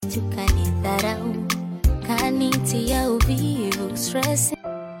kanitia uvivu stress.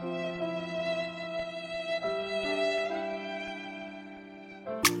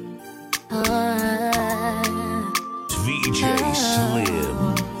 VJ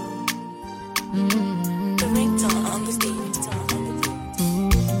Slim. The ringtone on the stage.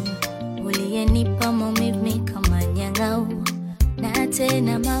 Uliyenipa maumivu kama nyang'au, na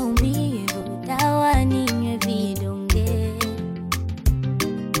tena maumivu dawa ninywe vidonge.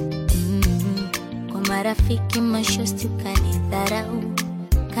 Kwa marafiki mashosti ukanidharau,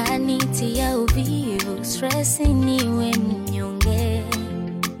 kanitia uvivu stress niwe mnyonge.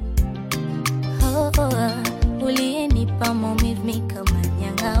 Uliyenipa maumivu kama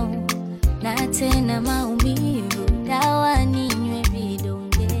nyang'au, na tena maumivu dawa ninywe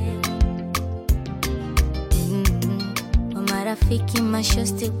vidonge. Kwa marafiki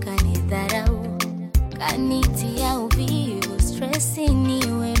mashosti ukanidharau, kanitia uvivu stress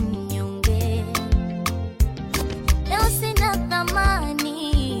niwe mnyonge. Leo sina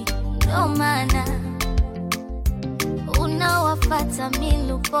thamani, ndo maana unawafata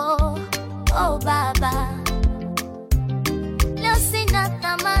milupo. Oh baba, leo sina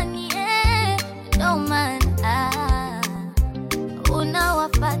thamani, ndo maana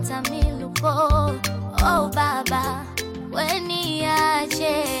unawafata milupo. Oh baba,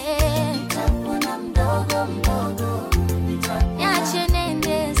 weniache nitapona mdogo mdogo, niache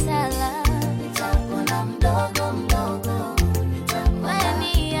nende sala, nitapona mdogo mdogo,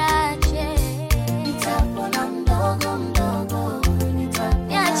 weniache nitapona mdogo mdogo,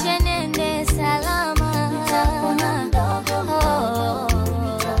 niache nende salama, nitapona mdogo mdogo,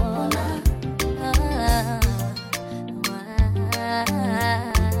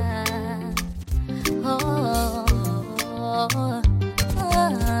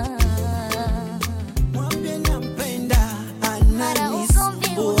 Mwambie nampenda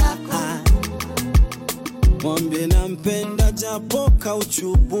ananisumbua, mwambie nampenda japo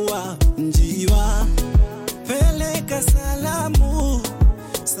kauchubua njiwa. Peleka salamu,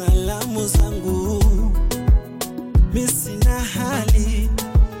 salamu zangu, mimi sina hali,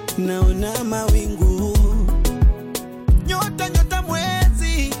 naona mawingu. Nyota nyota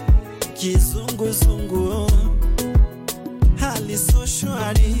mwezi, kizunguzungu, hali so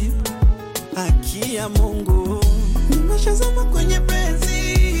shwari, haki ya Mungu. Nimeshazama kwenye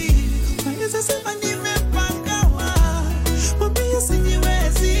penzi, naweza sema nimepangawa, mwambie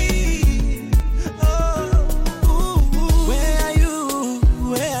sijiwezi. Where are you,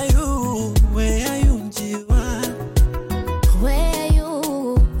 where are you, where are you njiwa? where are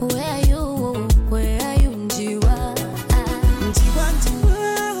you, where are you, where are you njiwa? Njiwa njiwa,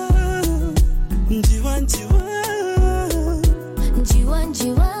 njiwa njiwa, Njiwa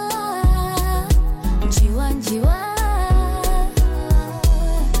njiwa, njiwa njiwa.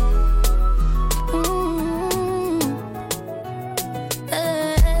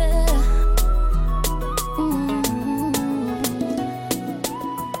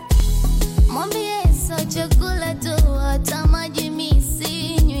 Mwambie so chakula tu, hata maji mimi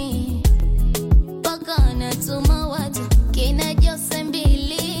sinywi, mpaka natuma watu kina Jose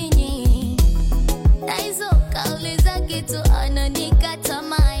Mbilinyi, na hizo kauli zake tu ananikata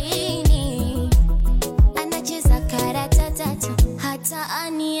maini. Anacheza karata tatu hata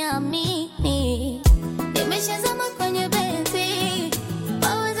aniamini. Nimeshazama kwenye benzi,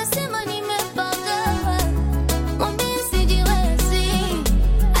 waweza sema nimepagawa, mwambie sijiwezi,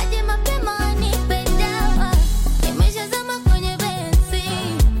 aje mapema anipe dawa. Nimeshazama kwenye benzi,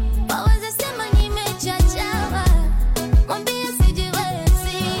 waweza sema nimechachawa, mwambie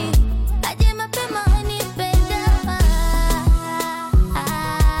sijiwezi, aje mapema anipe dawa.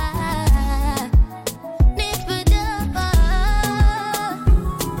 Nipe dawa.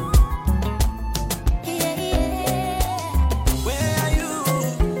 Yeah, yeah. where are you,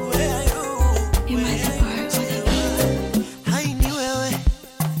 where are you, where are you? Hai ni wewe,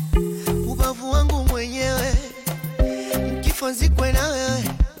 ubavu wangu mwenyewe, kifo zikwe na wewe,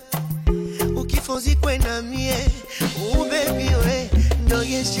 ukifo zikwe na mie. Baby we,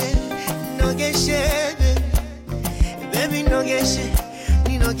 nogeshe, nogeshe, baby nogeshe,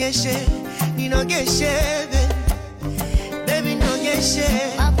 ninogeshe, ninogeshe, baby nogeshe.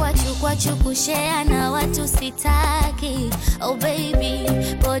 Makwachu kushare na watu sitaki. Oh baby,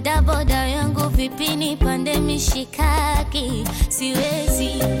 boda boda yangu vipi nipande mishikaki?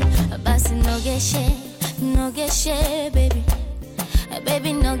 Siwezi, basi nogeshe, nogeshe baby,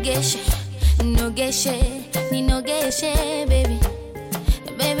 baby nogeshe, nogeshe, ninogeshe baby,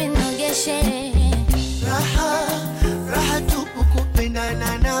 baby nogeshe. Raha, raha tupu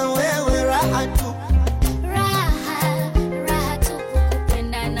kupendana na wewe, raha tupu. Raha, raha tu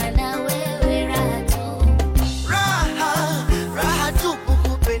kupendana na wewe, raha tu. Raha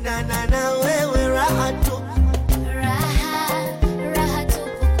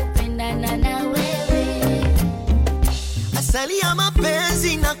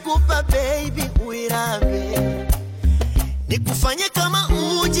penzi nakupa baby uirambe, nikufanye kama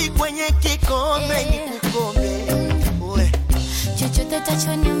uji kwenye kikombe, nikukombe we. Chochote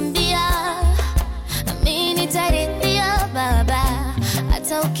utachoniambia mimi nitaridhia baba,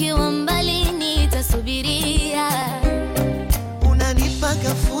 hata ukiwa mbali nitasubiria.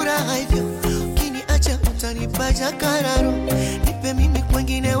 Unanipaga furaha hivyo, ukiniacha utanipa jakararo. Nipe mimi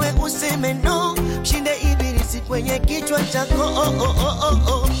kwengine we useme no, mshinde ibilisi kwenye kichwa chako.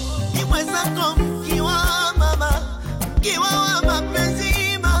 Ni mwenzako mkiwa mama, mkiwa wa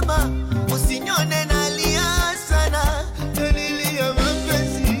mapenzi mama, usinyone nalia sana, nalilia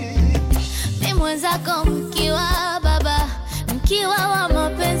mapenzi. Ni mwenzako mkiwa baba, mkiwa wa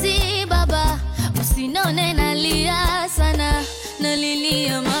mapenzi baba, usinone nalia sana,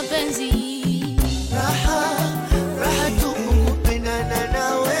 nalilia mapenzi. Raha, raha tu kupendana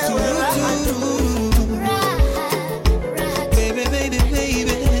na wewe, raha tu. Baby, baby,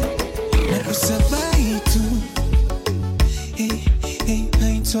 baby, nakusabai tu. Hey, hey,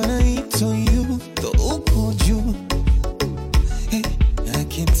 naitwa you, the uko juu. Hey, I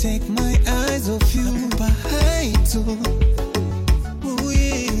can't take my eyes off you, bahai tu. Oh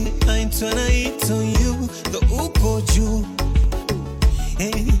yeah, naitwa you, the uko juu.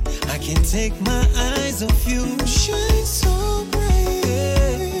 Hey, I can't take my eyes off you. Shine so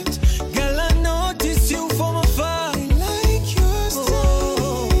bright, girl. I notice you from afar. I like your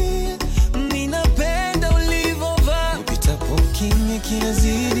style. Mina penda ulivova. Upitapo kimya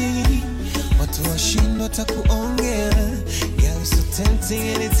kinazidi, watu washindwa takuongea. Girl, so tempting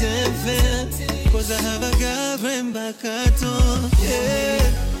and it's unfair, 'cause I have a girlfriend back at home. Yeah.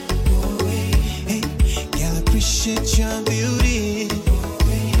 Hey, girl, I appreciate your beauty.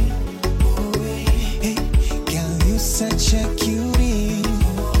 Such a cutie.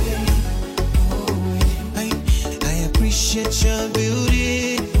 I appreciate your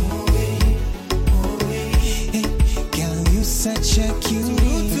beauty. Hey, girl, you such a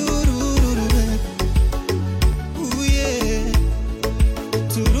cutie. Ooh yeah.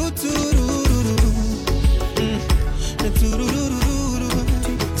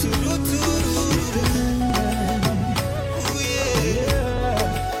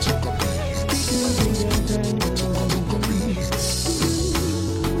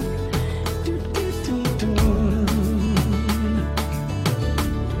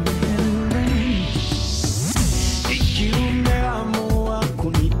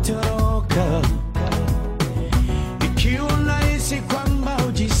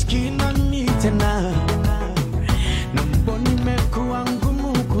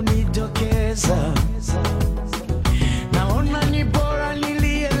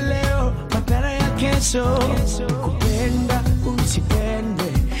 Kupenda usipende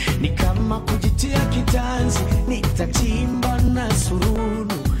ni kama kujitia kitanzi, nitatimba na sururu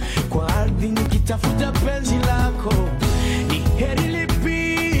kwa ardhi nikitafuta penzi lako. Ni heri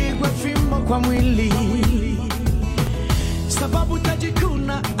lipigwe fimbo kwa mwili, sababu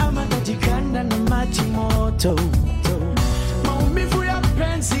tajikuna ama tajikanda na maji moto. Maumivu ya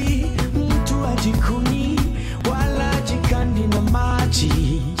penzi mtu ajikuni wala ajikandi na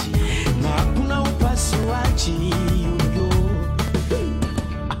maji, na hakuna upasuaji.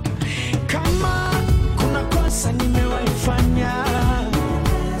 Kama kuna kosa nimewaifanya,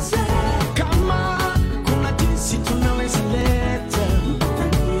 kama kuna jinsi tunaweza leta,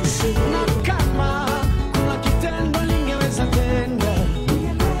 na kama kuna kitendo lingeweza tenda,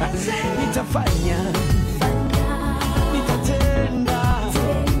 nitafanya, nitatenda,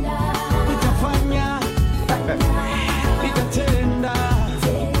 nitafanya, nitatenda,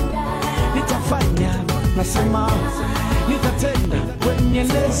 nitafanya, nasema nitatenda,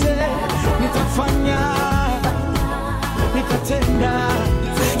 kwenyeleze, nitafanya, nitatenda.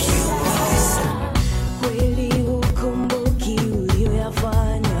 Kweli ukumbuki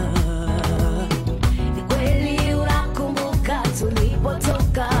uliyoyafanya, kweli unakumbuka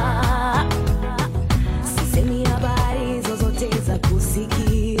tulipotoka. Sisemi habari zozote za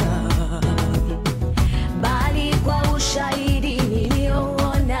kusikia, bali kwa ushahidi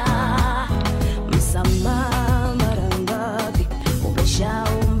niliyoona. Msamaha mara ngapi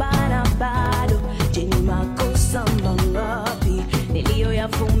umeshaomba na bado? Je, ni makosa mangapi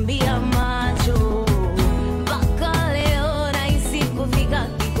niliyoyafumbia macho? Mpaka leo nahisi kufika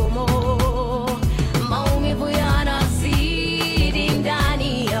kikomo, maumivu yanazidi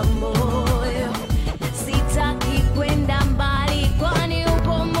ndani ya moyo. Sitaki kwenda mbali kwani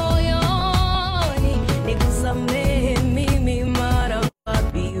upo moyoni, nikusamehe mimi mara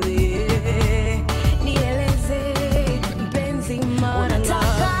ngapi wewe? Nieleze mpenzi mara ngapi?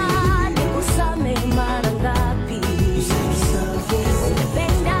 Unataka nikusamehe mara ngapi?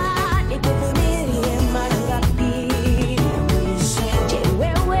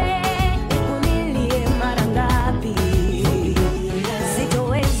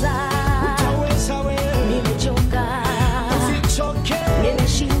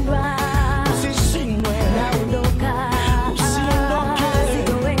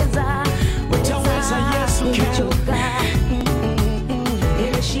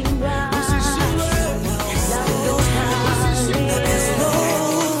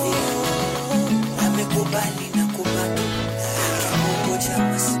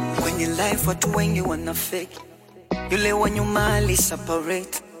 life watu wengi wana fake. Yule wa nyuma ali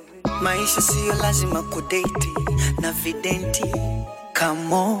separate. Maisha siyo lazima kudate na videnti.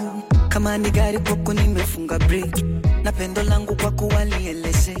 Come on, kama ni gari kwako nimefunga breki. Na pendo langu kwako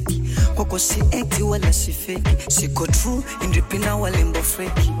walielezeki. Kwako si eti wala si fake. Siko true, indripina walembo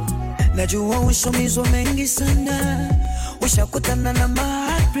fake. Najua ushomizo mengi sana. Ushakutana na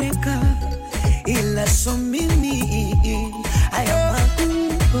heartbreaker. Ila so mimi I am a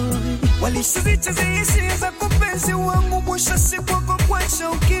good boy. Walisizicheze hisia za kupenzi wangu. Mwisho siku kwa kuacha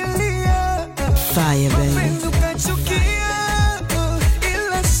ukilia. Fire, baby. Mapenzi ukachukia.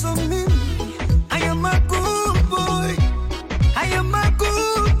 Ila so mimi I am a good boy. I am a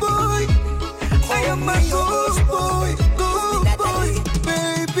good boy. I am a good boy. Good boy,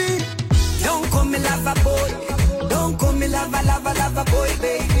 baby. Don't call me lover boy. Don't call me lover boy,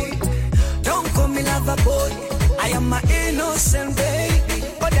 baby. Don't call me lover boy. I am my innocent baby.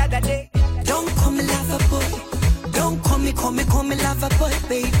 Oh, da day. Don't call me lover boy. Don't call me lover boy,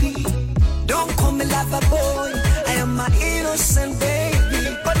 baby. Don't call me lover boy. I am my innocent baby.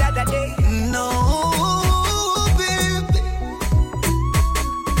 Oh, da day. No, baby.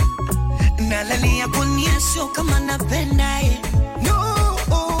 Nalalia kunia sio kama napenda ye. No,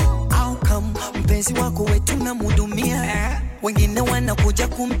 how come mpenzi wako wetu namhudumia? Wengine wanakuja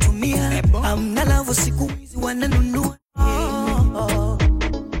kumtumia. Amna love siku hizi wananunua.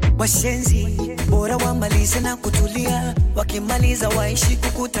 Washenzi bora wamalize na kutulia. Wakimaliza waishi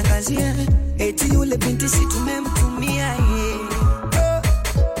kukutangazia. Eti yule binti si tumemtumia.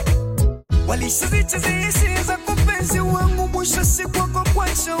 Walisizicheze hisia za kupenzi wangu. Mwisho siku kwa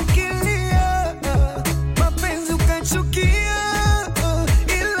kuacha ukilia. Mapenzi ukachukia.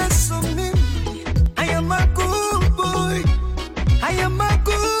 Ila so mimi I am a good boy. I am a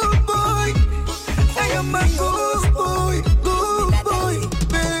good boy. I am a good boy. Good boy,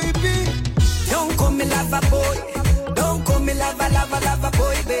 baby. Don't call me lover boy. Don't call me lover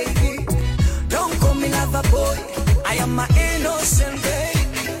boy, baby. Don't call me lover boy. I am my innocent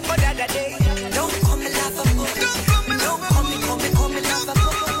baby. Oh, da day. Don't call me lover boy. Don't call me lover boy.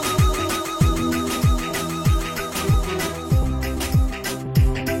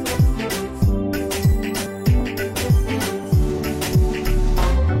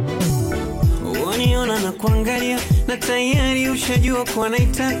 Waniona na kuangalia na tayari ushajua kwa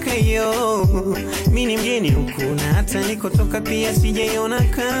naitaka yo. Mimi ni mgeni huku na hata nikotoka pia sijaiona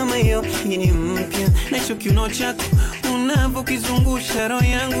kama yo. Hii ni mpya na hicho kiuno chako unavokizungusha roho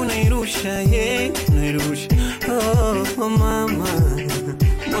yangu nairusha, nairusha. Oh mama,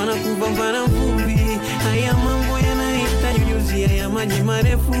 mwana kupambana vumbi. Haya mambo yanahitaji ujuzi, haya maji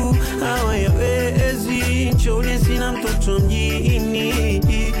marefu hawayawezi. Chole sina mtoto mjini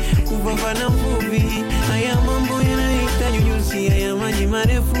kupambana vumbi. Haya mambo yanahitaji ujuzi, haya maji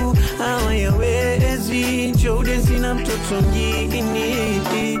marefu hawayawezi. Chole sina mtoto mjini.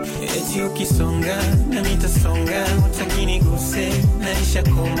 Eti ukisonga na nitasonga, utakini guse na isha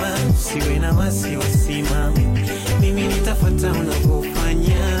koma. Siwe na wasiwasi mama, mimi nitafuata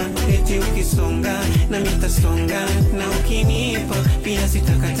unapofanya. Eti ukisonga na nitasonga, na ukinipa pia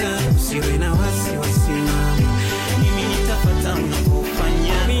sitakata. Siwe na wasiwasi mama, mimi nitafuata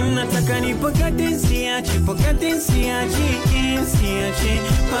unapofanya. Mimi nataka nipokate siache, pokate siache,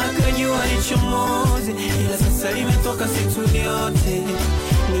 paka jua lichomoze. Ila sasa limetoka situ yote.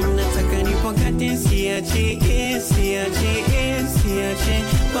 Mimi nataka nipokate siache,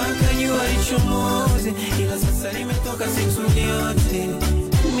 paka jua lichomoze. Ila sasa limetoka situ yote.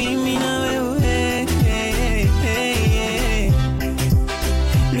 Mimi na wewe,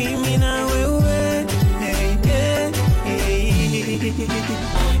 mimi na wewe.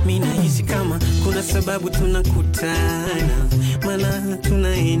 Mimi nahisi kama kuna sababu tunakutana, maana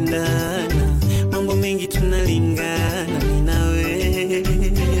tunaendana, mambo mengi tunalingana. Mimi na wewe,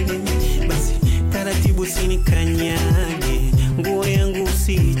 basi taratibu usinikanyage, nguo yangu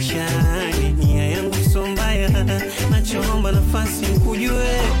usichane. Nia yangu sio mbaya, nachoomba nafasi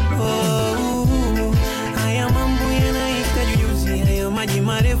ukujue. Haya mambo yanahitaji ujuzi, haya maji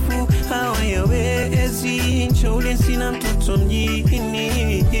marefu hawayawezi. Chole sina mtoto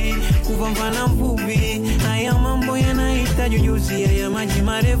mjini kupambana mvuvi. Haya mambo yanahitaji ujuzi, haya maji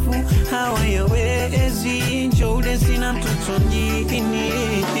marefu hawayawezi. Chole sina mtoto mjini.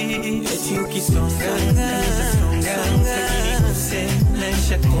 Eti ukisonga nitasonga, utakini na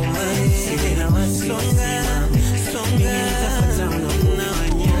isha koma. Siwe na wasiwasi, mimi nitafuata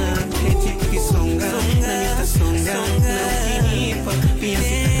unapofanya. Eti ukisonga na nitasonga, na ukinipa pia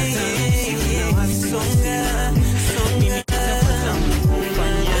sitakata. Siwe na wasiwasi, mimi nitafuata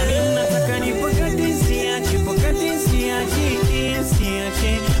unapofanya. Mimi nataka nipokate siache,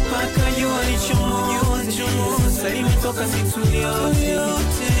 paka jua imetoka siku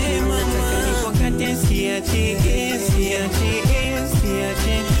yote mama wakati siache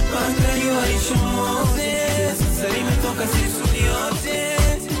mpaka jua lichomoze sasa imetoka siku yote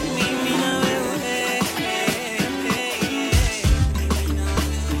mimi na wewe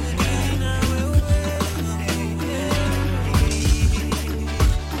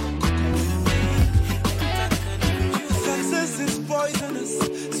Success is poisonous.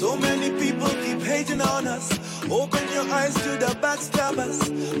 So many people keep hating on us. Open your eyes to the backstabbers.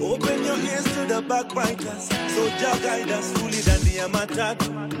 Open your ears to the backbiters. So Jah guide us fully ndani ya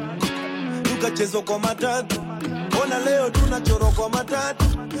matatu. Tukachezo kwa matatu. Ona leo tunachoro kwa matatu.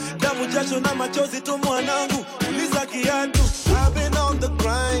 Damu jasho na machozi tu mwanangu. Uliza kiatu. I've been on the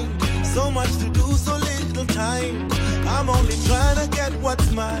grind. So much to do, so little time. I'm only trying to get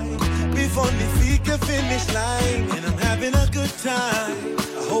what's mine before the finish line. And I'm having a good time.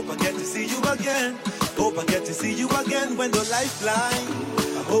 I hope I get to see you again. Hope I get to see you again when the lifeline.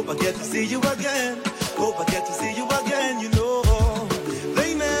 I hope I get to see you again. Hope I get to see you again. You know,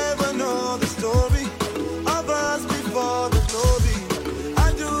 they never know the story of us before the glory.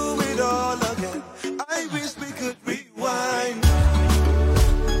 I do it all again. I wish we could rewind.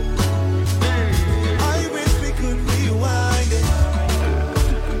 I wish we could rewind it.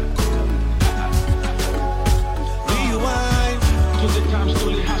 Rewind. To the time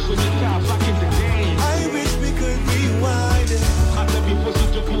slowly hustle the top back in the day. I wish we could rewind it. After before so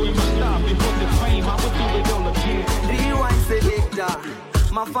to do it must stop. Before the fame, I would do it all again. Rewind selector.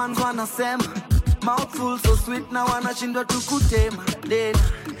 My fans wanasema mouthful so sweet na wanashindwa tukutema. Then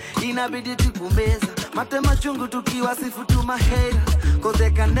inabidi tukumbeza matema chungu tukiwa sifu tu mahera. Cause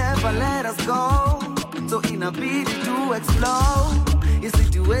they can never let us go. So inabidi to explore. Your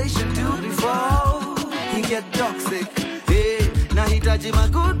situation to before you get toxic. Hey, nahitaji my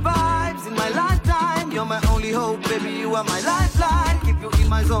good vibes in my lifetime. You're my only hope, baby, you are my lifeline. Keep you in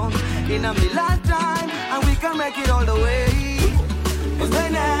my zone, in a me lifetime. And we can make it all the way. Cause they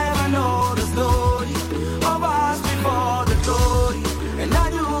never know the story of us before the glory. And I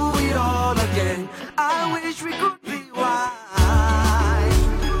do it all again. I wish we could rewind.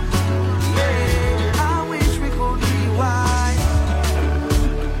 Yeah, I wish we could rewind.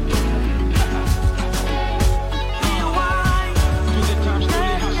 Rewind. To the time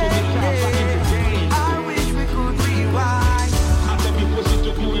slowly hustle the top back in the day. I wish we could rewind. After before so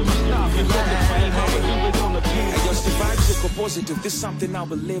to do it must stop. Before the fame, I would do it all again. Hey, yo, the vibes are positive. This is something I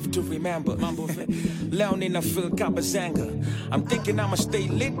will live to remember. Leonin, I feel kabazanga. I'm thinking I'ma stay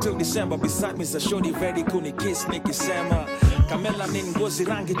lit till December. Beside me is a shorty ready kuni kiss Nicky Sema. Kamela ni ngozi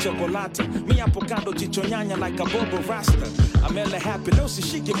rangi chocolate. Mi hapo kando jicho nyanya like a bobo rasta. I'm hella happy, leo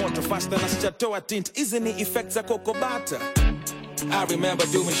sishiki moto faster. Na sijatoa tint, hizi ni effects za kokobata. I remember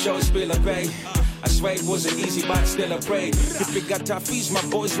doing shows, Bill of Bay. I swear it wasn't easy, but still I prayed. If we got toughies, my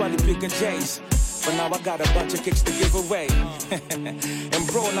boys while they picking J's. But now I got a bunch of kicks to give away. And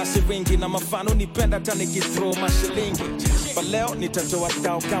bro, na siringi na mafano nipenda tani throw my shilingi. But leo nitatoa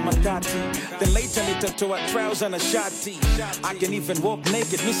tao kama tati. Then later nitatoa trousers and a shati. I can even walk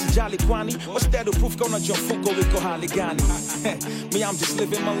naked, misi jali kwani. What's that to proof kona jofuko wiko hali gani? Me, I'm just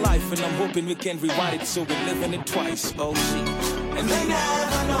living my life and I'm hoping we can rewind it so we're living it twice. Oh shit. And they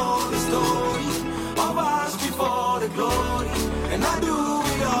never know the story of us before the glory. And I do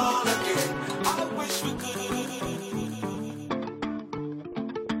it all again. I wish we could.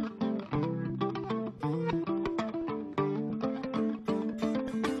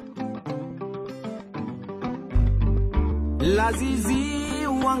 Lazizi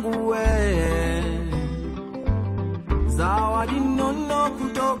wangu we, zawadi nono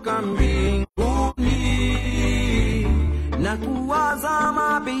kutoka mbinguni. Na kuwaza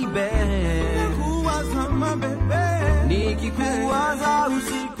mabibe, nikikuwaza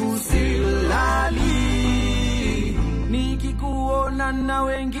usiku silali. Nikikuona na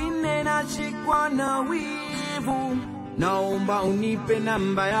wengine nachikwa na wivu. Naomba unipe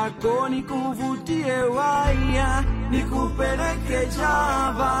namba yako nikuvutie waya. Nikupeleke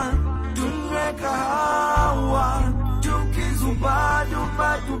Java, tunywe kahawa. Tukizuba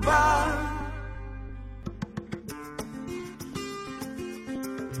duba duba.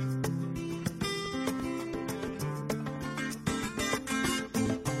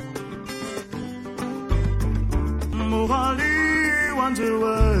 Mughali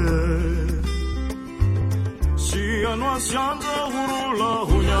wanjewe Shianwa shanta hurula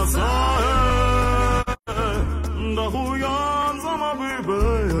hunyasae Ndahuyanza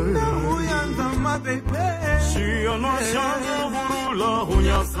mabebe Shianwa shanta hurula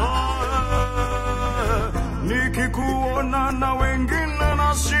hunyasae Nikikuona na wengine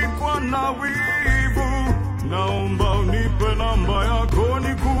nashikwa na wivu naomba unipe namba yako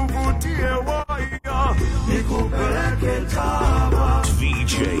nikuvutie waya nikupeleke Taba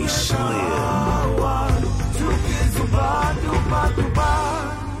VJ Slim tukizuba duba duba.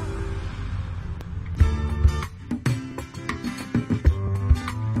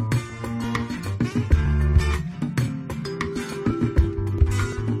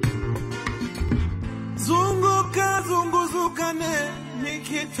 Zunguka zunguzukane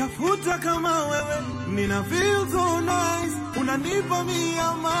nikitafuta kama wewe, nina feel so nice, unanipa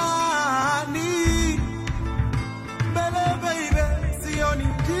amani. Bele baby, sioni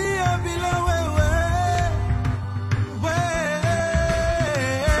njia bila wewe.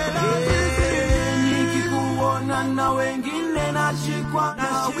 Nikikuona na wengine nashikwa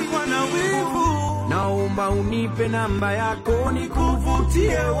na wivu. Naomba unipe namba yako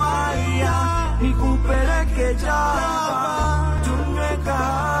nikuvutie waya nikupeleke Java tunweka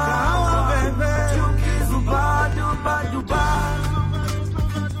kawa bebe tukizuba duba duba.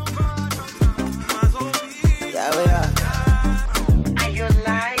 Yeah. Are you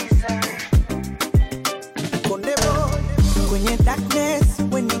liar? Kondebo kwenye darkness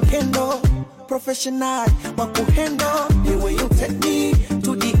when you kendo professional wakuhendo the way you take me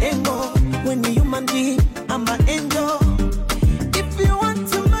to the angle when you human being I'm an angel. If you want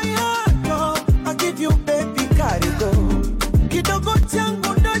to my heart I'll give you baby karigo kidogo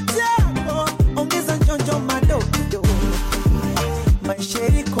changu ndo chako ongeza njonjo madogo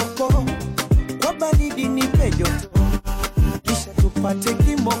maisheri koko kwa baridi nipe joto kisha tupate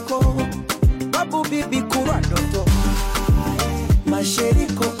kimoko babu bibi kura doto maisheri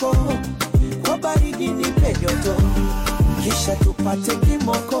koko kwa baridi nipe joto kisha tupate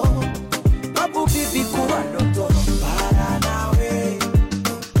kimoko babu bibi kura doto para nawe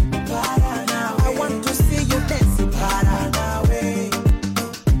I want to see you dance para nawe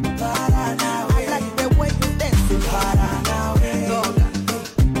I like the way you dance para nawe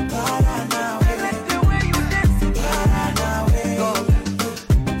I like the way you dance para nawe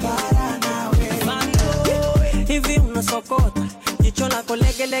hivi unasokota jicho lako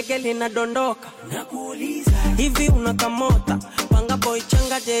lege linadondoka nakuuliza hivi unakamota panga boy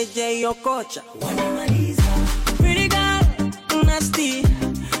changa JJ Okocha wanamaliza pretty girl nasty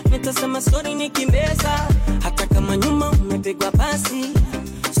nitasema sorry nikimbeza hata kama nyuma umepigwa pasi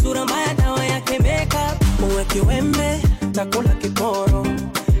sura mbaya dawa yake makeup uwe kiwembe takula kiporo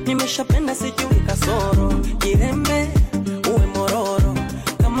nimeshapenda sijui kasoro jirembe uwe mororo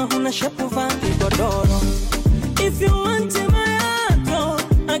kama huna shepu vaa godoro. If you want my heart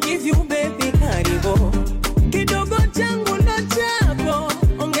I give you baby karibo kidogo changu ndo chako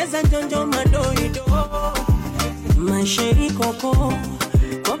ongeza njonjo madoido maisheri koko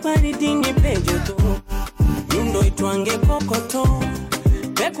kwa baridi nipe joto yundo itwange kokoto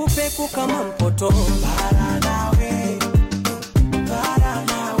peku peku kama mpoto para nawe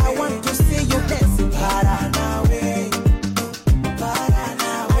I want to see you dance para nawe I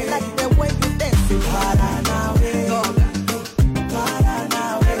like the way you dance para nawe I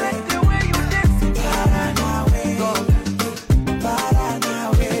like the way you dance para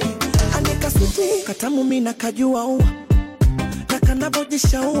nawe anika suti katamu mina kajua uwa na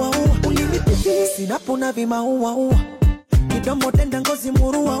kanabojisha uwa ulinipitia sinapona vima uwa kidomo denda ngozi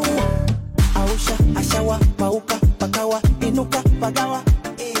murua uwa ausha ashawa pauka pakawa inuka pagawa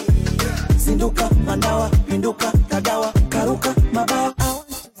zinduka mandawa pinduka kagawa karuka mabawa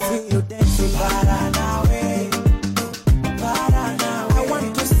see you dance para nawe I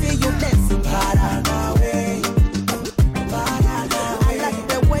want to see you dance para nawe I like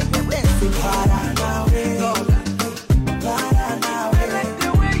the way you dance para nawe I like the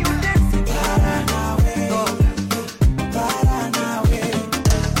way you dance para nawe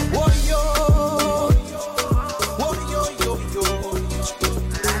woyo woyo yo woyo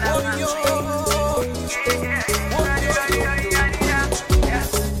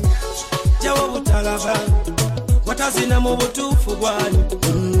jawo butalaba watazina mu butuufu gwani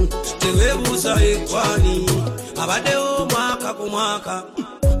tewebuuza ekwani abaddewo mwaka ku mwaka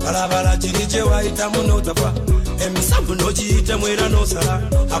balabala kiri gye wayitamu n'otafa emisanvu n'ogiyitemu era n'osala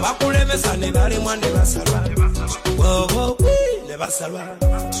abakulembesa ne balemwa ne basala wowo ne basalwa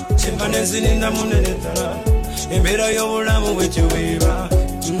kyemba nezinindamu nene ddala embeera y'obulamu bwekyo weeba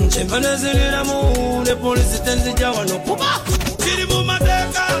kyemba nezinindamu ne polisi tenzijja wano kuba kiri mu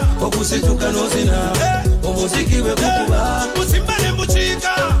mateeka okusituka n'ozina omuziki bwe gukuba musimba ne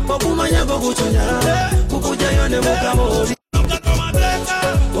mukiika okumanya goguconya kukujjayo ne mukamooli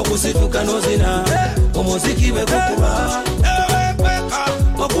okusituka n'ozina omuziki bwe gukuba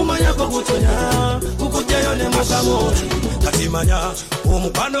okumanya goguconya kukujjayo ne mukamooli kati manya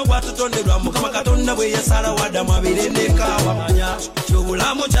omukwano gwatutonderwa mukama katonda bwe yasala waddamu abirendeka wamanya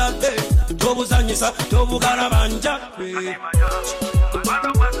kyobulamu kyabbe tobuzanyisa tobugalabanja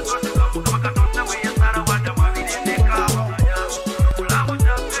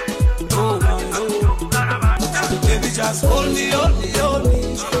Just hold me, hold me, hold me.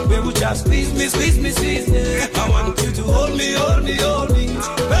 Baby, just squeeze me, squeeze me, squeeze me. I want you to hold me, hold me, hold me.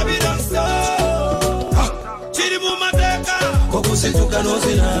 Baby, don't stop. Chirimu mateka, kokusituka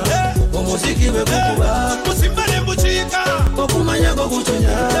nozina. Omuziki we kukuba, musimbale mbuchika. Kokumanya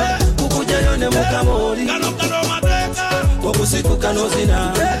kokuchonya, kukujayo ne mukamori. Kano kano mateka, kokusituka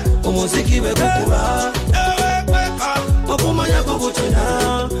nozina. Omuziki we kukuba, kokumanya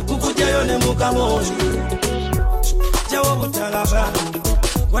kokuchonya, kukujayo ne mukamori. Jawo butalaba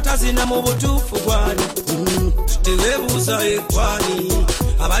watazina mu butuufu gwani teweebuuza ekwani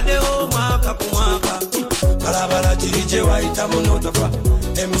abaddewo mwaka ku mwaka balabala kiri gye wayitamu n'otafa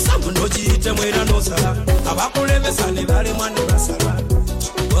emisanvu n'ogiyitemu era n'osala abakulemesa ne balemwa ne basala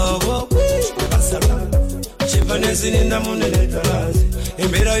bobo ne basala kiva n'ezinindamu ne netalaazi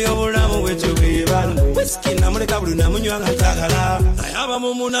embeera y'obulamu bwetyo bwebana wisiki namuleka buli namunywa nga ntagala naye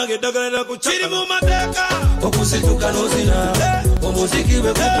abamu munange eddagala lyaku kiri mu mateeka okusituka n'ozina omuziki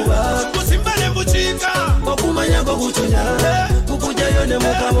bwe kukuba musimba ne mukiika okumanya kokuconya kukujayo ne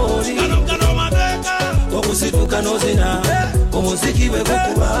mukamoli gano mateeka okusituka n'ozina omuziki bwe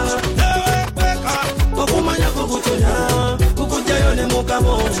kukuba okumanya kokuconya kukujayo ne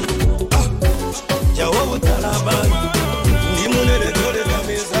mukamoli jawo butalaba ndimunene tole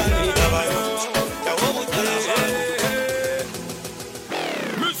kamizani abayo jawo butalaba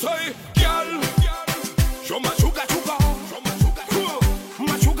Say, girl, show my sugar, sugar, my sugar,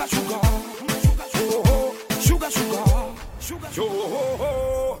 sugar, sugar, sugar,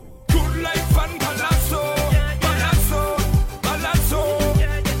 good life and palazzo, palazzo, palazzo,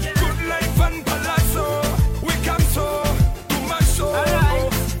 good life and palazzo, we come so to my soul,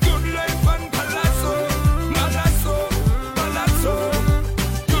 good life and palazzo, palazzo, palazzo,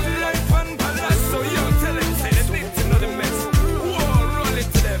 good life and palazzo, yo, tell him, say the things in the mess. Roll it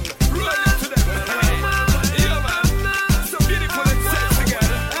to them, yeah, man, so beautiful and sexy girl,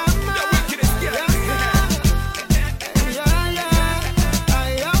 the wickedest girl.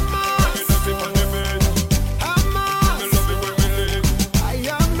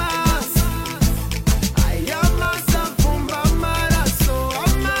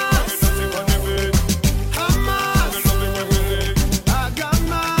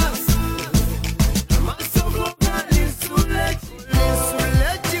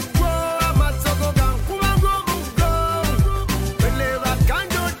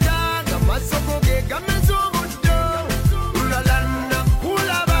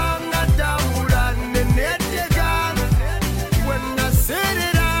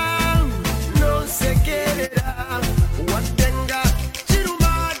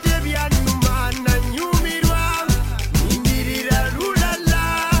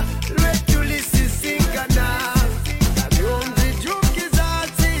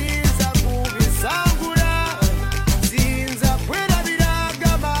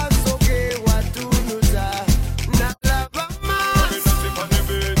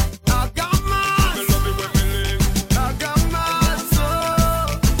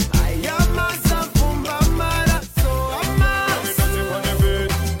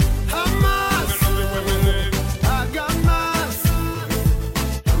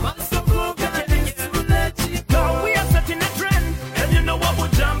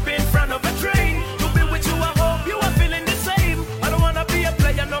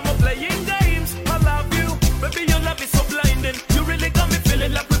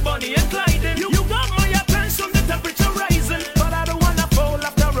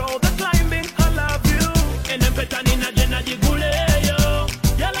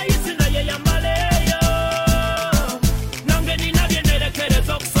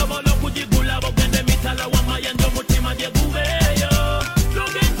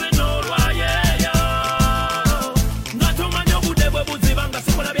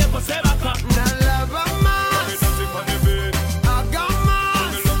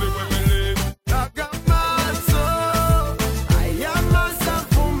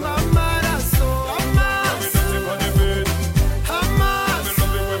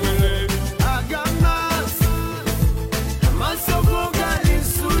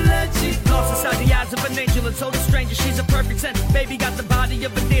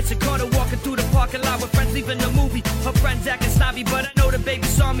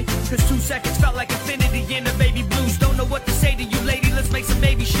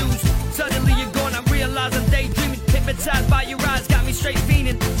 Hypnotized by your eyes, got me straight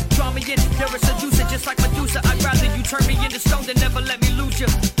fiending. Draw me in, you're a seducer, just like Medusa. I'd rather you turn me into stone than never let me lose you.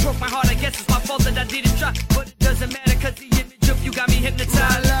 Broke my heart, I guess it's my fault that I didn't try. But it doesn't matter, cause the image of you got me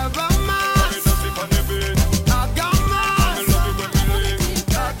hypnotized.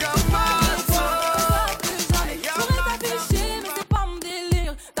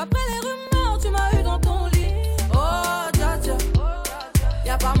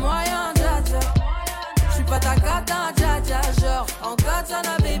 En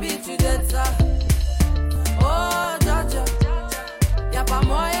katana, baby, tu dettes ça. Oh, dja dja, y'a pas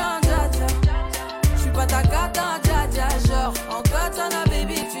moyen, dja dja. J'suis pas ta cata, dja dja. Genre, en katana,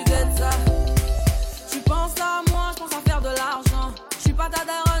 baby, tu dettes ça. Tu penses à moi, j'pense à faire de l'argent. J'suis pas ta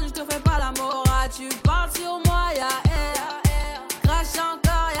daronne, j'te fais pas la morale. Tu parles sur moi, y'a air. Crache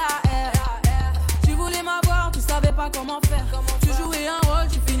encore, y'a air. Tu voulais m'avoir, tu savais pas comment faire. Tu jouais un rôle,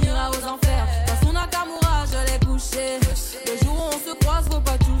 tu finiras aux enfers. Dans son Nakamura, je l'ai couché. Le jour où on se croise, faut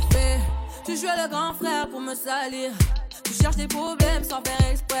pas tout faire. Tu jouais le grand frère pour me salir. Tu cherches des problèmes sans faire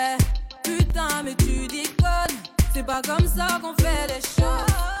exprès. Putain, mais tu déconnes. C'est pas comme ça qu'on fait les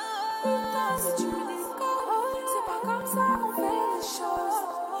choses. Putain, si tu déconnes. C'est pas comme ça qu'on fait les choses.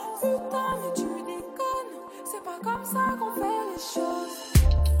 Putain, mais tu déconnes. C'est pas comme ça qu'on fait les choses.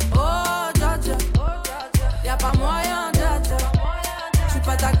 Oh, dja dja, y'a pas moyen, dja dja. J'suis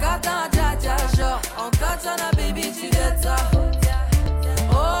pas ta cata, dja dja. Genre, en katana, baby, tu dettes ça.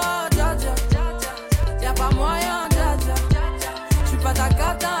 Oh, dja dja, y'a pas moyen, dja dja. J'suis pas ta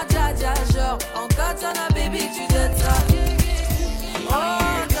cata, dja dja. Genre, en katana, baby, tu dettes ça.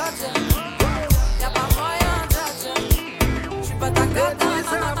 Oh, dja dja, y'a pas moyen, dja dja. J'suis pas ta cata,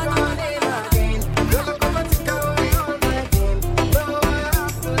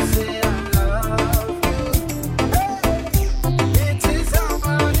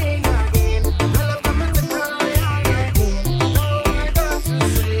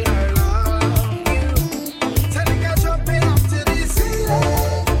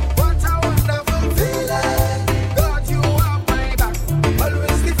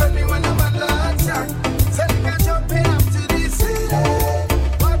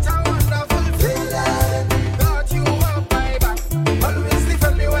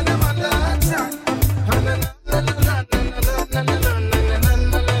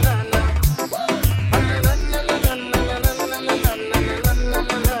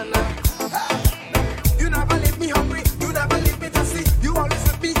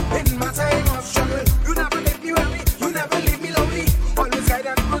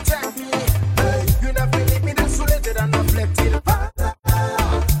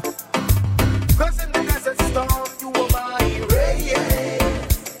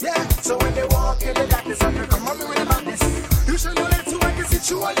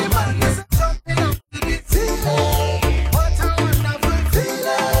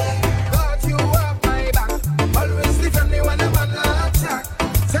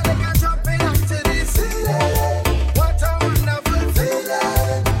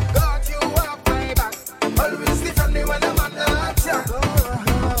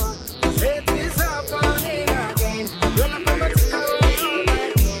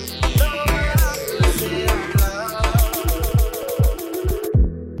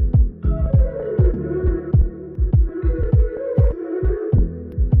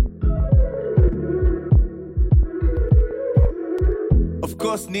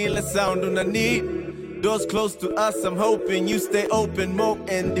 sound underneath. Doors close to us, I'm hoping you stay open. Mo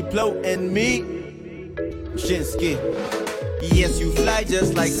and Diplo and me. Shinsky. Yes, you fly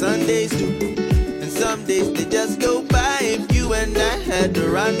just like Sundays do. And some days they just go by. If you and I had a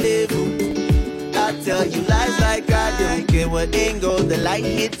rendezvous, I tell you lies like I don't care what angle the light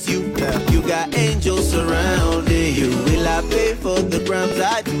hits you. You got angels surrounding you. Will I pay for the crimes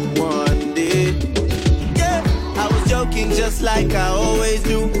I do one day? I was joking just like I always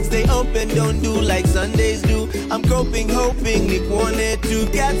do. Stay open, don't do like Sundays do. I'm coping, hoping Nick wanted to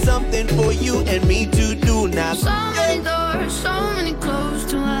get something for you and me to do now. So many doors, so many closed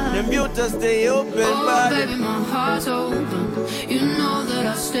to us. Them you to stay open, oh, but baby, my heart's open. You know that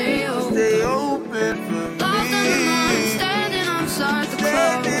I stay open. Stay open for me. Lost in the night, standing outside the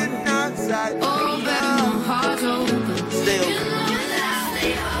club. Oh, baby, my heart's open. Stay open. You know that I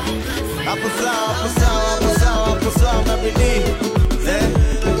stay open. I put sound every day.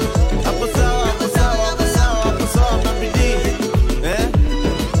 I put sound every day. I put sound every day. I put sound every day.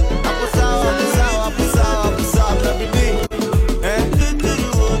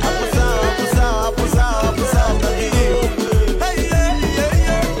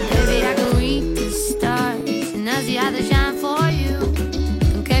 Maybe I can read the stars, and as the others shine for you.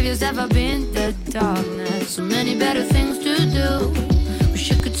 Don't care if you're Nobody's ever been the darkness. So many better things to do. Wish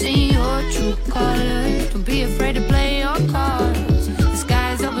you could see your true colors. Don't be afraid to play your cards. The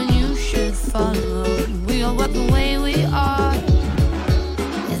sky's open, you should follow. We all walk the way we are.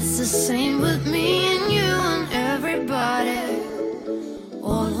 It's the same with me and you and everybody.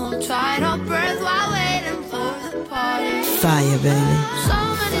 All hold tight our breath while waiting for the party. Fire, baby.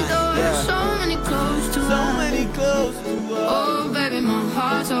 So many doors, so many closed to us. Oh, baby, my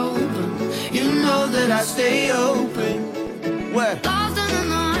heart's open. You know that I stay open. Where? Lost in the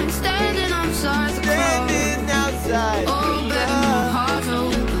night, standing outside the club. Outside. Oh, baby, my heart's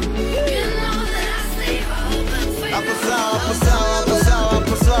open. You know that I stay open for you. Apple sour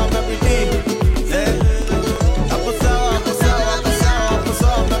every day. Yeah. Apple sour every day. Yeah. Apple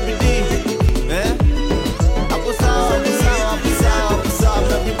sour every day. Yeah. Apple sour every day.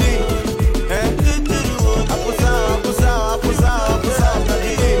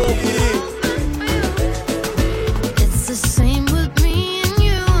 It's the same with me and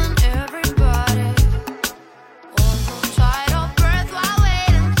you and everybody. All hold tight our breath while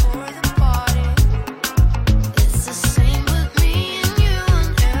waiting for the party. It's the same with me and you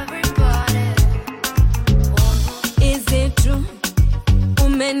and everybody. Is it true?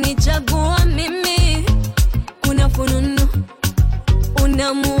 Umenichagua mimi. Kuna fununu.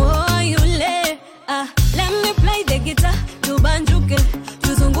 Unamuoa yule. Let me play the guitar. Tubanjuke.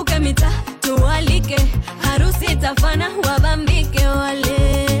 Tuzunguke mita. Tualike. Harusi tafana. Wabambike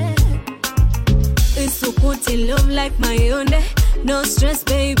wale. Isukuti love like mayonde. No stress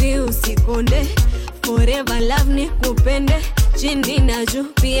baby usikonde. Forever love ni kupende. Chini na juu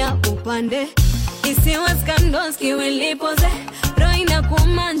pia upande. Isiwe scandals kiwilipoze. Roho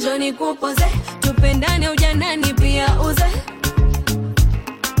inakuuma njoo nikupoze. Tupendane ujanani pia uze.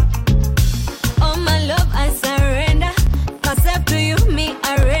 Oh my love I surrender. Myself to you me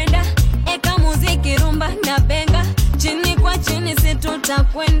arenda. Eka muziki rumba na benga. Chini kwa chini si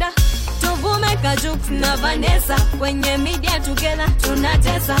tutakwenda. Tuvume Kajux na Vanessa. Kwenye media together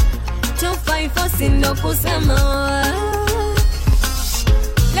tunatesa. 254 sindo kusema.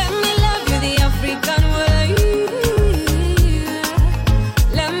 Let me love you the African way.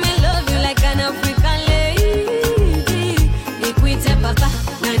 Let me love you like an African lady. Nikuite papa,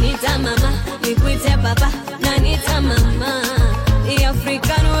 nanita mama. Nikuite papa, nanita mama. The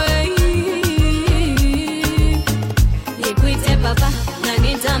African way. Nikuite papa,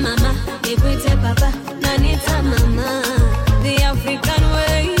 nanita mama. Nikuite papa, nanita mama. The African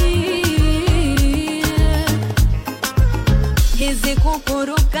way. Hizi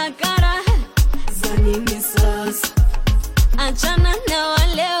kukuruka kara za nini sasa? Achana na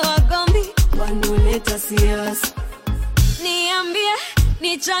wale wagombi wanoleta siasa. Niambie,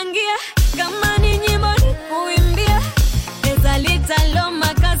 nichangie kama ni nyimbo ni kuimbia. Eza litalo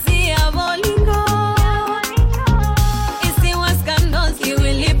makazi ya bolingo. Isiwe scandals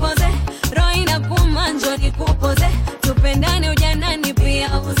kiwilipoze. Roho inakuuma njoo nikupoze. Tupendane ujanani pia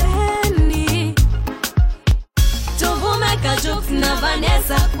uzeni. Tuvume Kajux na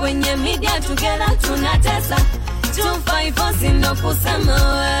Vanessa. Kwenye media together tunatesa. 254 sindo kusema.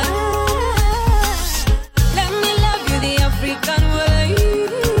 Let me love you the African way.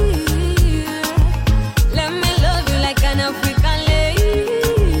 Let me love you like an African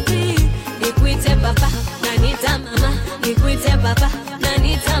lady. Nikuite papa, nanita mama. Nikuite papa,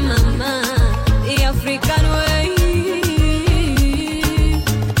 nanita mama. The African way.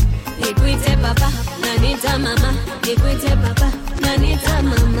 Nikuite papa, nanita mama. Nikuite papa, nanita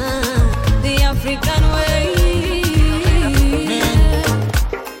mama. The African way.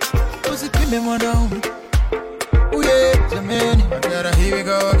 Usipime mwanaume. Oh yeah, jamani. Here we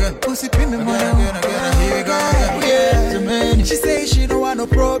go again. Usipime mwanaume. Here we go again. Oh yeah, jamani. She say she don't want no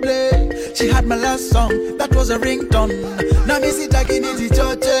problem. She had my last song, that was a ringtone. Now me sit again in the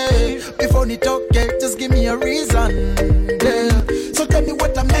church. Before ni talk, just give me a reason. Yeah. So tell me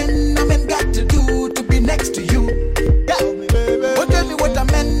what a man got to do to be next to you. Yeah. Oh, tell me what a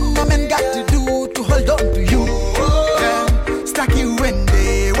man got to do to hold on to you. Yeah. Stack you in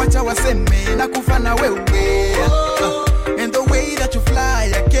there, watch our seme, na kufana wewe. And the way that you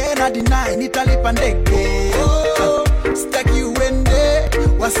fly, I cannot deny, nitalipa ndege. Stack you in there,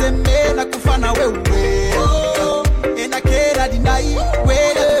 waseme na kufana wewe. And I cannot deny,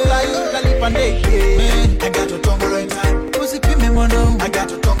 way that you fly, nitalipa ndege. I got to tongo in time. Usipime mwanao. I got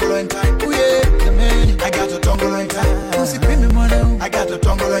to tongo in time. Oh yeah, the man. I got to tongo in time. Usipime mwanao. I got to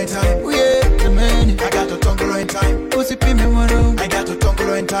tongo in time. Oh yeah, the man. I got to tongo in time. Usipime mwanao. I got to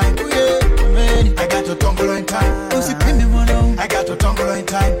tongo in time. Oh yeah, the man. I got to tongo in time. Usipime mwanao. I got to tongo in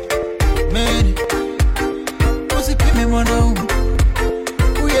time. Man. Usipime mwanao.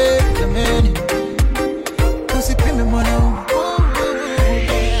 Oh yeah.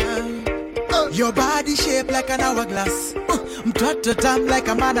 shape like an hourglass. Mtoto tam like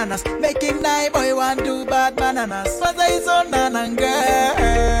a bananas. Making night boy want to bad bananas. Father is on and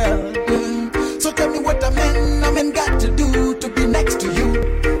girl. So tell me what a man got to do to be next to you.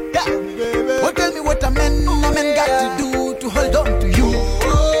 Yeah. Oh, tell me what a man got to do to hold on to you.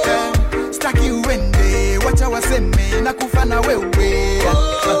 Stack you in there. Watch how I say me. Nakufana wewe.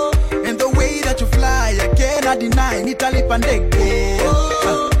 And the way that you fly, I cannot deny. Nitali pandege.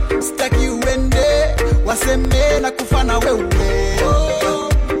 Stack you in there. Wase me nakufana wewe.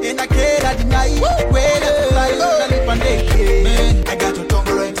 And I cannot deny. Way that you fly, nitali pandege. Man, I got your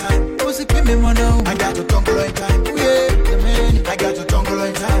tongue right time. I got your tongue right time. Yeah, man. I got your tongue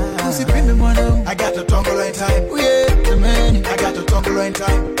right time. I got your tongue right time. Yeah, man. I got your tongue right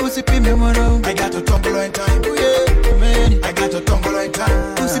time. I got your tongue right time. Yeah, man. I got your tongue right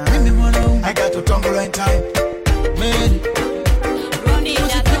time. I got your tongue right time. Man. Ronnie she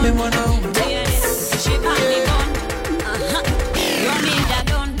got me gun. Ronnie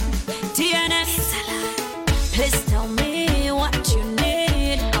gun. TNS. Please tell me what you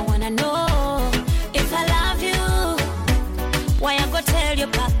need. I wanna know if I love you. Why I go tell your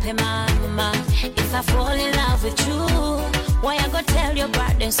papa, mama? If I fall in love with you, why I go tell your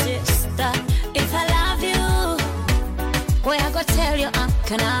brother and sister? If I love you, why I go tell your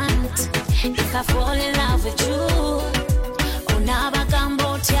uncle and aunt? If I fall in love with you, oh never come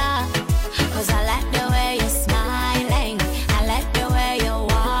bout ya. Cause I like the way you're smiling, I like the way you're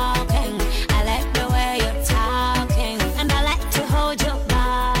walking, I like the way you're talking, and I like to hold your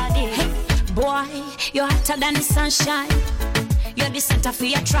body. Hey, boy, you're hotter than the sunshine. You're the center for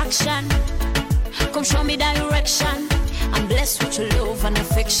attraction. Come show me direction. I'm blessed with your love and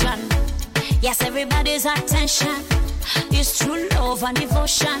affection. Yes, everybody's attention is true love and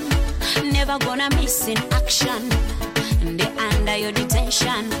devotion. Never gonna miss in action. They under your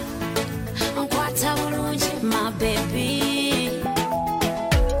detention. My baby,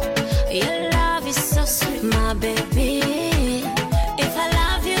 your love is so sweet, my baby. If I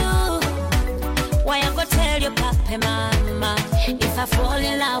love you, why I go tell your papa, mama? If I fall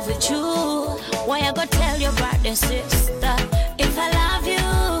in love with you, why I go tell your brother and sister? If I love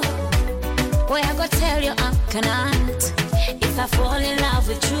you, why I go tell your uncle and aunt? If I fall in love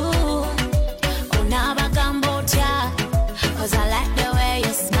with you, oh never come bout ya. Cause I like the way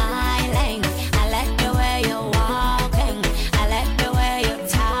you're smiling, I like the way you're walking, I like the way you're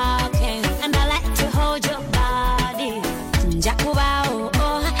talking, and I like to hold your body. Njakubao,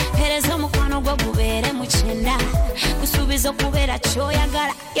 oh, pereza mukwano gwo gubere muchenda. Kusubiza kubera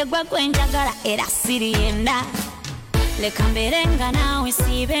choyagala, yegwa kwenjagala era siriyenda. Leka mberenga nawe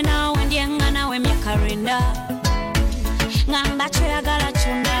sibe nawe ndyenga nawe myakarinda. Ngamba choyagala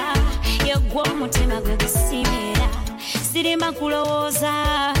chunda, yegwa mutima gwe gusimira. Sirima kulowooza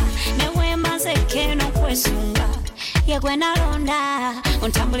newe maze keno kwesunga. Yegwe nalonda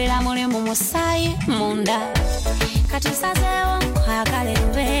ontambulira muli mu musaayi munda. Kati nsazeewo nkwagala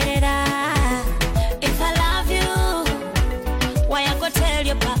lubeerera. If I love you, why I go tell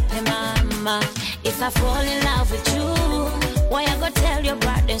your papa, mama? If I fall in love with you, why I go tell your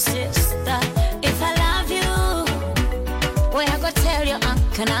brother and sister? If I love you, why I go tell your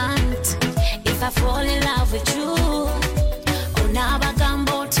uncle and aunt? If I fall in love with you, oh never come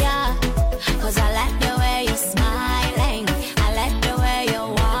bout ya. Cause I like the way you're smiling, I like the way you're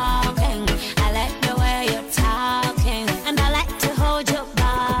walking, I like the way you're talking, and I like to hold your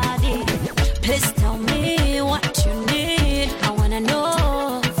body. Please tell me what you need. I wanna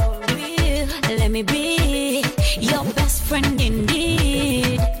know for real. Let me be your best friend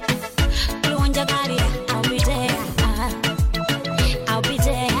indeed. I'll be there. I'll be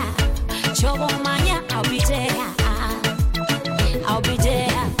there. Chobomanya, I'll be there. I'll be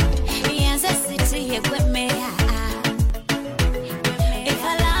there. Yes, I sit here with me. If I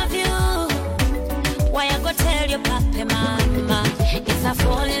love you, why I go tell your papa, mama? If I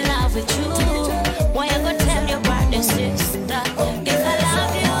fall in love with you, why I go tell your brother and sister? If I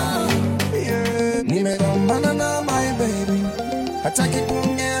love you, nimegombana na my baby, hataki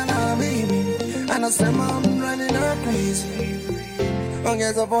kuongea na mimi, anasema I'm running her crazy.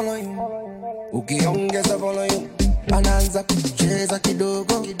 Ongeza volume, ukiongeza volume, anaanza kucheza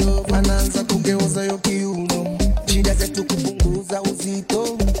kidogo kidogo, anaanza kugeuza yo kiuno, shida zetu kupunguza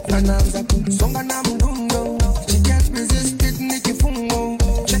uzito, anaanza kusonga na mdundo, she can't resist it ni kifungo,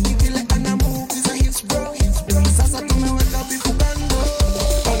 cheki kile ana move is a hits bro, sasa tumeweka bifu kando,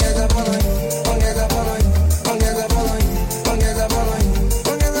 ongeza volume, ongeza volume, ongeza volume, ongeza volume,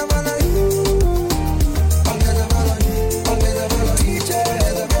 ongeza volume, ongeza volume, ongeza volume, DJ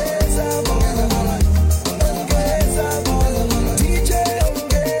ongeza volume, ongeza volume, DJ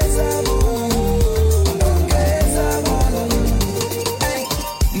ongeza volume.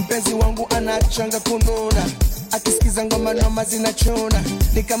 anashanga kununa, akisikiza ngoma noma zinachuna,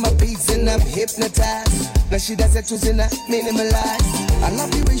 ni kama beats and I'm hypnotized, na shida zetu zina minimalize. I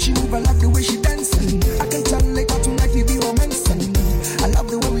love the way she move, I love the way she dancing, I can tell like how tonight we be romancing. I love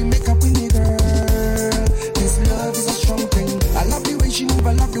the way we make up with me, girl. This love is a strong thing. I love the way she move,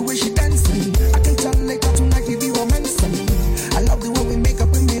 I love the way she dancing, I can tell like how tonight we be romancing. I love the way we make up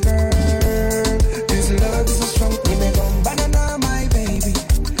with me, girl. This love is a strong thing. Me gon' banana my baby,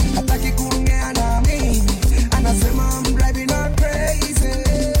 ataki kunge na mimi, anasema I'm driving her crazy.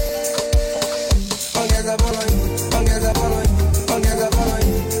 Ongeza boy, ongeza boy, ongeza boy,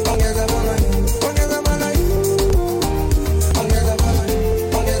 ongeza boy, ongeza boy, ongeza boy,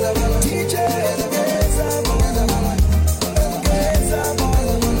 ongeza boy. DJ ongeza boy, ongeza boy,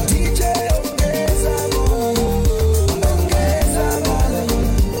 DJ ongeza boy, ongeza boy.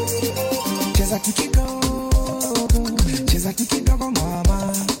 Cheza tu kidogo, cheza tu kidogo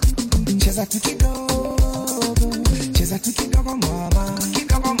mama, cheza tu kidogo, cheza tu kidogo mama,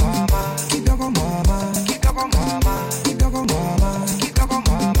 kidogo mama, kidogo mama, kidogo mama, kidogo mama, kidogo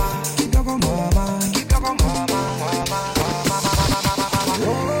mama, kidogo mama, kidogo mama,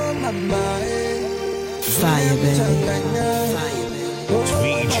 oh mama, Fire, baby.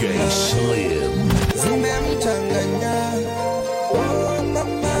 DJ Slim. zimemchanganya, oh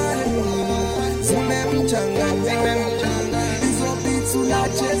mama, zimemchanganya, hizo beats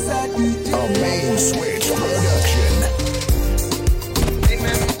unacheza DJ. A main switch production.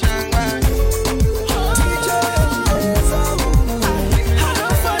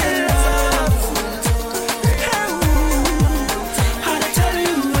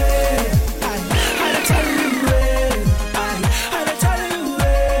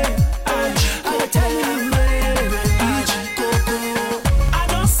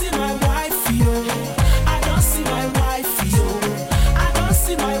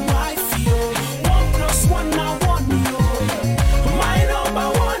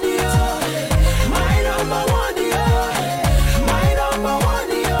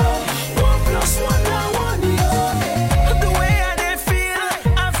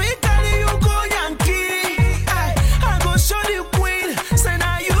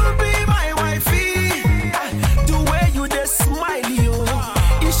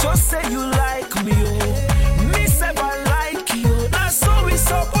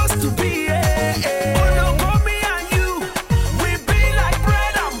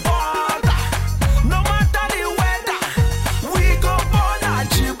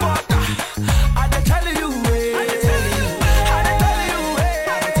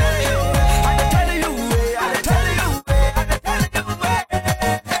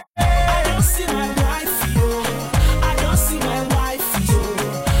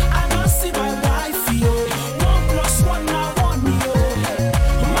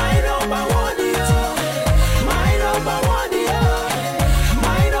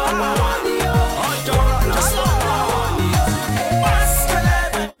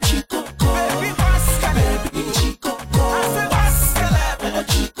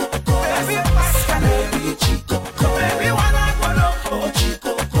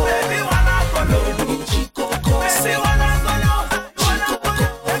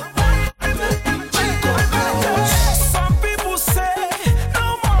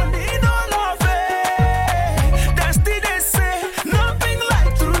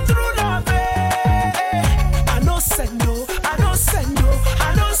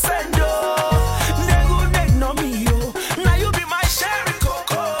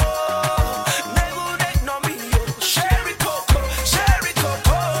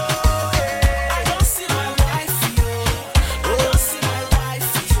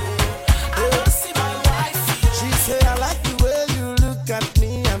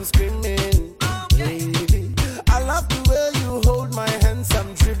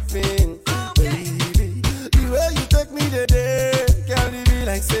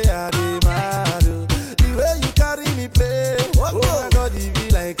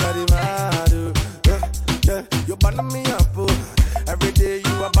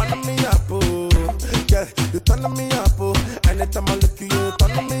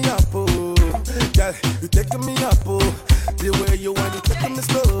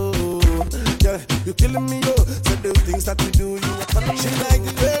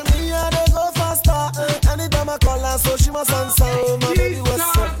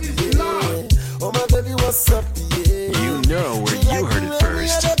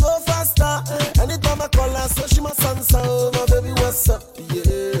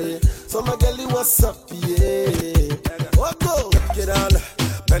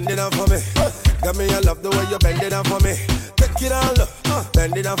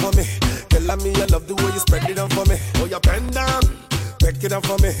 Telling me you love the way you spread it out for me. Oh, you bend down, break it out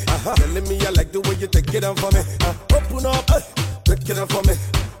for me. Telling me you like the way you take it out for me. Open up, break it out for me.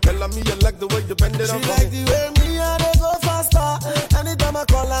 Telling me you like the way you bend it out for me. She like the way me and they go faster. Anytime I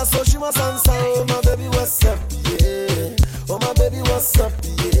call her, so she must answer. Oh my baby, what's up? Yeah. Oh my baby, what's up?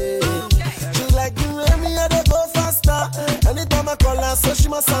 Yeah. She like the way me and they go faster. Anytime I call her, so she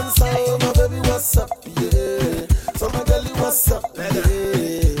must answer. Oh my baby, what's up? Yeah. So my girlie, what's up?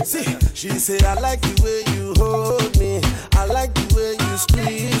 Yeah. See, she say I like the way you hold me. I like the way you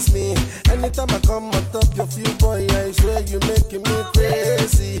squeeze me. Anytime I come on top your few boy, I swear you making me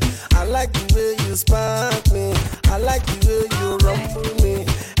crazy. I like the way you spark me. I like the way you rumble me.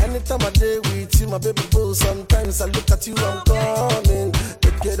 Anytime I day with you, my baby boo, sometimes I look at you, I'm coming.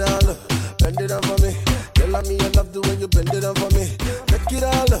 Take it all, bend it down for me. Tell me I love the way you bend it down for me. Take it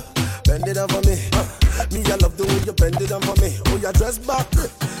all, bend it down for me. Me, I love the way you bend it down for me. Oh, your dress back,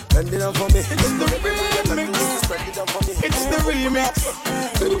 bend it down for me. It's the remix. It's the remix.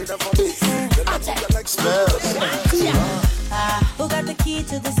 Bend it down for me. Like who got the key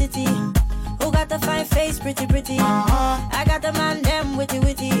to the city? Who got the fine face, pretty, pretty? I got the man, them witty,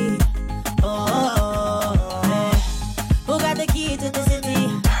 witty. Oh, yeah. Who got the key to the city?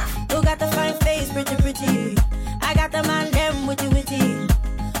 Who got the fine face, pretty, pretty? I got the man, them witty, witty.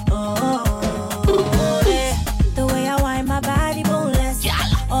 Oh, yeah. The way I wind my body boneless.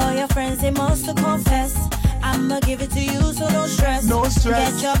 All your friends, they must to confess. I'ma give it to you, so don't stress. No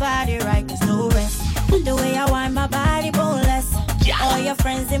stress. Get your body right, there's no rest. The way I wind my body boneless. All your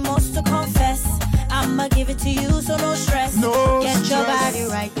friends, they must to confess. I'ma give it to you, so no stress. No Get stress. your body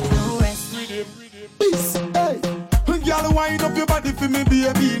right, there's no rest. Peace, hey. Girl, wind up your body for me,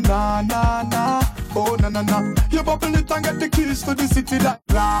 baby. Nah, nah, nah. Oh, nah, nah, nah. You bubble it and get the keys to the city like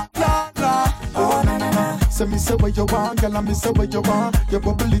la, la, la. Oh, nah, nah, nah. So me say what you want, girl, and me say what you want. You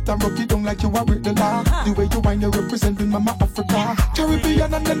bubble it and rock it down like you are with the law. The way you wind, you representing Mama Africa.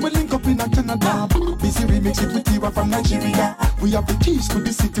 Caribbean and then we link up in a Canada. Busy remix it with Tiwa from Nigeria. We have the keys to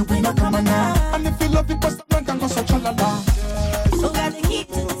the city, we not come now. And if you love it, bust the can go so chalala. Who got the key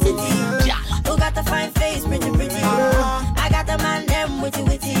to the city? Who got the fine face, pretty, pretty? I got the man, them witty,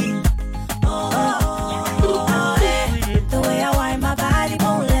 witty. Oh, yeah. The way I wind my body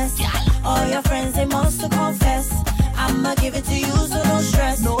boneless. All your friends, they must to confess. I'ma give it to you, so no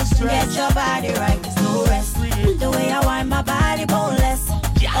stress. No stress. Get your body right, there's no rest. The way I wind my body boneless.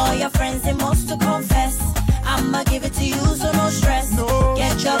 All your friends, they must to confess. I'ma give it to you, so no stress. No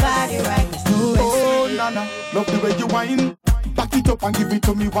Get your body right, there's no rest. Oh, nana, love the way you whine. Back it up and give it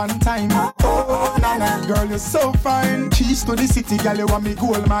to me one time. Oh, nana, girl, you're so fine. Keys to the city, girl, you want me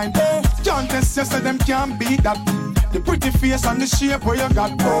gold mine. John Tess, you said them can't beat that. The pretty face and the shape where you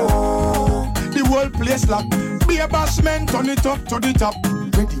got. Oh, the whole place locked. Be a boss man, turn it up to the top.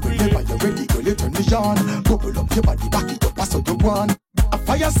 Ready whenever you're ready, girl, you turn me on. Bubble up your body, back it up, that's what you want. A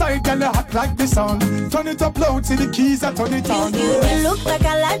fireside, girl, you hot like the sun. Turn it up loud, see the keys, I turn it on. You look like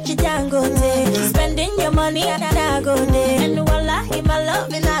a lot you Dangote. Spending your money at a go day. And wallahi, my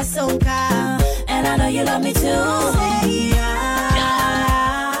love in a soca. And I know you love me too. Say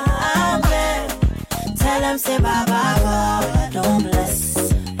amen. Tell them say bye bye God, don't bless.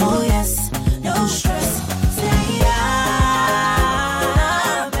 Oh yes, no stress. Say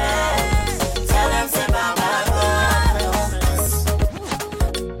amen. Tell them say bye bye God, don't bless.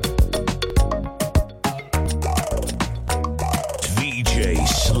 DJ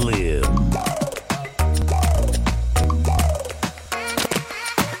Slim.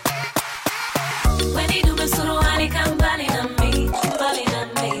 When you do me suruali kambali na mi, mbali na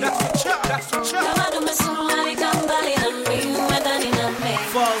mi. Kama do me suruali kambali na mi, mwendani na mi.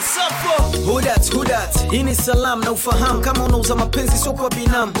 Who that? Hii ni salamu na ufahamu. Kama unauza mapenzi sio kwa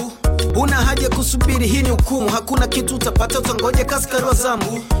binamu. Una haja kusubiri, hii ni hukumu. Hakuna kitu utapata, utangoja kaskari wa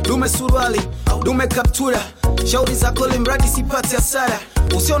zambu. Dume suruali, dume kaptura. Shauri zako limradi sipati hasara.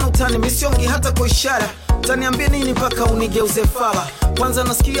 Usiona utani, misiongi hata kwa ishara. Utaniambia nini mpaka unigeuze fala. Kwanza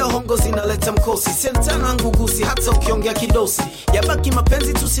nasikia hongo zinaleta mkosi. Sentano yangu gusi, hata ukiongea kidosi. Yabaki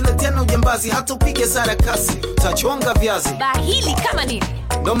mapenzi tusiletena ujambazi. Hata upige sarakasi, utachonga viazi. Bahili kama nini?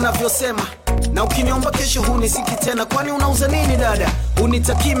 Ndo mnavyosema. Na ukiniomba kesho hunisiki tena. Kwani unauza nini dada?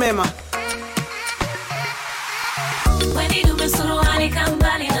 Unitakii mema. When you do me suruali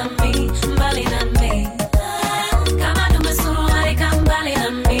kambali na mi, mbali na mi. Kama do me suruali kambali na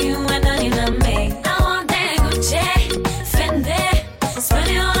mi, mwendani na mi. I want that Gucci, Fendi. Spend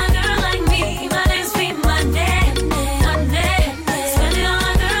it on a girl like me. My name's be Monday. Spend it on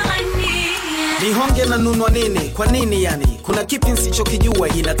a girl like me. Nihonge na nunua nini? Kwa nini yani? Kuna kipi nsichokijua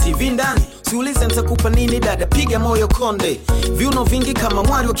ina TV ndani? Usiulize nitakupa nini dada, piga moyo konde. Viuno vingi kama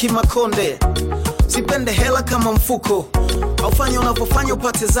mwari wa Kimakonde. Sipende hela kama mfuko, aufanye unavyofanya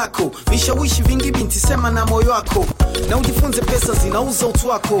upate zako. Vishawishi vingi binti, sema na moyo wako. Na ujifunze pesa zinauza utu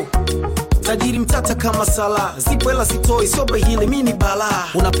wako. Tajiri mtata kama sala, zipo hela sitoi, soba hili mini bala.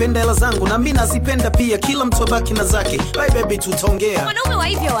 Unapenda hela zangu na mimi nazipenda pia, kila mtu abaki na zake. Bye baby, tutaongea. Wanaume wa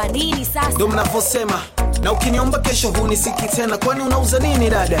hivyo wa nini sasa? Ndio mnavyosema. Na ukiniomba kesho hunisiki tena, kwani unauza nini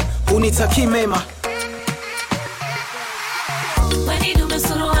dada? Unitaki mema. When you do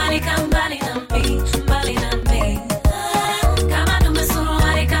suruali kambali na mimi, mbali na mimi. Kama dume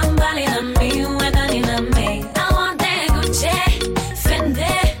suruali kambali na mimi, wendani na mimi. I want that Gucci,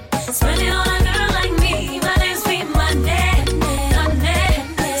 Fendi, spend it on a girl like me. My name's Sweet Monday, Monday.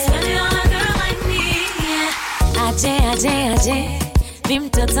 Spend it on a girl like me, yeah. Aje, ni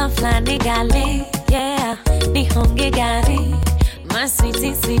mtoto flani gali, yeah. Ni honge gari, my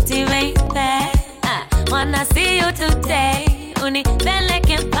sweetie baby. Wanna see you today.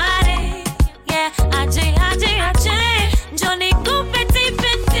 Unipeleke party, yeah. Aje, Johnny kupeti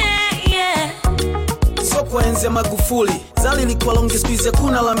pete, yeah. So kwa enzi ya Magufuli, zali likuwa longi squeeze,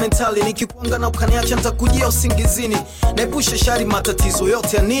 kuna la mentali. Nikikuanga na ukaniacha nitakujia usingizini. Naepusha shari matatizo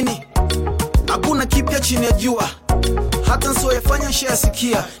yote ya nini. Hakuna kipya chini ya jua, hata nsoyefanya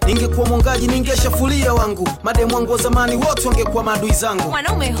nshayasikia. Ningekuwa mwangaji ningeshafulia wangu. Mademu wangu wa zamani wote wangekuwa maadui zangu.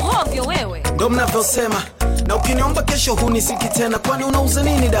 Wanaume hovyo wewe. Ndio mnavyosema. Na ukiniomba kesho hunisiki tena, kwani unauza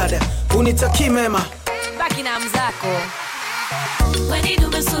nini dada? Unitaki mema. Baki na mzako. When you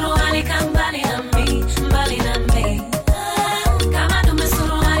do suruali kambali na mimi, mbali na mimi. Kama dume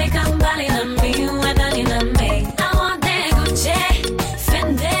suruali kambali na mimi, wendani na mimi. I want that Gucci,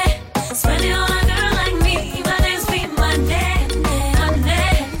 Fendi, spend it on a girl like me. My name's Sweet Monday,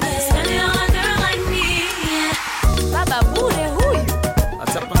 Monday. Spend it on a girl like me, yeah. Baba bure huyu.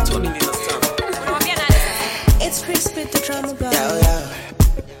 Atapa Tony ni za sana. It's crispy the drama guy. Yeah.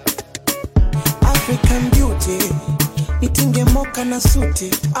 African beauty, nitinge moka na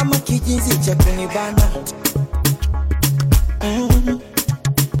suti ama kijinzi cha kunibana.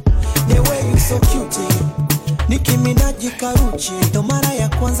 The way you so cute, Nicki Minaj karuchi, ndo mara ya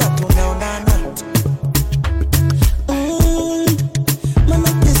kwanza tunaonana.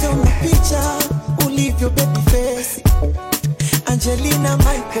 Mama pesa una picha, ulivyo baby face, Angelina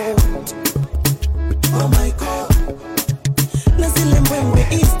Michael. Oh my God, na zile mbwembwe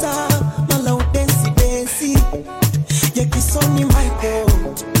Insta, mala udensi ya kisoni Michael.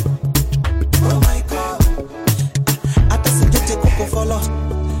 Oh my God, hata sijute kukufollow,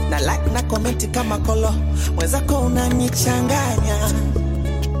 na like na comment kama kolo, mwenzako unanichanganya.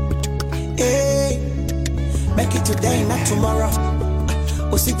 Hey, make it today na tomorrow,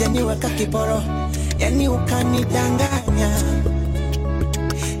 usije niweka kiporo, yani ukanidanganya.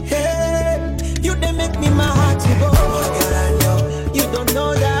 You they make me my heart to go. Magaranyo, you don't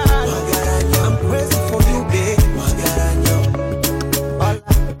know that. Magaranyo, I'm crazy for you, babe. Magaranyo,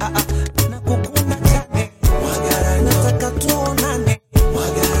 nakukuna chane. Magaranyo, nataka tuonane.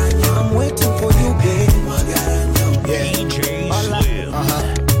 Magaranyo, I'm waiting for you, babe. Magaranyo, DJ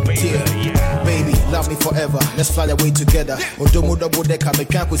Slim. Baby, love me forever. Let's fly away together. Odomo double decker, me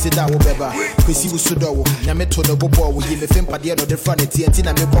can't consider whatever. Cause you so do. Nyame to the bobo, we give a film padia no the front, TNT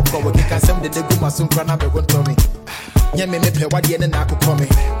na me pop, we can send the guma soon crana me won't tell me. Nyame me pe wadi and I could come.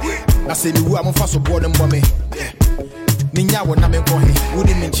 I say you am fast of board and mommy. Ninya wo na me ko he.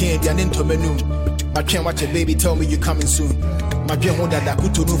 Wouldn't mean change and into menu. I can't watch a baby tell me you coming soon. My dream hold that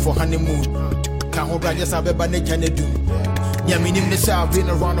kuto no for honeymoon. Can't hold right just have a banana can do. Nyame nim the south been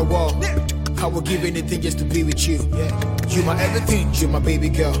around the world. I would give anything just to be with you. You my everything, you my baby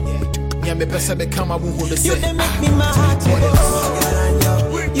girl. Yeah, me best I come, I won't hold the same. You they make me my heart to go.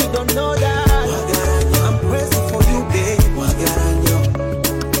 Magaranyo, you don't know that. Magaranyo, I'm crazy for you, babe. Magaranyo,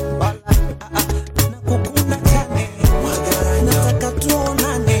 nakukuna chane. Magaranyo, nataka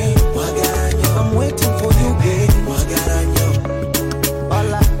tuonane. Magaranyo, I'm waiting for you, babe. Magaranyo,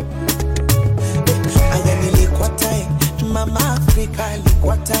 aya nilikuwa tai, mama Afrika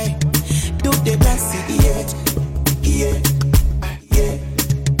ilikuwa tai. Do the dance, yeah.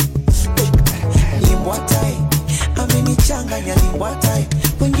 Limbwatai, amenichanganya limbwatai,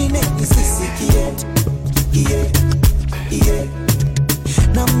 wengine ni sisi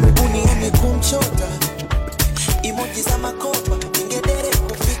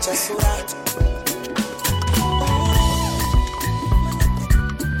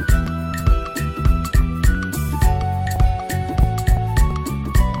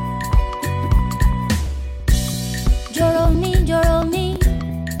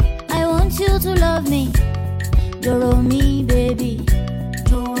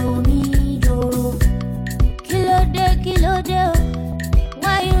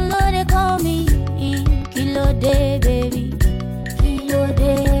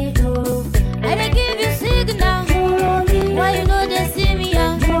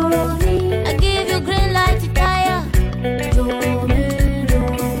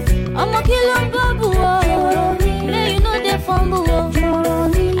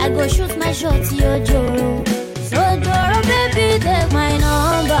shorty, your Joro. So Joro, baby, take my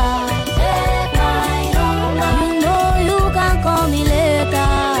number. Take my number. You know you can call me later.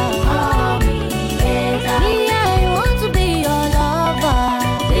 Call me later. Me, I want to be your lover.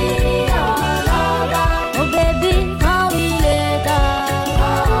 Be your lover. Oh baby, call me later.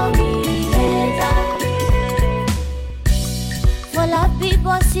 Call me later. For la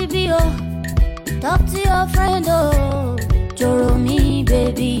people, CBO. Talk to your friend, oh. Joro me,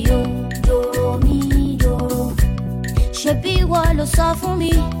 baby, yo. Joro me, Joro. Shebi what lo so for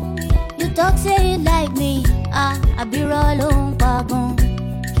me. You talk say you like me. I be rolling pagon.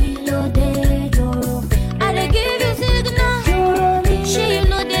 Kilo de Joro. I dey give you signal. Joro me. She you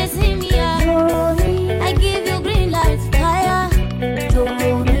know they see me. Joro me. I give you green light. Fire.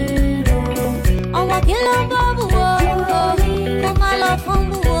 Joro me, Joro. I'm walking on babu. Joro me. Mama love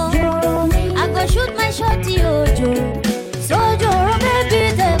from I go shoot my shot, yo, Joe. So, Joe, baby,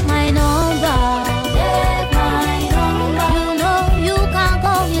 take my number. Take my number. You know you can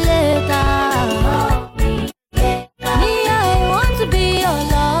call me later. Me, I want to be your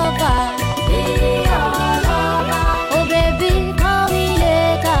lover. Be your lover. Oh, baby, call me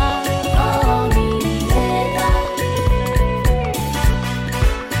later. Call me later.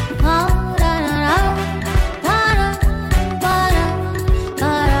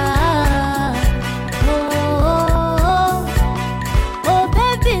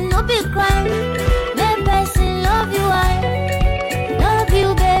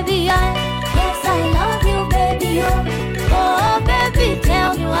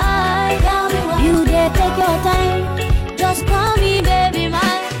 Take your time, just call me baby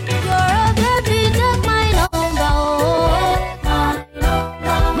mine. You're a baby, take my number, oh.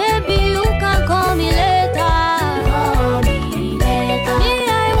 Maybe you can call me later. Call me later. Me,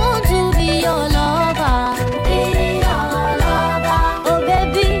 I want to be your lover. Be your lover. Oh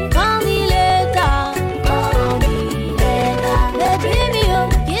baby, call me later. Call me later. Baby, me oh,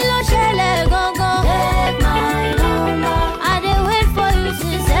 kilo shele go go. Take my number. I dey wait for you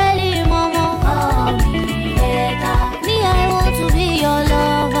sincerely, mama. Me, I want to be your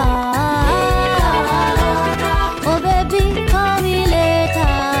lover. Oh, baby, call me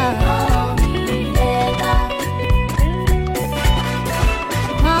later. Call me later.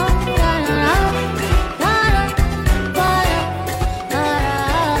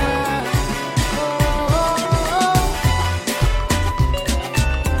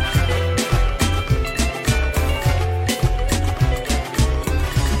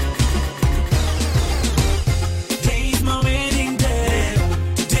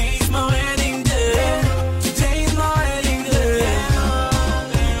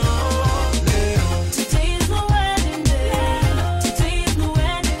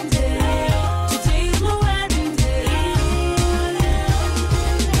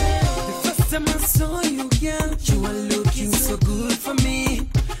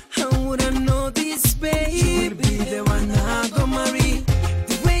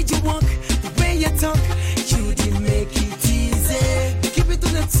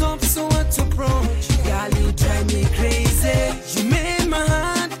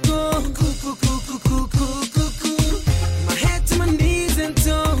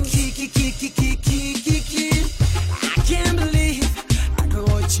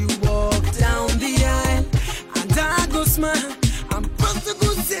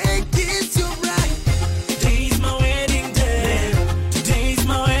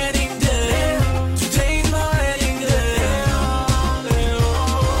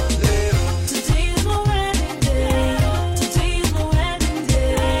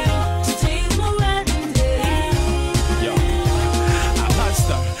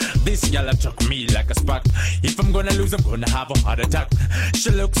 I'm gonna have a heart attack. She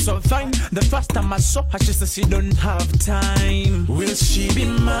looks so fine. The first time I saw her, she said she don't have time. Will she be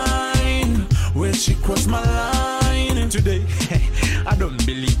mine? Will she cross my line? Today, I don't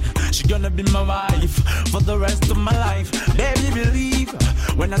believe she gonna be my wife for the rest of my life. Baby, believe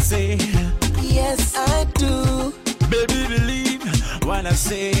when I say yes, I do. Baby, believe when I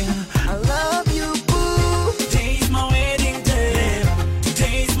say I love you, boo. Today's my wedding day.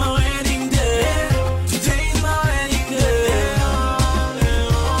 Today's my wedding day. Today's my wedding day.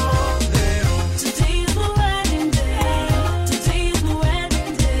 Today's my wedding day. Today's my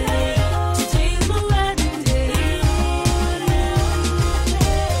wedding day. Today's my wedding day.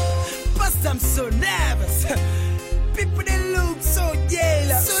 But I'm so nervous. People they look so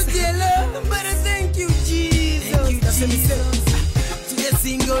jealous. So jealous. But I thank you, Jesus. Thank you, Jesus. To the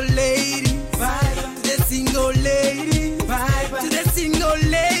single lady. Bye.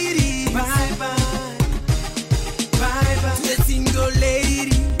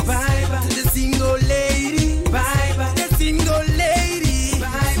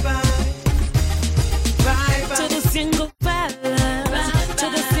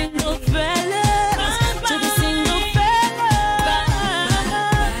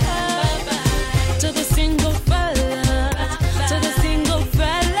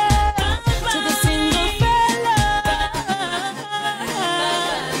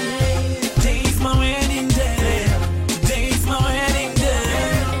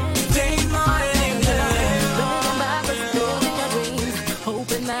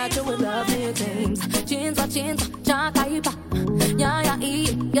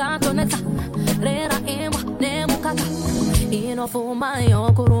 inofuma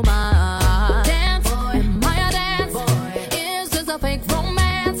yokuruma. Dance, am I a dance? Is this a fake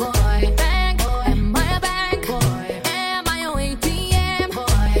romance? Bank, am I a bank? Am I a ATM?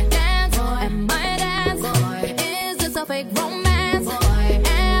 Dance, am I a dance? Is this a fake romance?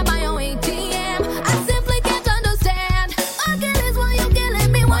 Am I a ATM? I simply can't understand. Achilles, why you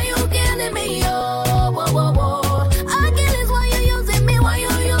killing me? Why you killing me? Oh, whoa, whoa, whoa. Achilles, why you using me? Why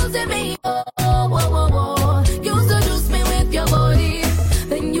you using me? Oh, whoa, whoa, whoa. You seduce me with your body,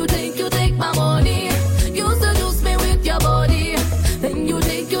 then you take my money. You seduce me with your body, then you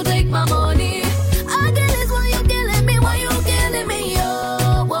take my money. Achilles, why you killing me? Why you killing me?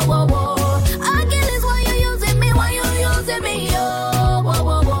 Oh, whoa, whoa, whoa. Achilles, why you using me? Why you using me? Oh, whoa,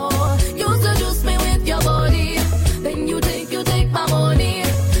 whoa, whoa. You seduce me with your body, then you take my money.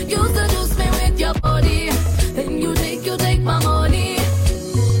 You seduce me with your body, then you take my money.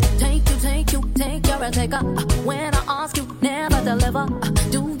 Take you're a taker. When I ask you, never deliver.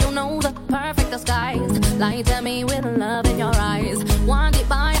 Do you know the perfect disguise? Lie to me with love in your eyes. One day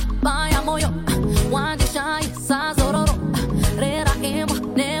baya moyo, one day shy sazororo. Rera emo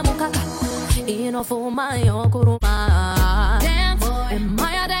nemo kaka, inofuma yokuruma. Dance, am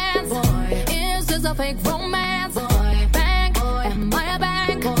I a dance? Is this a fake romance? Bank, am I a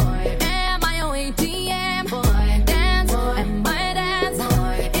bank? Am I a ATM? Dance, am I a dance?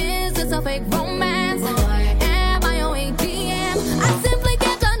 Is this a fake romance? Am I a ATM? I simply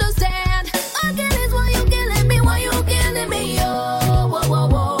can't understand. Achilles, why you killing me? Why you killing me? Oh, whoa, whoa,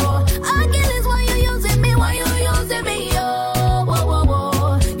 whoa. Achilles, why you using me? Why you using me? Oh, whoa, whoa,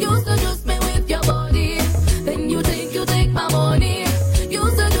 whoa. You seduce me with your body, then you take my money. You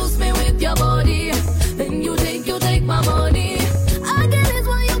seduce me with your body, then you take my money. Achilles,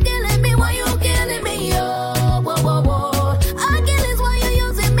 why you killing me? Why you killing me? Oh, whoa, whoa, whoa. Achilles, why you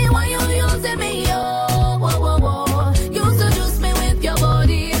using me? Why you using me? Oh, whoa, whoa, whoa. You seduce me with your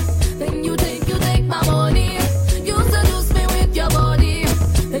body, then you take my money. You seduce me with your body,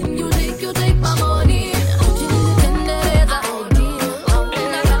 then you take my money.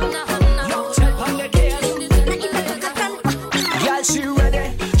 Girl, she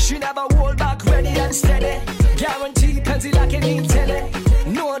ready. She never hold back, ready and steady. Guaranteed, pencil like an intelli.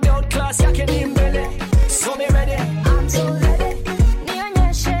 No doubt, class, I can in belly. So me ready. I'm so ready.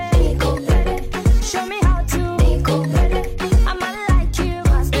 Nionyeshe, niko ready. Show me how to, niko ready. I'ma like you,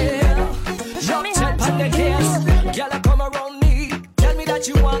 must be ready. Show me how to, girl, I come around me. Tell me that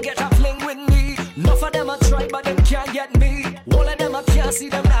you want get a fling with me. Enough of them a try, but them can't get me. All of them I can't see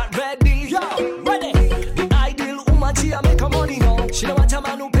them not ready. Yo, ready. The ideal woman, she a make her money now. She don't want a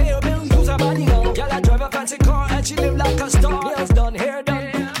man who pay her bill, use her body now. Girl, I drive a fancy car and she live like a star. Nails done, hair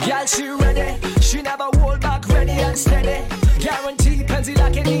done. Girl, she ready. She never hold back, ready and steady. Guaranteed, pencil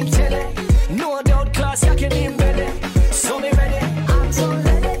like an intelli. No doubt, class, I can in belly. So me ready. I'm so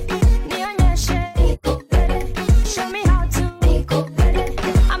ready. Nionyeshe, niko ready. Show me how to, niko ready.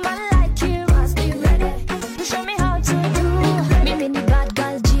 I'ma like you, must be ready. Show me how to do. Mimi ni bad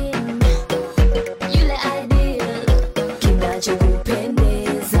girl Jane, yule ideal.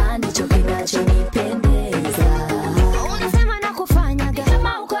 Kinachokupendeza ndicho kinachonipendeza. Unasema na kufanyaga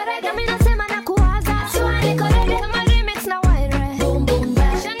kama uko ready, mimi nasema na kuwaza. Siwa niko ready kama remix na wire. Boom boom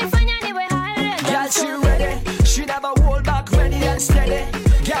bang. Shanifanya niwe high. Girl, she ready. She never hold back, ready and steady.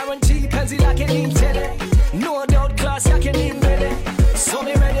 Guaranteed, pencil like an intelli. No doubt, class, I can in belly. So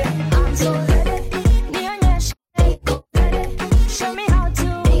me ready. I'm so ready. Nionyeshe, niko ready. Show me how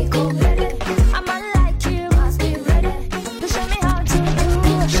to, niko ready. I'ma like you, must be ready. Show me how to do.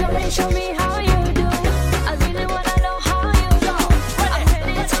 Show me how you do. I really wanna know how you do. I'm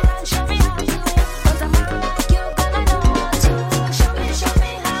ready to run. Show me how to. 'Cause I'm not like you, gonna know how to. Show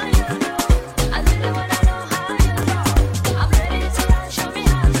me how you do. I really wanna know how you do. I'm ready to run. Show me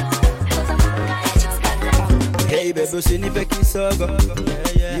how to. 'Cause I'm not like you, gonna know. Hey baby, usinipe kisogo.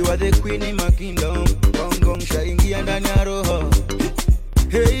 You are the queen in my kingdom. Gong gong shaingia ndani ya roho.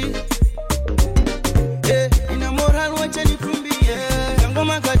 Hey, ina moral wacha nikumbie.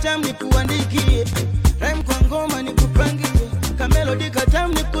 Ngoma katam nikuandikie. Rhyme kwa ngoma nikupangie. Kamelody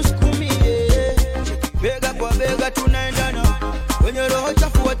katam nikusukumie. Bega kwa bega tunaendana. Wenye roho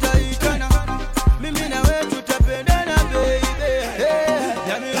chafu wataitana. Mimi na wewe tutapendana baby. Hey,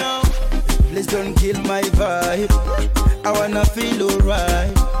 let me know. Please don't kill my vibe. I wanna feel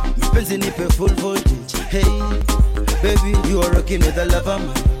alright. Mapenzi nipe full voltage. Hey, baby, you are rocking with a lover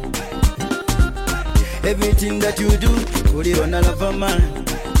man. Everything that you do, put it on a lover man.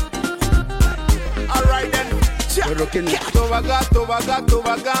 Alright then. You're rocking it. Towaga.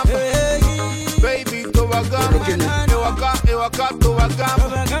 Hey, baby, towaga. Ewaka, towaga.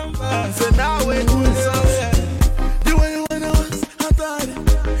 So now we do something. The way you wanna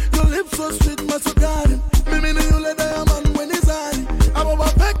Your lips so sweet, my so garden. Mimi ni yule diamond when he's on. I'm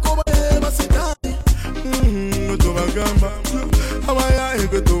over back over here, my so garden. Toba gamba, amaya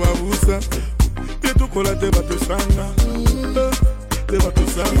ego toba busa. Yetu kola te batu sanga, te batu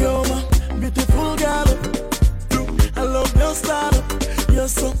sanga. You're my beautiful girl. I love your style. You're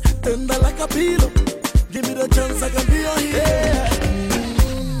so tender like a pillow. Give me the chance, I can be your hero.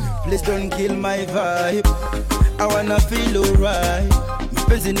 Please don't kill my vibe. I wanna feel alright.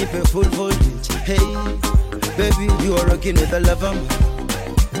 Busy nipe full voltage. Hey, baby, you are rocking with a lover man.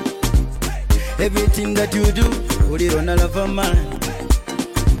 Everything that you do, put it on a lover man.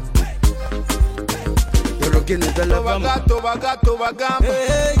 You're rocking with a lover man. Toba gamba.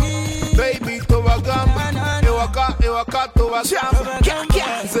 Baby, toba gamba. Ewaka toba gamba.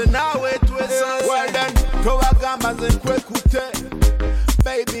 Ze nawe tuweza. Well then, toba gamba ze nkwe kute.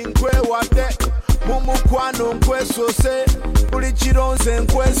 Baby nkwe wate. Mumu kwano nkwe sose. Uli chironze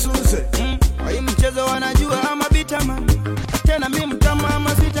nkwe suze. Hii mchezo wanajua ama bitaman. Tena mi mtama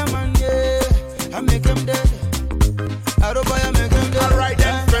ama sitaman. Yeah, I make him dead. Aroba ya make him dead. Alright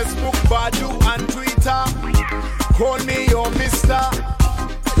then, Facebook, Badu and Twitter. Call me your mister.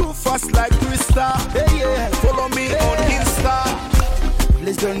 Too fast like Krista. Hey, yeah. Follow me on Insta.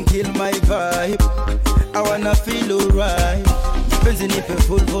 Please don't kill my vibe. I wanna feel alright. Busy nipe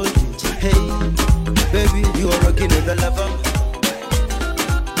full voltage. Hey, baby, you are rocking with a lover.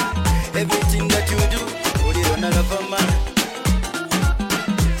 Everything that you do, put it on a lover man.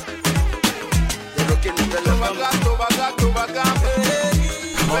 You're rocking with a lover man.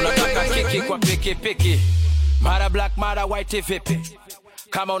 Unataka kiki kwa piki piki. Mara black, mara white vipi.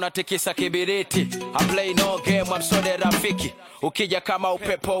 Kama unatikisa kibiriti, I play no game, I'm so de rafiki. Ukija kama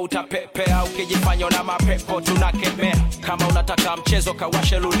upepo utapepea, ukijifanya na mapepo tunakemea. Kama unataka mchezo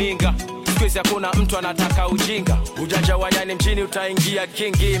kawashe luninga. Squeeze hakuna mtu anataka ujinga. Ujanja wanyani mjini utaingia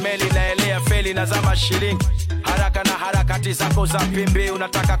kingi. Meli naelea feli na zama shilingi. Haraka na harakati zako za pimbi.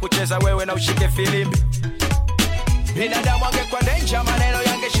 Unataka kucheza wewe na ushike filimbi. Binadamu angekuwa danger, maneno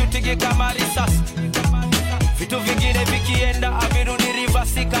yangeshootigi kama risasi. Vitu vingine vikienda avirudi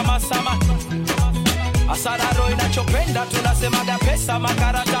reverse kama sama. Asararo inachopenda tunasemaga pesa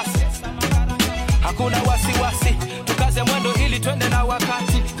makaratasi. Hakuna wasiwasi, tukaze mwendo ili twende na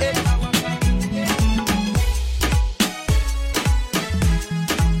wakati.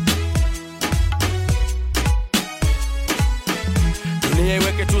 Dunia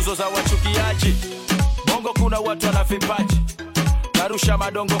iweke tuzo za wachukiaji. Bongo kuna watu wana vipaji. Narusha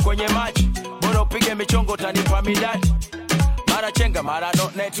madongo kwenye maji. Bora upige michongo tanipa midadi. Mara chenga mara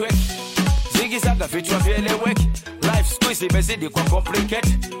no network. Zigi zaga vitu havieleweki. Life squeeze imezidi kwa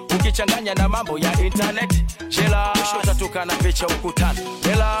complicate. Ukichanganya na mambo ya internet. Chela utatoka na picha ukutani.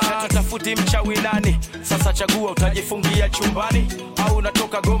 Chela tutafuti mchawi nani. Sasa chagua utajifungia chumbani au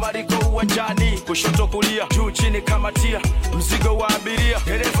unatoka goma liko uwanjani. Kushoto kulia, juu chini kama tia. Mzigo wa abiria,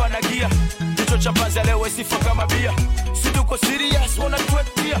 dereva na gia. Kichwa cha panza leo sifa kama bia. Si tuko serious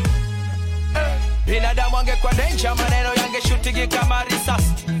wanatuetia. Binadamu angekuwa danger, maneno yangeshootigi kama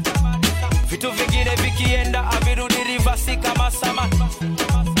risasi. Vitu vingine vikienda avirudi reverse kama sama.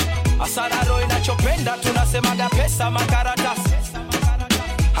 Asararo inachopenda tunasemaga pesa makaratasi.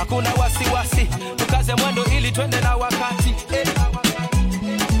 Hakuna wasiwasi, tukaze mwendo ili twende na wakati.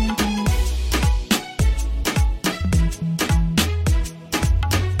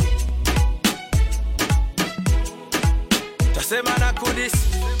 Tasema na kudis,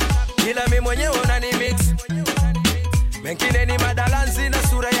 ila mimi mwenyewe unani mix. Mengine ni madalanzi na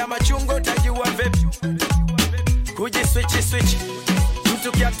sura ya machungo tajua vipi. Kuji switch.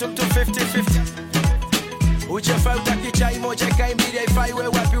 Mtu kiatu mtu 50-50. Ujefa utakichai moja kai mbili haifai we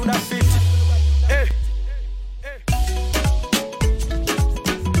wapi una 50.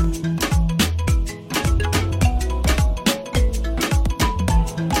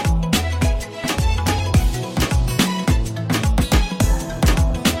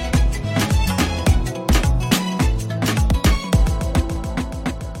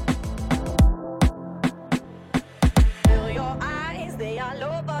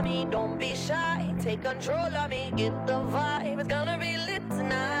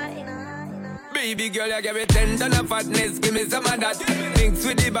 Baby girl, you give me 10 ton of fatness, give me some of that. Thinks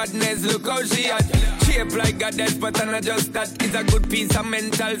with the badness, look how she at. Shape like goddess, but I'm not just that. It's a good piece of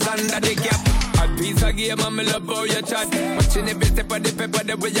mentals under the cap. A piece of game, I'm love how you chat. Watching every step of the paper,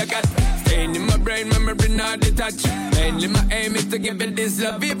 the way you got. Staying in my brain, memory not detached. Mainly my aim is to give it this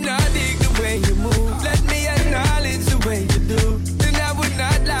love. If not, dig the way you move. Let me acknowledge the way you do. Then I would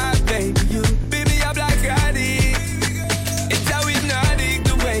not lie, baby, you. Baby, I'm like addict. It's how we not dig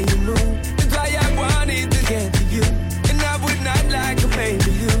the way you move. I wanted to get to you, and I would not like a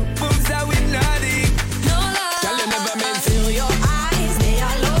baby you.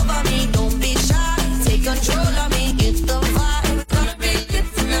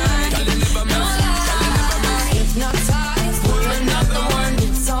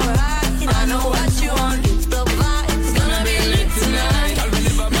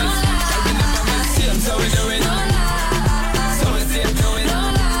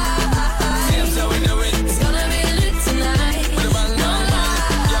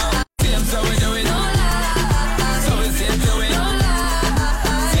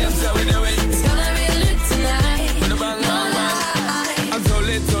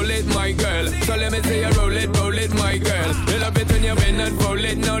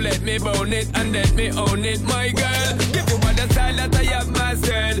 now let me bone it and let me own it, my girl. Give you all the style that I have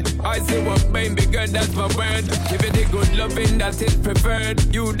mastered. I say what baby girl, that's my word. Give it the good loving that is preferred.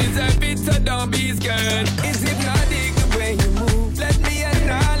 You deserve it, so don't be scared. Is it hypnotic the way you move? Let me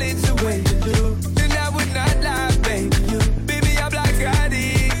acknowledge the way you do. Then I would not lie, baby. You, baby, I'm like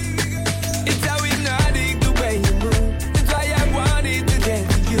addict. It's how hypnotic the way you move. That's why I wanted to get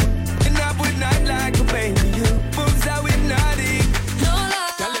to you. And I would not like to play to you. Moves how hypnotic. No lie.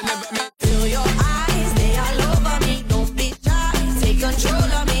 Feel your eyes, they all over me. Don't be shy, take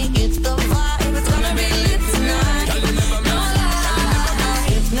control of me. It's the vibe, it's gonna be lit tonight. No lie,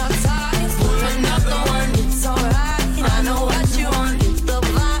 hypnotized, pull another one. It's alright, I know what you want. It's the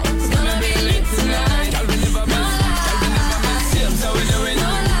vibe, it's gonna be lit tonight. No lie, same so we do it.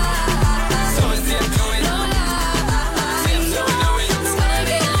 no lie, So it's same to it. no lie. Same so we do it. It's gonna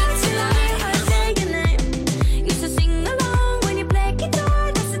be lit tonight. I say your name. Used to sing along when you play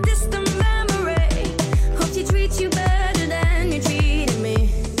guitar. That's a distant memory. Hope she treats you better than you treated me.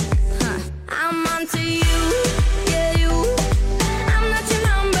 Huh. I'm onto you, yeah you. I'm not your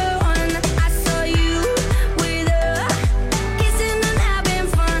number one. I saw you with her, kissing and having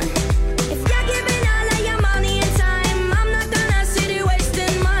fun. If you're giving all of your money and time, I'm not gonna sit here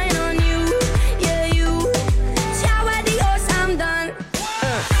wasting mine on you, yeah you. Ciao adios, I'm done.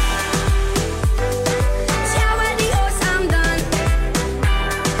 Ciao adios, I'm done.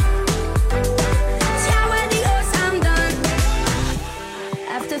 Ciao adios, I'm done.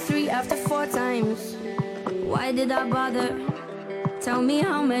 After 3, after 4 times, why did I bother? Tell me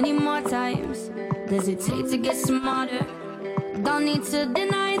how many more times does it take to get smarter? Don't need to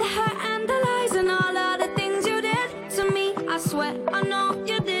deny the hurt and the lies and all of the things you did to me. I swear I know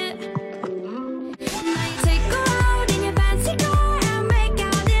you did. Now you take her out in your fancy car and make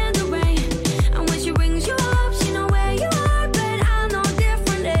out in the rain. And when she rings you up, she know where you are, but I know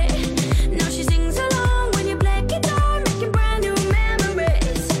differently. Now she sings along when you play guitar, making brand new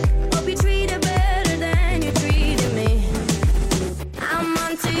memories. Hope you treat her better than you treated me. I'm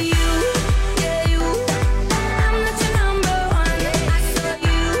onto you, yeah you. I'm not your number one. I saw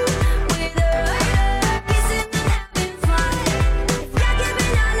you with her, kissing and having fun. If you're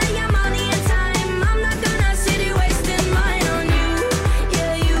giving all of your money and time, I'm not gonna sit here wasting mine on you,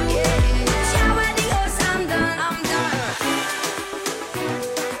 yeah you. Ciao adios, I'm done, I'm done.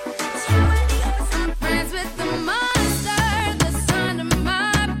 Ciao adios, I'm friends with the monster that's under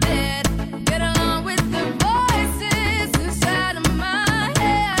my bed. Get along with the voices inside of my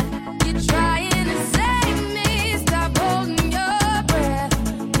head. You're trying to save me, stop holding your breath.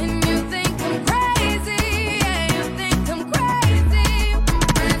 And you think I'm crazy, yeah, you think I'm crazy. I'm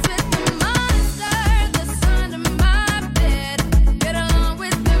friends with the monster that's under my bed. Get along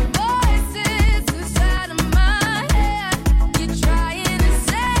with the voices inside of my head. You're trying to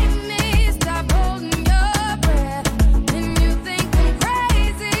save me, stop holding your breath. And you think I'm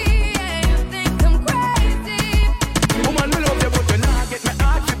crazy, yeah, you think I'm crazy. Woman, me love you, but you nah get me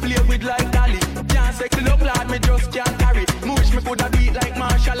heart to play with like Dolly. Can't sexy love, lad, me just can't carry. Me wish me coulda do it like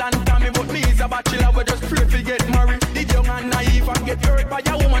Marshall and Tommy, but me is a bachelor, we just pray to get married. The young and naive and get hurt by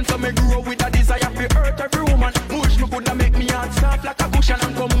a woman, so me grew up with a desire to hurt every woman. Me wish me coulda make me heart soft like a cushion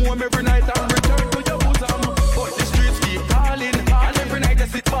and come home every night and return to your bosom. But the streets keep calling, all every night I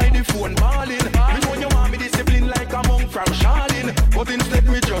sit by the phone balling. Me know you want me discipline like a monk from Charlene, but instead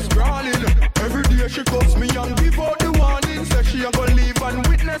me just crawling. Every day she cuss me and give out the warning. Say she a go leave and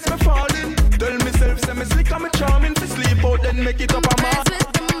witness me falling. Tell myself say me slick and me charming. To sleep out then make it up a mark. Friends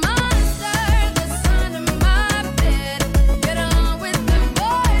with the monster that's under my bed. Get along with the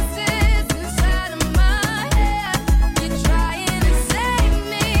voices inside of my head. You're trying to save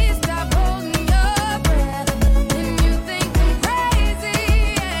me,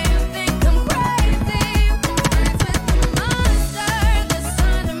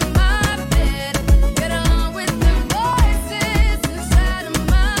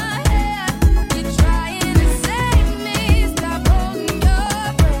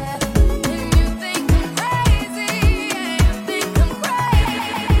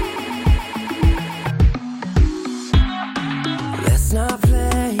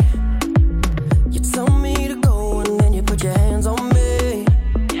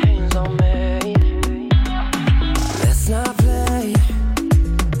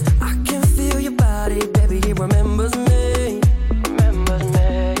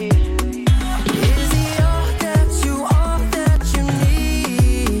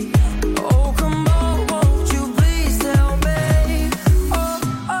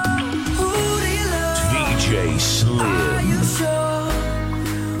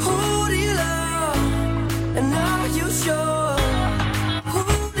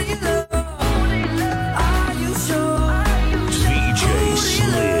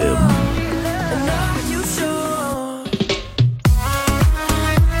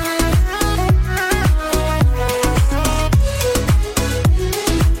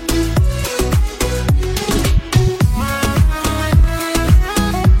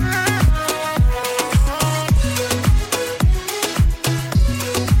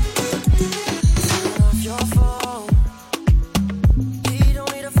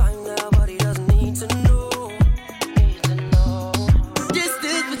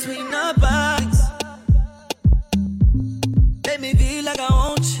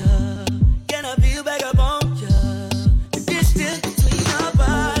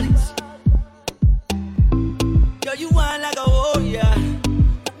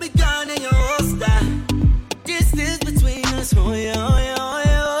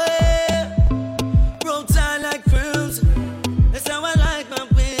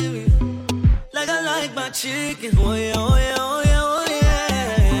 chicken. Oh yeah, oh yeah, oh yeah, oh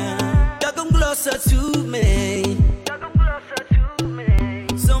yeah. Y'all come closer to me.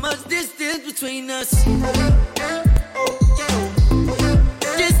 So much distance between us.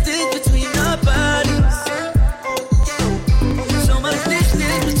 Distance between our bodies. So much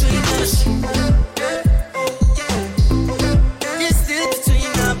distance between us. Distance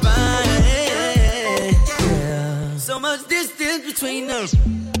between our bodies. So much distance between us.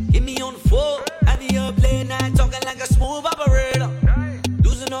 Get me on the floor. I be up late night talking like a smooth operator.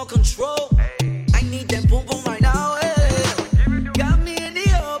 Losing all control. I need that boom boom right now. Got me in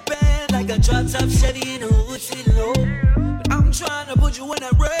the open like a drop top Chevy in a hood sitting low. But I'm trying to put you in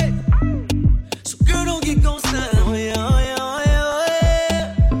that red. So girl, don't get ghost now. Oh yeah, oh yeah, oh yeah, oh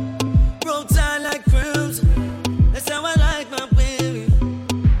yeah. Roll tight like crimson. That's how I like my baby.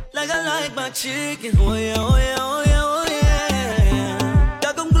 Like I like my chicken. Oh yeah, oh yeah, oh yeah, oh yeah.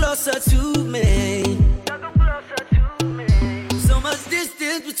 Y'all come closer to me. So much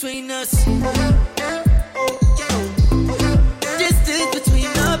distance between us. Distance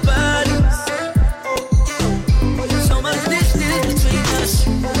between our bodies. So much distance between us.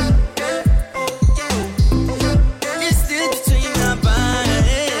 Distance between our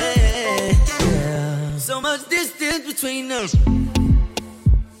bodies. So much distance between us.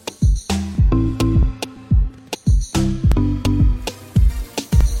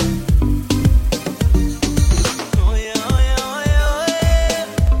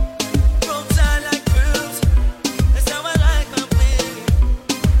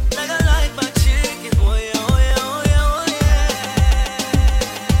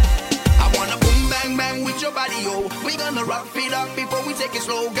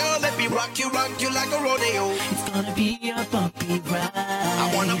 Rock you like a rodeo. It's gonna be a bumpy ride.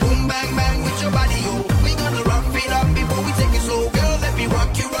 I wanna boom bang bang with your body, yo. We gonna rock it up before we take it slow, girl. Let me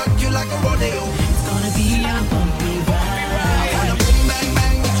rock you like a rodeo. It's gonna be a bumpy ride. I wanna boom bang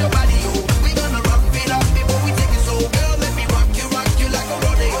bang with your body, yo. We gonna rock it up before we take it slow, girl. Let me rock you like a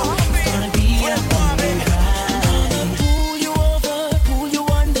rodeo. It's gonna be a bumpy ride. Pull you over, pull you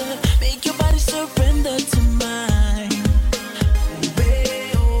under, make your body surrender to mine.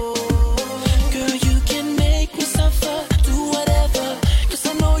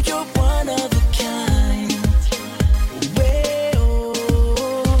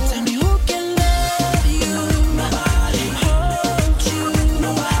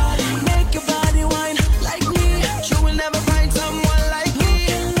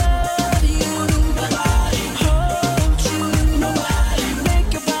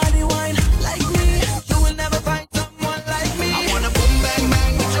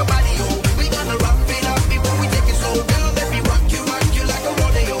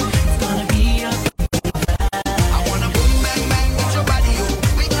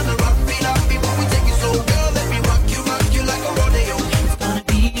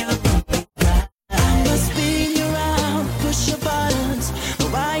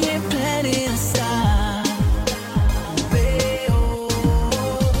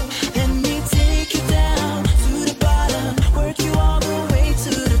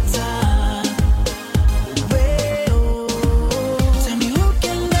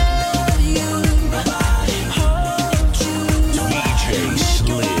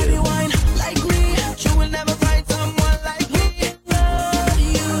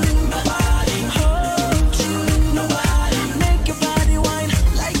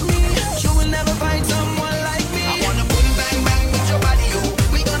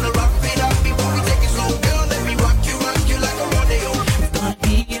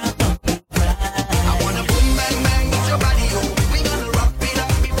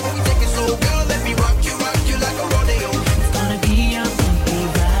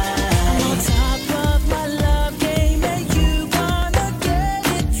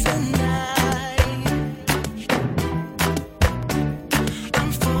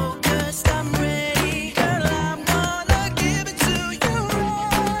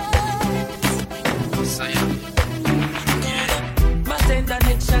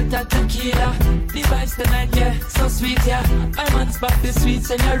 tequila. The vibes tonight, yeah, so sweet, yeah. I'm on spot, the sweet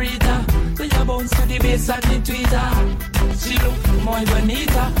señorita. So you bounce to the bass and the tweeter. She look more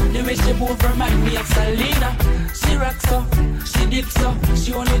bonita. The way she move remind me of Selena. She rocks up, she dips up.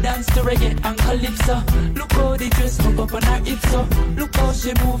 She only dance to reggae and calypso. Look how the dress hook up on her hips up. Look how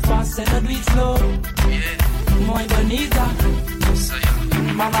she move fast and not do it slow. Yeah, more bonita.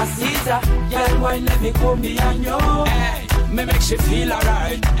 Mamacita, girl, why let me come behind you? Hey, me make she feel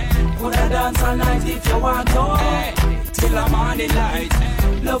alright. Hey, put her dance all night if you want to. Hey, till the morning light.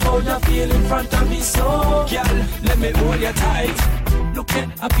 Love how you feel in front of me, so girl, let me hold you tight. Look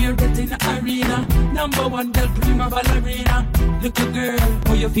at up here getting the arena. Number one girl, prima ballerina. Little girl,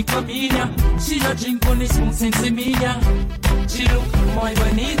 how you pick up in ya? She no drink only smooth sense in me, ya. She look muy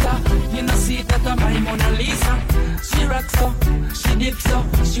bonita. You know see that I'm my Mona Lisa. She rocks so, she dips so.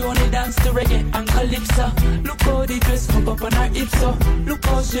 She only dance to reggae and calypso. Look how the dress hook up on her hips so. Look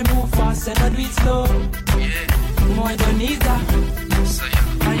how she move fast and I do it slow. Muy bonita.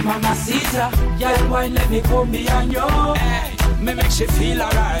 My mamacita. Girl, why let me come behind you? Hey, me make she feel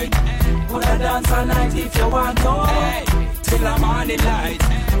alright. Wanna dance all night if you want to. Hey, till the morning light.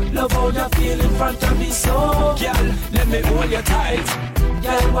 Love how you feel in front of me, so girl, let me hold you tight.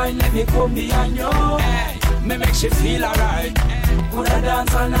 Girl, why let me come behind you? Hey, me make she feel alright. Wanna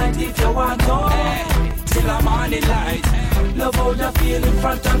dance all night if you want to. Hey, till the morning light. Love how you feel in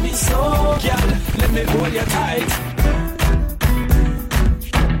front of me, so girl, let me hold you tight.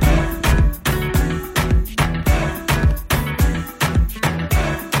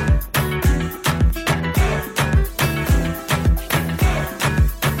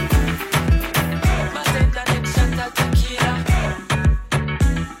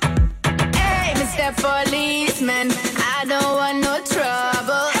 Policeman, I don't want no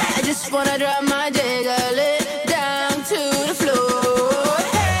trouble. I just wanna drop my jiggle it down to the floor.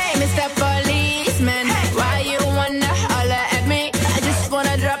 Hey, Mr. Policeman, why you wanna holler at me? I just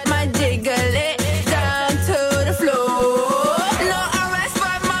wanna drop my jiggle it down to the floor. No arrest,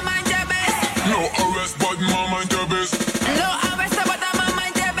 but my mind your business. No arrest, but my mind your business. No arrest, but my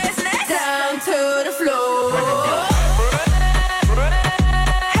mind your business. Down to the floor.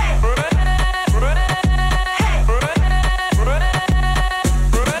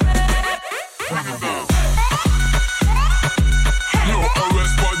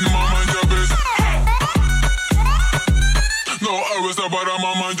 But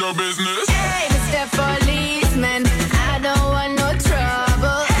I'ma mind your business. Hey, Mr. Policeman, I don't want no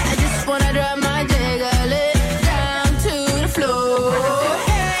trouble. I just wanna drop my jiggle it down to the floor.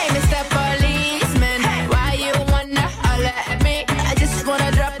 Hey, Mr. Policeman, why you wanna holler at me? I just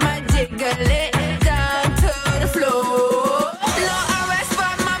wanna drop my jiggle it down to the floor. No arrest,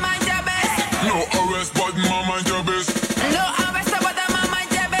 but my mind your business. No arrest, but my mind your business. No arrest, but my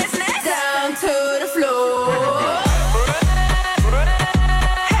mind your business. Down to the floor.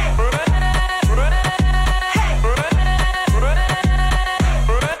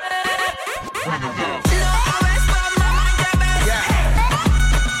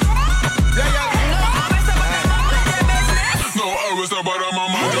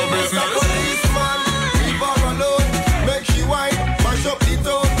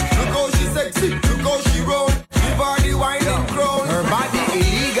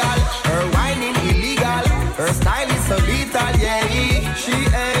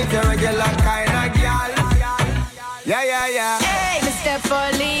 Hey, Mr.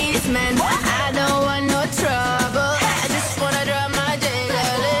 Policeman, I don't want no trouble. I just wanna drop my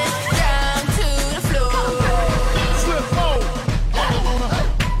jiggle it down to the floor. Slip mode.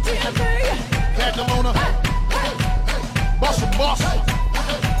 Catalona. Bossa, bossa.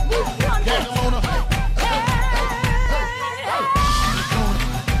 Catalona.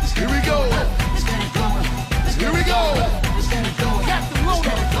 Here we go. Here we go. Captain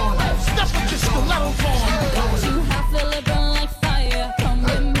Luna. Step with your stiletto on. Feel it burn like fire. Come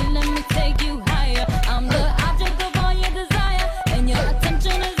with me, let me take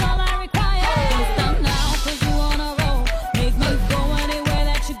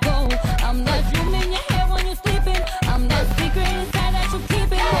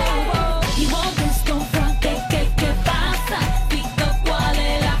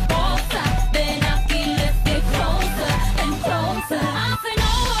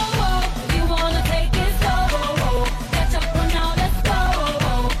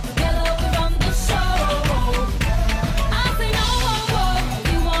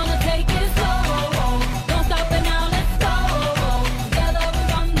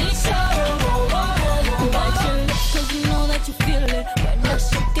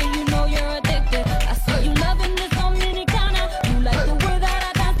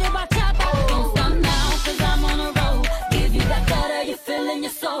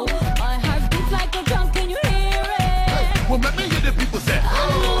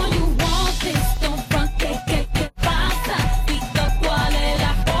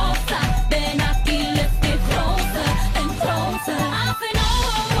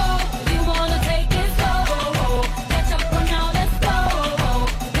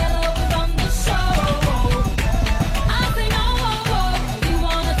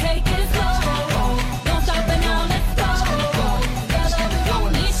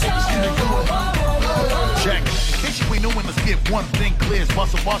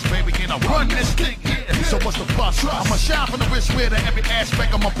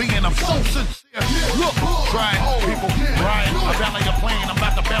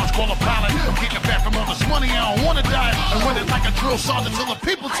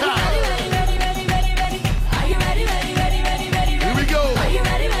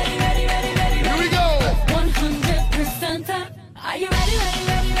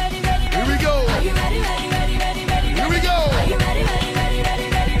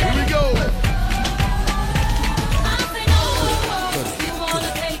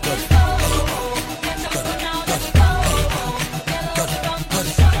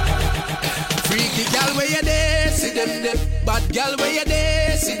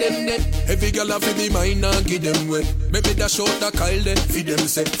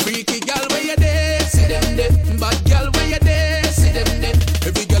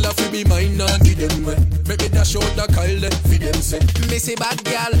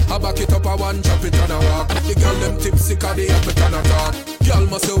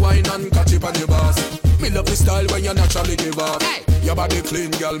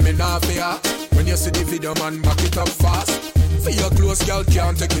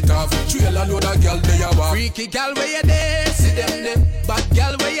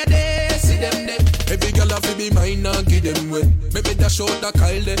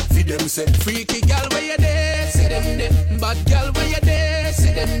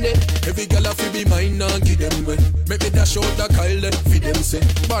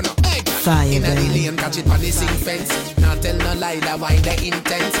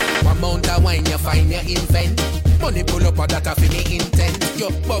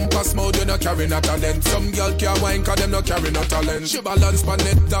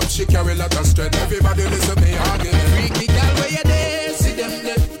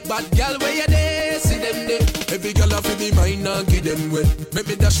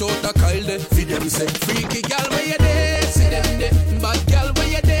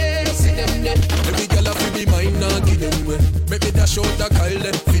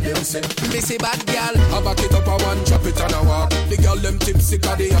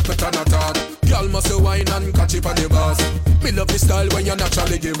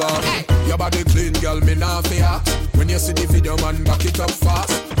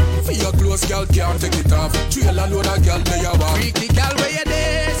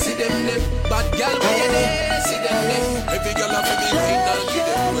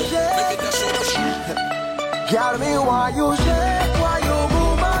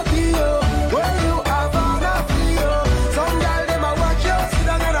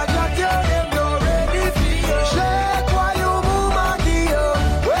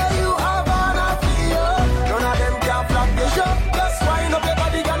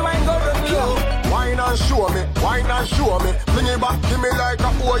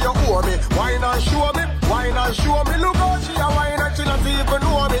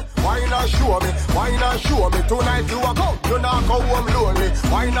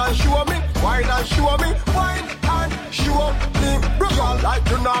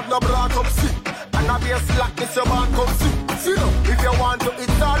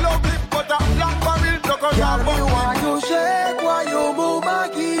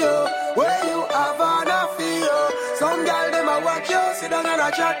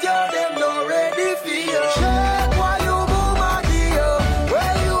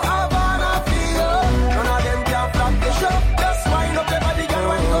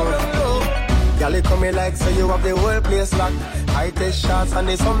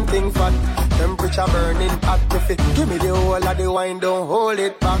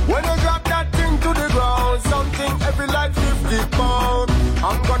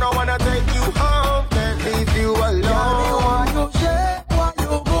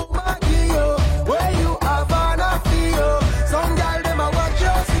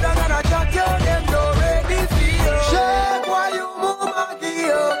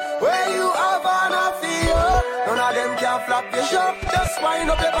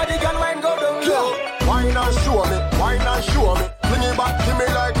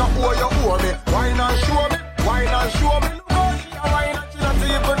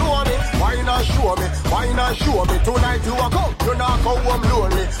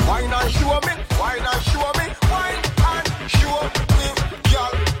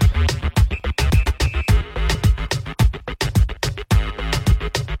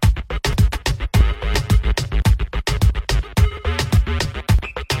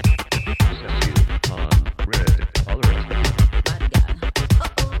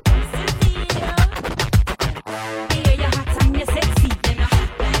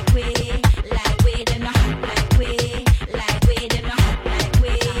like we, them not hot like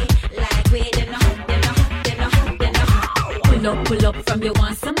pull up from you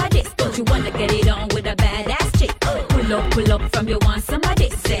want some of this. Don't you wanna get it on with a badass chick? Pull up from you want some of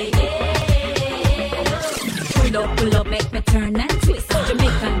this. Say yeah. Pull up, make me turn and twist.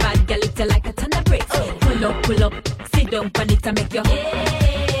 Jamaican bad girl, it's like a ton of bricks. Pull up, sit down on it and make your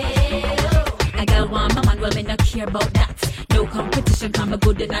a girl want my man, well me not care about that. No competition, come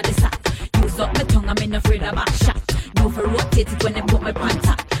good in the sack. Use up my tongue, I'm in afraid of back shot. No for rotate it when they put my pants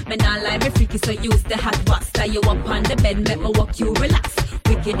up. Me not like me freaky, so use the hot box. Tie you up on the bed, make me walk you relax.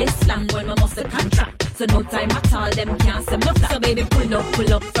 Wickedest slang when my muscle contract. So no time at all, them can't say no flat. So baby, pull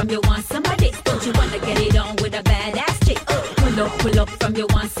up from you want some of this. Don't you wanna get it on with a badass chick? Pull up from you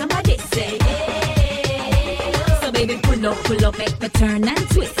want some of this. Say yeah. So baby, pull up, make me turn and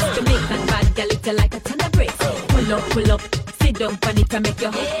twist. Jamaican bad girl, it's like a ton of bricks. Pull up, sit down on it and make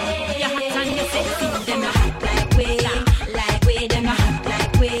your you're hot and you're sexy. Them not hot like we, them not hot like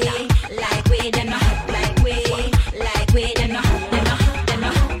we, them not hot like we, them not hot, them not hot, them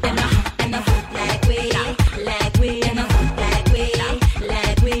not hot, them not hot, them not hot like we, them not hot like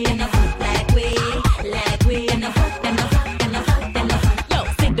we, them not hot like we, them not hot, them not hot, them not hot, them not hot. Yo,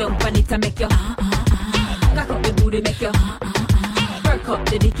 sit down on it and make your cock up the booty, make your work up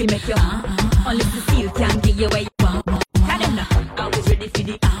the dicky, make your only the seal can give you where you want. I was ready for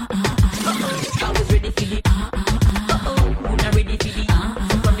the I was ready for the who not ready for the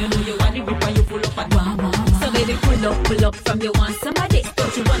from you know you want the rip and you pull up at one. So baby, pull up from you want some of this.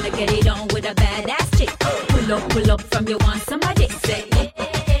 Don't you wanna get it on with a badass chick? Pull up from you want some of this. Say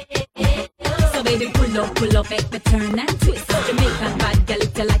so baby, pull up, make me turn and twist. Jamaican bad girl,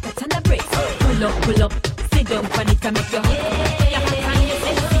 it's like a ton of bricks. Pull up, sit down on it and make your you're hot and you're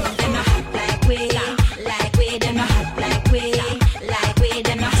sexy. Them not hot like we, them not hot like we,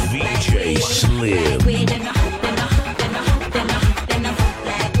 them not hot like we, Slim. them not hot, them not hot, them not hot, them not hot, them not hot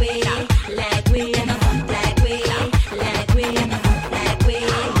like we, them not hot like we, them not hot like we, them not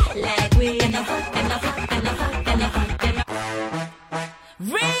hot like we, them not hot, them not hot, them not hot, them not hot, them not hot.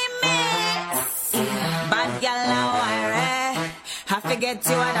 Remix, bad girl now I forget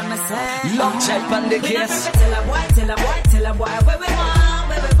you what I'ma say. Love child on the case. Tell a boy, where we want.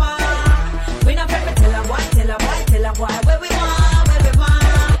 We not afraid to tell a boy, where we want.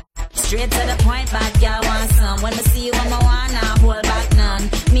 Straight to the point, bad girl want some. When I see you, I'ma wanna hold back none.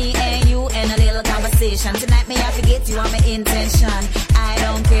 Me and you in a little conversation. Tonight me I forget you on my intention. I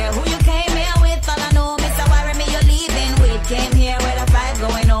don't care who you came here with. All I know, Mr. Worry me, you're leaving with. Came here with a 5,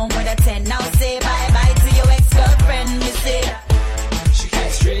 going home with a 10. Now say bye-bye to your ex-girlfriend, me say. She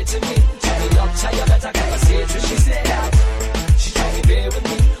came straight to me. Tell me love child, you better conversate when she said that. She told me bear with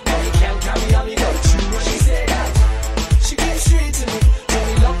me. But you can't carry on me, no true when she said that. She came straight to me. Tell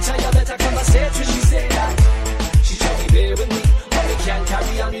me love child, you better conversate when she said that. She told me bear with me. But you can't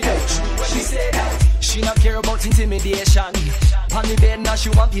carry on me, no true when she said that. She not care about intimidation. On the bed now she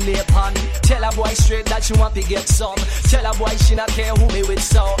want to lay upon. Tell a boy straight that she want to get some. Tell a boy she not care who me with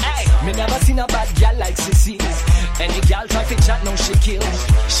so. Hey, me never seen a bad girl like Sissy. Any girl try to chat now she kill.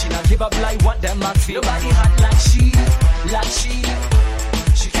 She not give up like what them a feel. Nobody hot like she.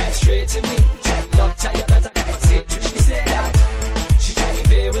 She came straight to me. Love tell you better conversate when she said that. She told me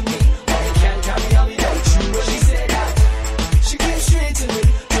bear with me. But you can't carry on without you when she said that. She came straight to me.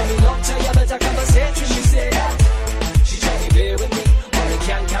 Tell me love tell you better conversate when she said that. She told me bear with me. But you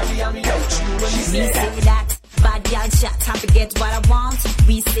can't carry on without you when she said that. Bad girl chat, I forget what I want.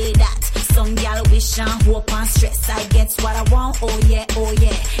 We say that. Some girl wish and hope and stress. I get what I want. Oh yeah.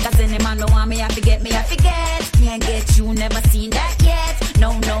 Cause any man don't want me, I forget. Can't get you, never seen that yet.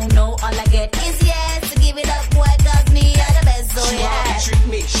 No. All I get is yes. So give it up, boy, cause me are the best. So she yeah. want to treat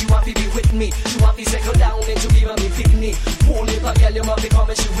me, she want to be with me. She want to settle down and to give me picnic. Won't live a girl, you want to come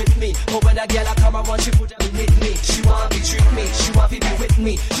and she with me. But when a girl I come around, she put her with me. She want to treat me, she want to be with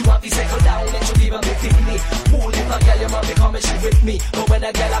me. She want to settle down and to give me picnic. Won't live a girl, you want to come and she with me. But when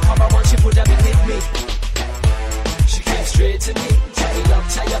a girl I come around, she put her with me. She came straight to me. Tell me love,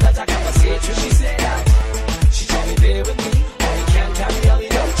 tell you that I conversate when she said that. She told me bear with me. But you can't carry on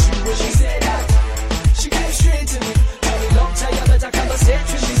without you when she said that. She came straight to me. Tell me love, tell you that I conversate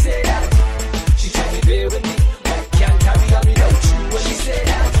when she said that. She told me bear with me. But you can't carry on without you when she said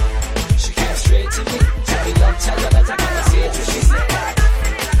that. She came straight to me. Tell me love, tell you that I conversate when she said that.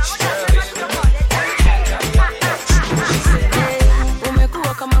 She told me bear with me. But you can't carry on without you when she said that.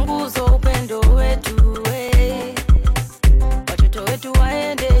 Umekuwa kama nguzo upendo wetu we. Watoto wetu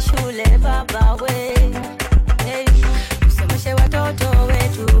waende shule baba we. Hey, usomeshe watoto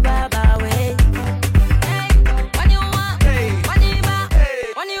wetu baba we. Hey, waniua, waniiba,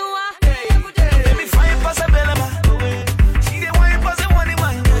 waniua. Let me find pass a belema. She the wine pass a one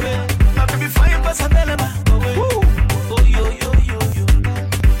man. Let me find pass a belema. Oh yo.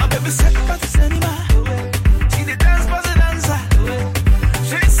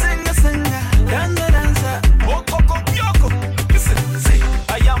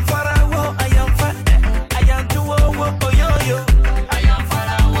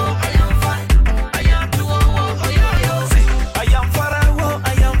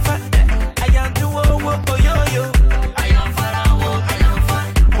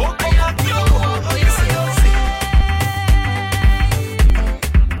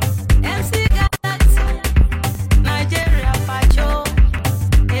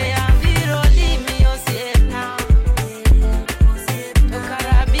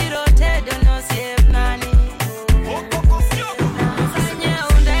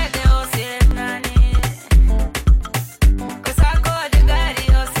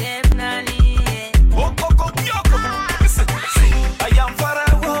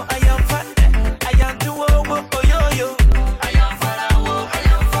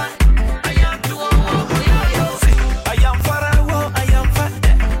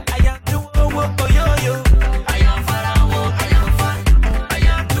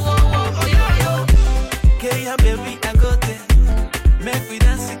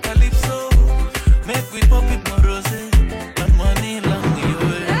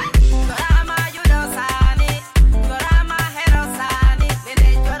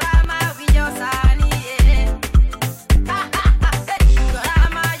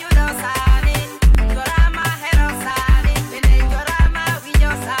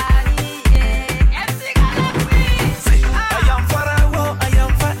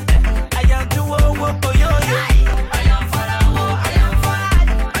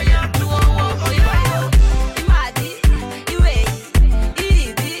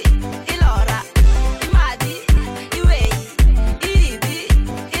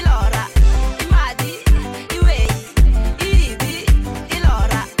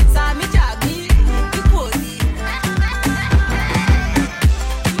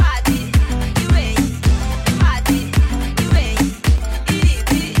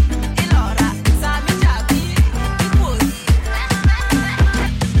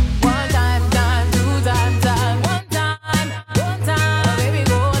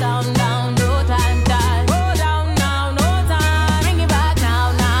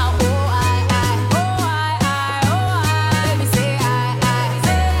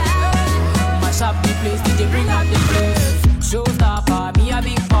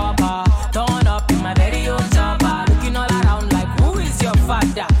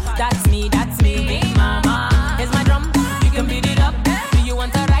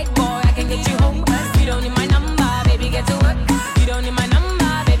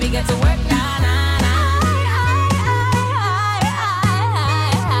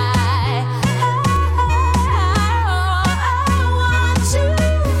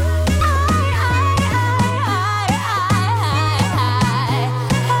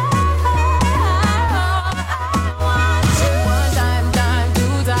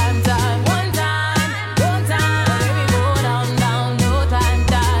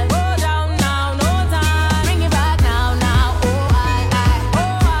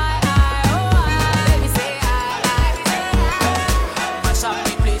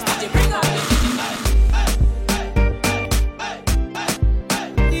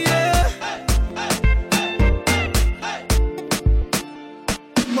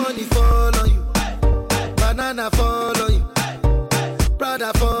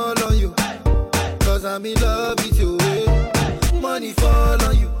 Prada fall on you, cause I'm in love with you. Money fall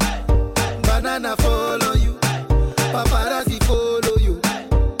on you, banana fall on you, paparazzi follow you,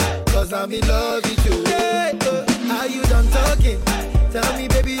 cause I'm in love with you. Hey, are you done talking? Tell me,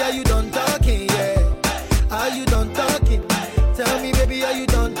 baby, are you done talking? Yeah. Are you done talking? Tell me, baby, are you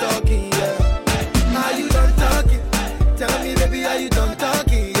done talking? Yeah. Are you done talking? Tell me, baby, are you done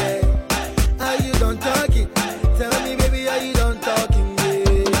talking? Yeah. Are you done talking? Tell me, baby, are you done talking? Yeah.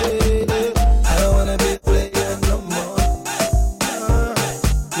 I don't wanna be a player no more.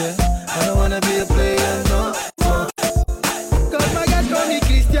 Yeah. I don't wanna be a player no more. Cause my guys call me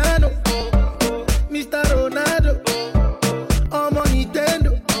Cristiano, Mr. Ronaldo, I'm on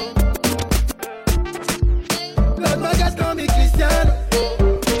Nintendo. Cause my guys call me Cristiano,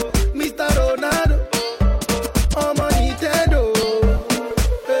 Mr. Ronaldo, I'm on Nintendo.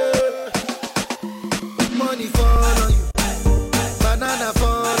 Money fall on you, banana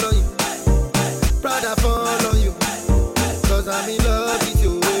fall on you, Prada fall on you, cause I'm in love with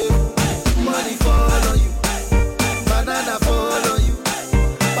you. Money fall on you, banana fall on you,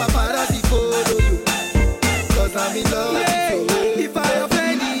 paparazzi follow you, cause I'm in love with you. If I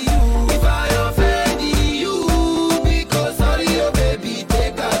offend you, because sorry, oh baby,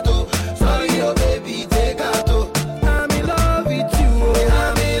 take out. Sorry, oh baby, take out. I'm in love with you,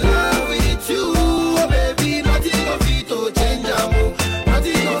 I'm in love with you, oh baby. Nothing of it to change, amo.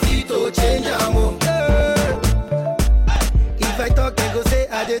 Nothing of it to change, amo. If I talk, they go say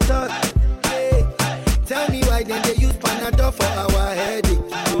I dey talk. Hey, tell me why then they use Panadol for our headache.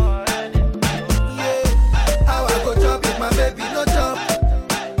 How I go chop if my baby no chop?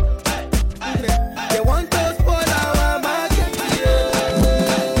 They want to spoil our market.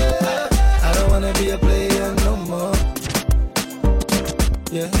 Yeah. I don't wanna be a player no more.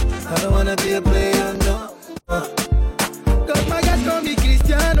 Yeah, I don't wanna be a player no more. Cause my guys call me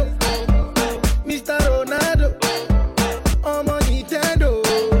Cristiano, Mr. Ronaldo, I'm on Nintendo.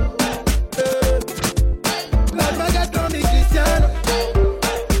 Cause my guys call me Cristiano,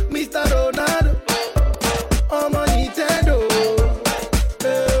 Mr. Ronaldo, I'm on Nintendo.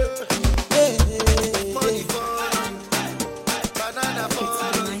 Money fall on you, banana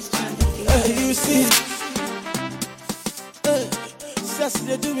fall on you. You see, sassy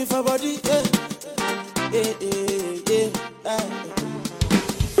they do me for body.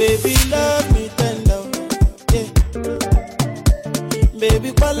 Baby, love me tender.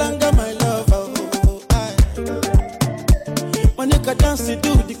 Baby, palanga my love. Monica dance to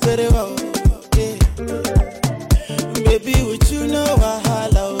do the kerewa. Baby, with you know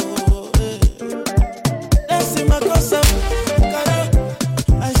wahala. That's in my cosa.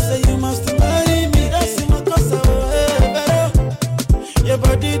 I say you must marry me. That's in my cosa. Your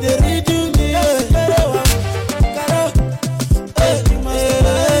body they redo me.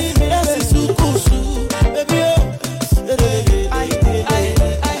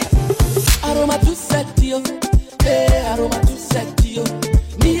 Aroma too sexy, yo. Hey, aroma too sexy, yo.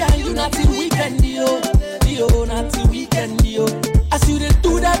 Me and you not till weekend, yo. Yo, not till weekend, yo. As you dey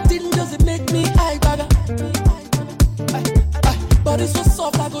do that thing, does it make me eye bagger? Body so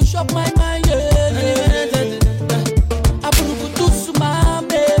soft, I go shop my mind, yeah. Aburukutu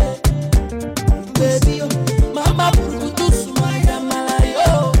sumame, baby, yo. Mama burukutu sumaya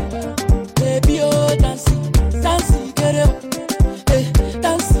malayo, baby, yo. Dancing, get it, hey,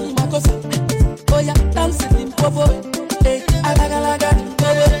 dancing, my cosa. Oh yeah, dancing in popo, hey, alaga,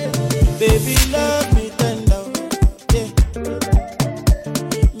 Baby, love me tender.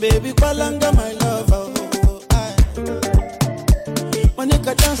 Baby, palanga my love.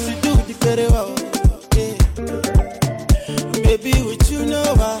 Monica dance to do the kerewa. Baby, with you know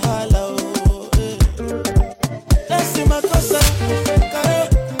wahala. That's in my cosa.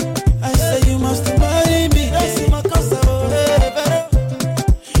 I say you must marry me. That's in my cosa.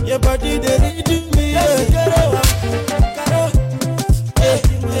 Your body they redo me.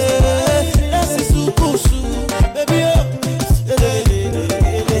 That's a sukusu, baby.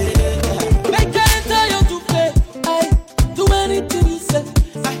 Make I tell you to play. I do anything you say.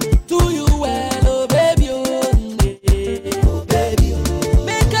 I do you well, oh baby, oh baby.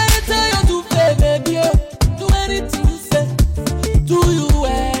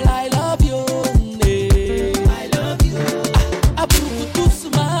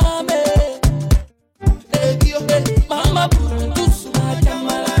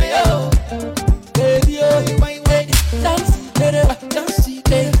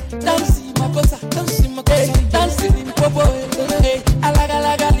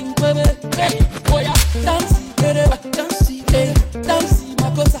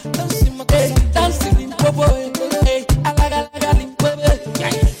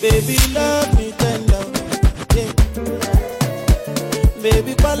 Baby, love me tender. Yeah.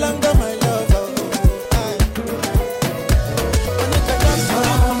 Baby, palanga my lover.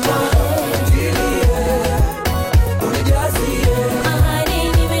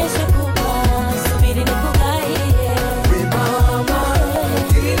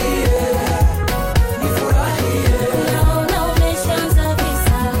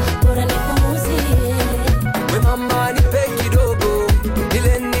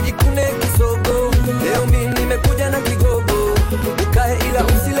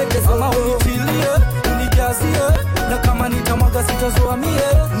 Sitazoamie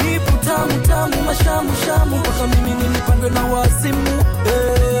nipo tamu tamu mashamu shamu mpaka mimi nilipandwe na wazimu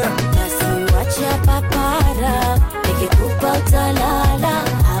Basi wacha papara nikikupa utalala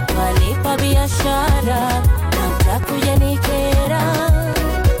hapa nipa biashara na mtakuja nikera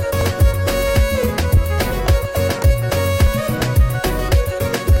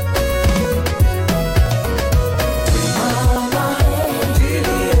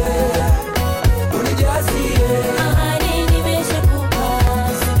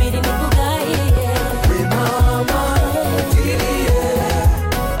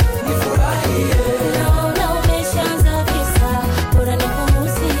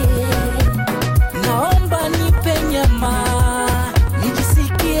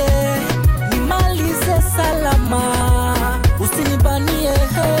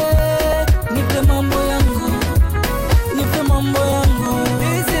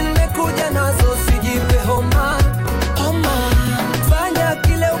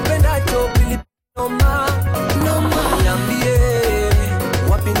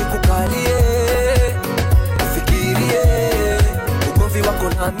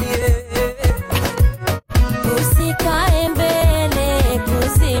Usikae mbele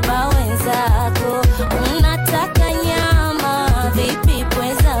kuziba wenzako, unataka nyama vipi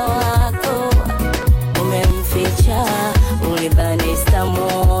pweza wako, umemficha ulidhani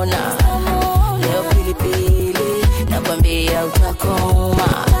sitamwona, leo pilipili nakwambia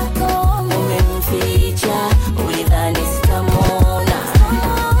utakoma, umemficha ulidhani sitamwona,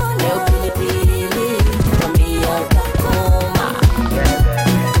 leo pilipili nakwambia utakoma.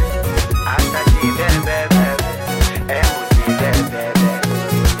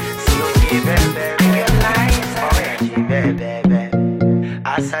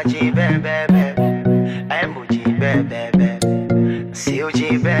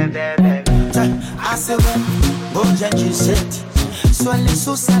 Asewe, ngoja njiseti swali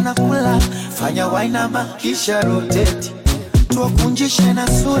susa na kula fanya wainama kisha roteti tuwakunjishe na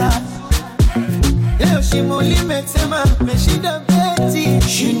sura leo shimo limetema meshinda beti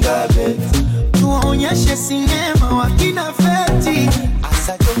shinda beti tuwaonyeshe sinema wakina feti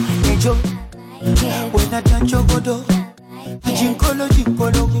asajo nejo wena tanchogodo jinkolo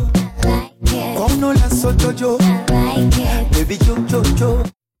jinkologo kono la sotojo baby jo jo jo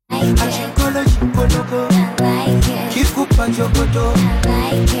ajinkolo jinkologo kikupa jogodo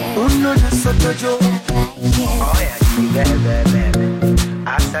uno la sotojo oya jibebebe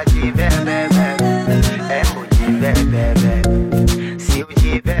asa jibebebe emo jibebebe si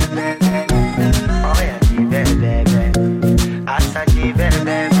ujibebebe oya jibebebe asa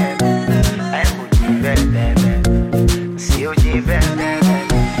jibebebe emo jibebebe si ujibebebe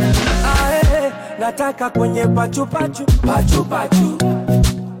nataka kwenye pachu pachu pachu pachu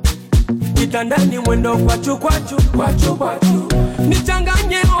kitandani mwendo kwachu kwachu kwachu kwachu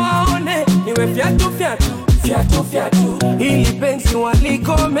nichanganye waone niwe fiatu fiatu fiatu fiatu ili penzi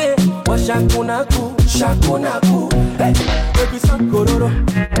walikome washakunaku shakunaku baby sankororo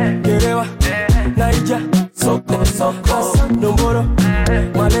kerewa naija soko soko nomboro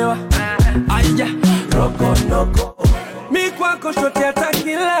malewa aija roko noko mi kwako shote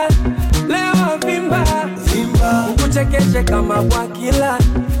atakila leo vimba vimba ukuchekeshe kama bwakila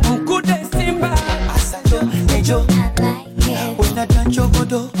mkude simba asajo nejo wena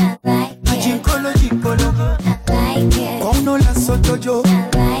tanchogodo ajinkolo jinkologo kono la sotojo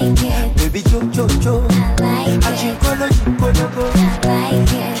baby jo jo jo ajinkolo jinkologo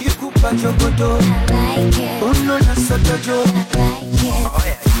kikupa jogodo uno la sotojo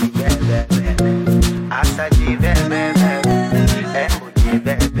oya jibebebe asa jibebebe emo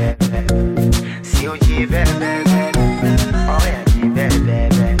jibebebe si ujibebebe oya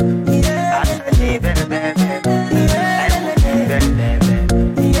jibebebe asa jibebebe emo jibebebe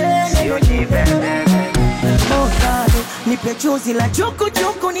si ujibebebe nipe chozi la choko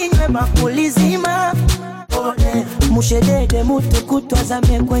choko ninywe bakuli zima mushedede mutu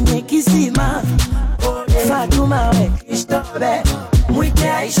kutwazame kwenye kisima Fatuma we Kristobe, mwite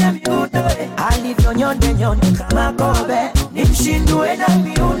Aisha miudoe, alivyo nyonde nyonde kama kobe, ni mshindue na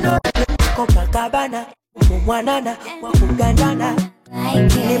miuno. Copacabana, mwanana, wakugandana,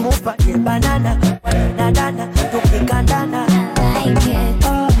 ni mupake banana, wanadana, tukikandana.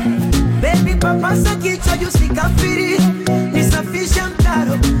 Baby papasa kichwa usikafiri, nisafisha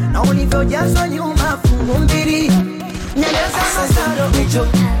mtaro, na ulivyojazwa nyuma fungu mbili. Nyeleza masaro ejo,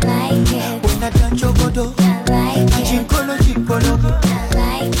 unata chogodo, jinkolo jinkolo,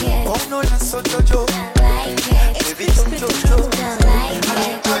 ono la sotojo, baby tontojo,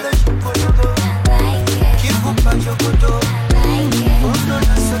 jinkolo jinkolo, kikupa chogodo, ono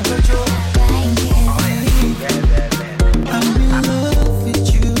la sotojo. I'm in love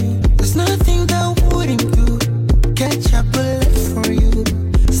with you. There's nothing that wouldn't do. Catch a bullet for you,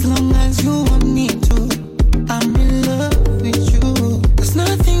 as long as you want me to. I'm in love with you. There's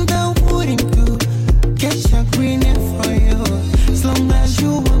nothing that wouldn't do. Catch a green for you, as long as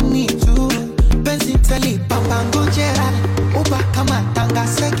you want me to. Basically, papa ngojera, uba kama tanga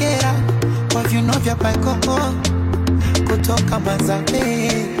segera. Kwa viuno vya paikoko, kutoka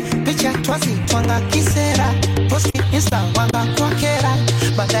Mazambe. Picha twazi twanga kisera, posti insta wanga kwa kera,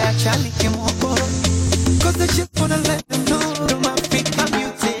 baada ya chali kimoko. Cause I just wanna let them know I'm African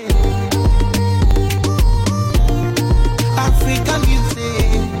beauty. African beauty.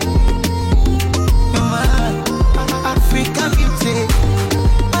 You're my African beauty.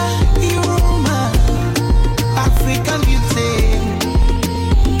 You're my African beauty.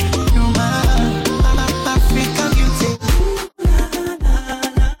 You're my African beauty.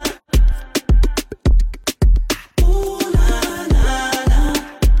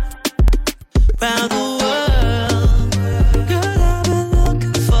 Round the world, girl, I've been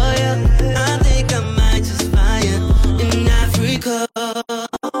looking for you. I think I might just find you in Africa.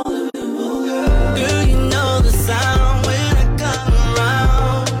 Girl, you know the sound when I come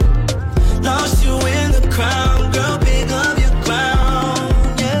around. Lost you in the crowd, girl, pick up your crown.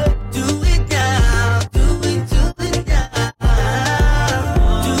 Yeah, do it now, do it now.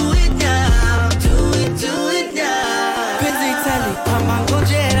 Do it now, do it now. Busy telly, mama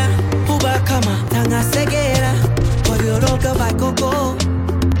ngojera. Kama tanga segera, koyoroka baikoko,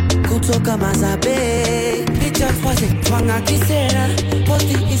 kutoka Mazabe. Picha twaze twanga kisera,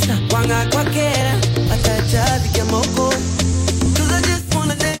 posti insta wanga kwa kera, ataja vike moko. Cause I just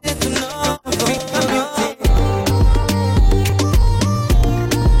wanna let you know African beauty.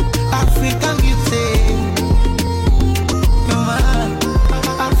 African beauty. You're my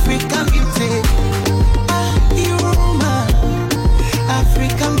African beauty. You're my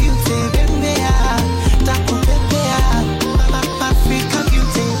African beauty. African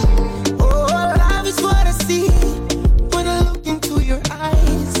beauty. Oh, love is what I see when I look into your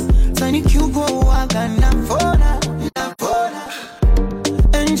eyes. Tiny cute go wagana fora.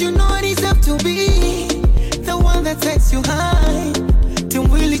 And you know it is up to be the one that takes you high.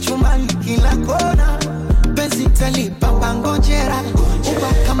 Timwili chumali kila kona. Bezi tali papa ngojera.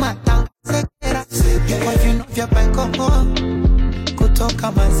 Uba kama tanga segera. Kwa viuno vya paikoko,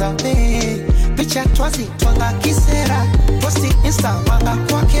 kutoka Mazambe. Picha twazi twanga kisera, posti insta wanga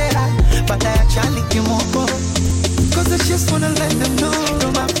kwa kera, baada ya chali kimoko. Cause I just wanna let them know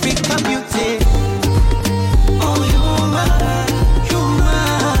I'm African beauty. Oh, you're mine,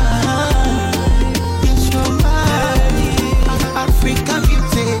 yes, you're mine, African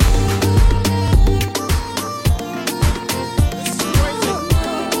beauty.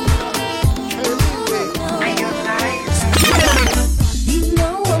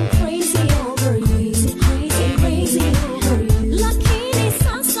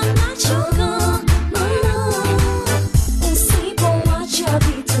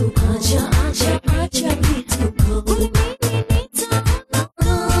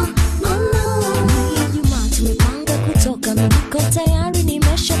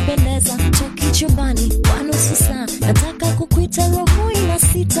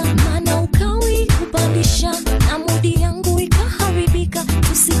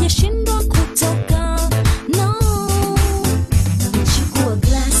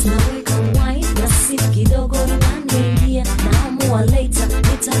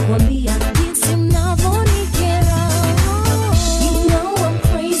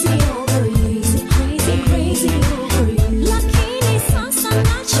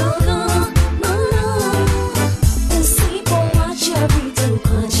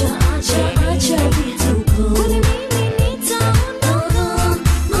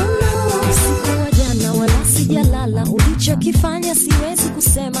 ulichokifanya siwezi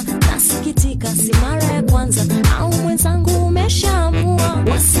kusema, nasikitika, si mara ya kwanza, au mwenzangu umeshaamua.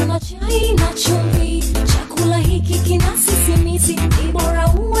 Wasema chai na chumvi, chakula hiki kina sisimisi, ibora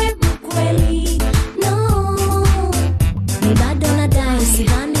uwe mkweli. No, ni bado nadai,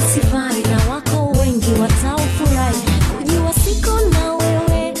 sidhani sifai, na wako wengi wataufurahi kujua siko na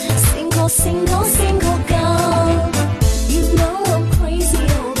wewe, single, single, single girl. You know I'm crazy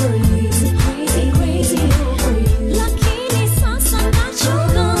over you, crazy, crazy over you. Lakini sasa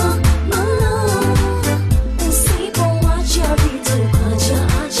nachoka, usipoacha vituko,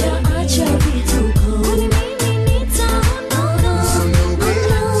 acha vituko, kwani mimi nitaondoka.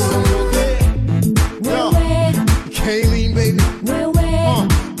 Wewe, Kayleen, baby.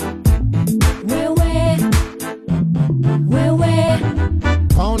 Wewe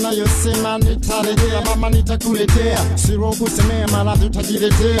Paona yosema nitarejea, mama nitakuletea, siro kusemea maradhi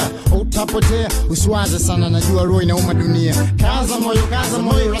utajiletea, utapotea. Usiwaze sana, najua roho inauma dunia. Kaza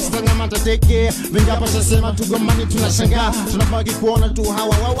moyo, rasta ngama tatekea. Vingapo shasema tugomani, tunashangaa, tunabaki kuona tu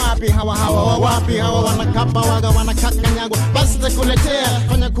hawa wawapi, hawa wanakapa waga, wanakakanyagwa. Basi takuletea,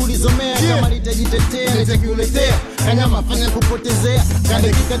 fanya kulizomea, kama nitajitetea, nitakuletea. Kanyama fanya kupotezea,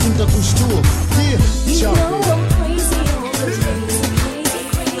 kadekika tuntakushtua. You know I'm crazy over you.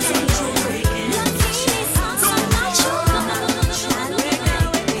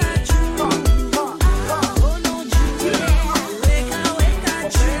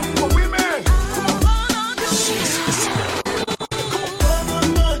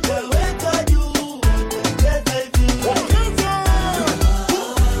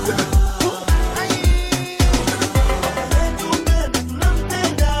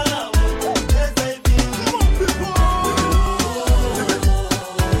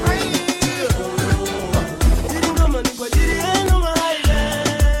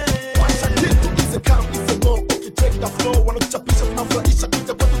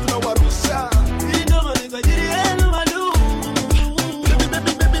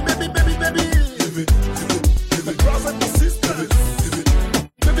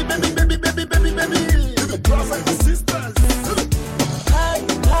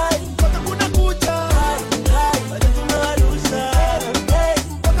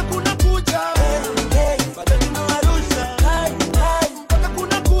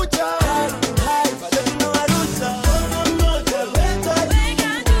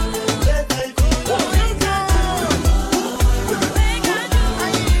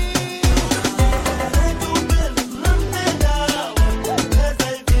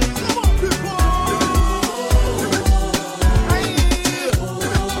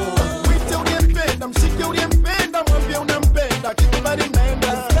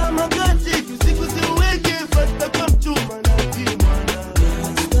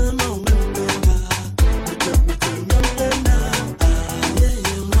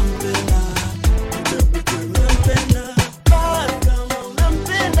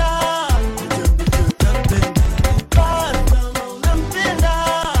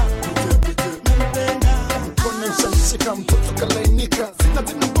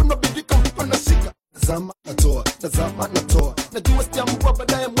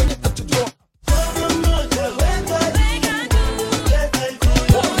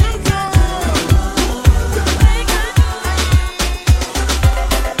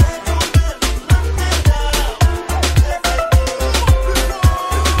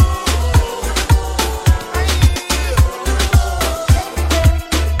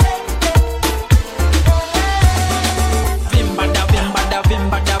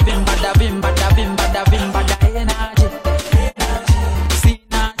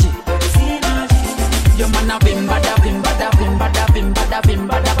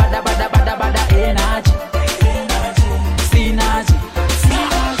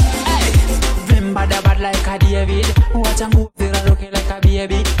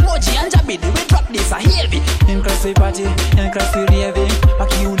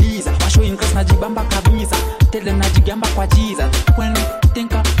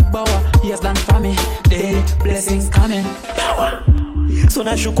 So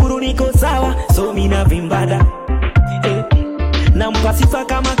nashukuru niko sawa, so mina vimbada na mpasifa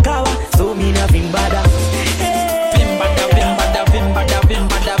kama kawa, so mina vimbada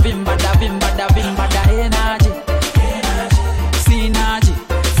vimbada energy sinaji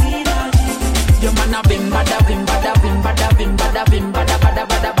yo mana vimbada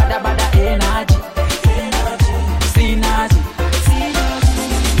energy sinaji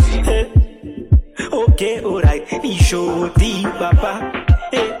okay, alright, ni shoti papa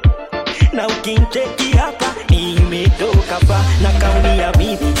na ukincheki hapa nimetoka pa na kauni ya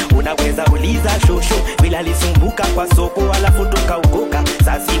mimi unaweza uliza shosho bila lisumbuka kwa soko alafu tukaukoka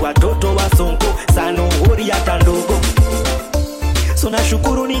sasi watoto wa sonko sano hori hata ndogo so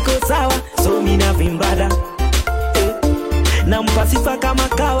nashukuru niko sawa so mina vimbada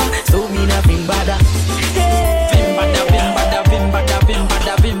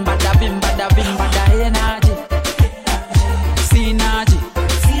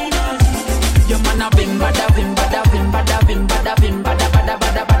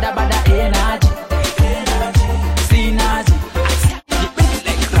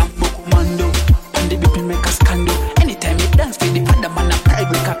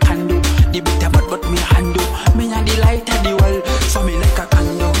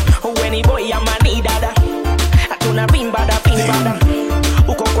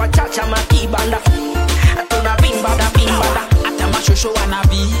bibanda. Tuna bimbada bimbada. Ata mashosho wana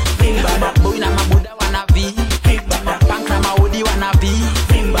vi bimbada. Boy na mabuda wana vi bimbada. Punk na maudi wana vi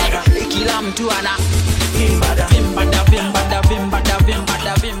bimbada. Kila mtu ana bimbada bimbada bimbada bimbada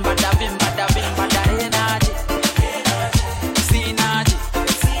bimbada bimbada bimbada bimbada energy. Sinaji.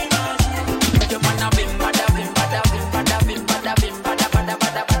 Jomana bimbada bimbada bimbada bimbada bimbada bada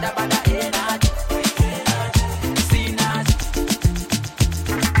bada bada bada energy. Sinaji.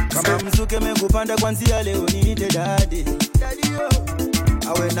 Kama mzuke mekupanda kwanzia leo niite daddy. Daddy yo.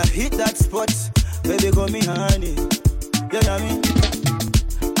 I when I hit that spot, baby call me honey. You know me?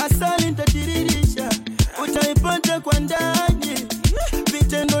 Asali nitatirisha, utaipata kwa ndani.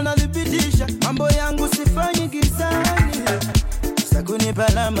 Vitendo na vipitisha, mambo yangu sifanyi gizani. Sakunipa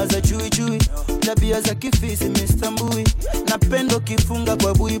alama za chui chui, tabia za kifisi mistambui. Napendo kifunga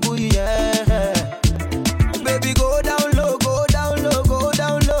kwa buibui, yeah. Baby go down low, go down low, go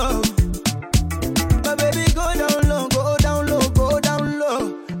down low. My baby go down low, go down low, go down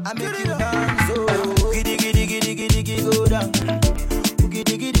low. I make you dance, so giddy giddy giddy giddy giddy go down.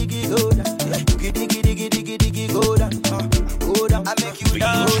 Giddy giddy giddy go down. Giddy giddy giddy giddy giddy go down. Go down. I make you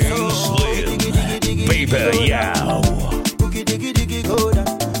dance, so giddy giddy giddy giddy Baby, yow. Giddy giddy giddy go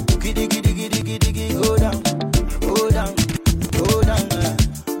down. Giddy giddy giddy giddy giddy go down. Go down, go down.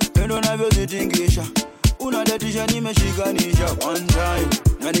 Pendo navyozitingisha, unadatisha nimeshikanisha one time.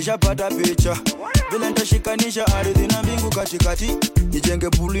 Na nishapata picha, vile nitashikanisha ardhi na mbingu katikati. Nijenge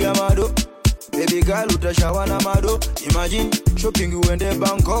pool ya mado, baby girl utashawa na mado. Imagine shopping uende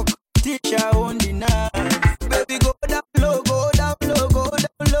Bangkok, teacher on the night. Baby go down low, go down low, go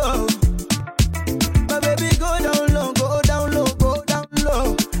down low. My baby go down low, go down low, go down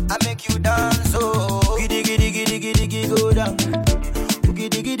low. I make you dance, oh giddy giddy giddy giddy giddy go down.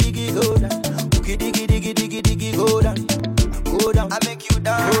 Giddy giddy giddy go down. Giddy giddy giddy giddy giddy go down. Go down. I make you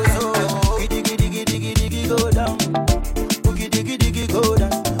dance, oh giddy giddy giddy giddy giddy go down. Giddy giddy giddy go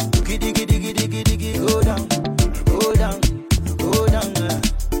down. Giddy giddy giddy giddy giddy go down. Go down, go down.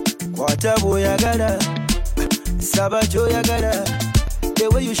 Whatever you gotta, sabacho you gotta. The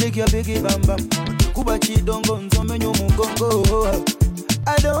way you shake your biggie bam bam, kuba chidongo nzomenyo mugongo.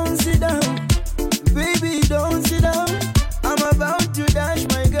 I don't sit down, baby don't sit down. I'm about to dash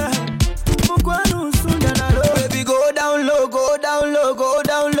my girl. Mukwanu sunda na low. Baby go down low, go down low, go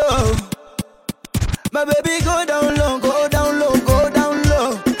down low. My baby go down low, go down low, go down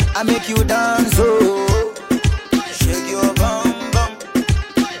low. I make you dance, oh. Shake your bum bum,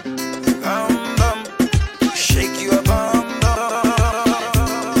 bum bum. Shake your bum bum.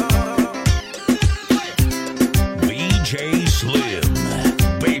 DJ Slim,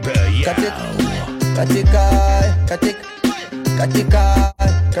 baby, yow. Katika, katika, katika,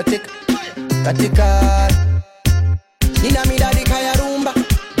 katika, katika. Nina midadi kaya rumba,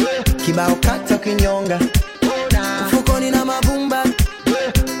 kibao kata kinyonga. Mfukoni na mavumba,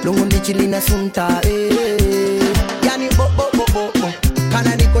 lungu ndichi lina sunta. Yani bo bo bo bo bo,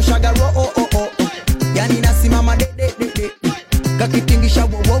 kana niko shaga ro oh oh oh. Yani nasimama de de de de, kakitingisha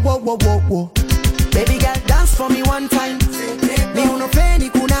wo wo wo wo wo wo. Baby girl dance for me one time, ni unopeni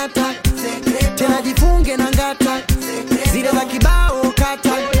kunata. Tena jifunge na ngata, zile za kibao kata.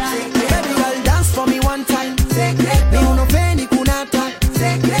 Baby girl dance for me one time, ni unopeni kunata.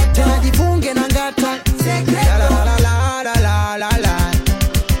 Tena jifunge na ngata. La la la la la la la.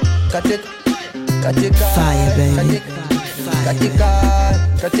 Katika, katika, fire baby. Katika,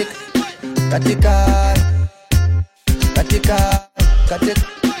 katika, katika, katika,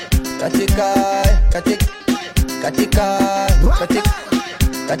 katika, katika, katika, katika, katika,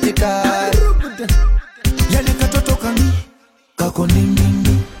 katika. Yale katoto kami kako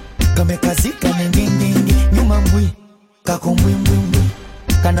nindindi, kamekazika nindindi, nyuma mbwi kako mbwi mbwi mbwi,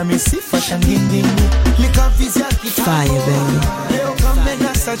 kana misifa shangindindi, likavizia kita fire baby. Leo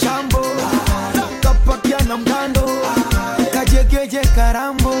kamenasa chambo, kapakia na mgando, kajegeje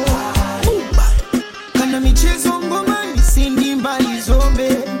karambo, kana michezo ngomani sindi mbali zombe.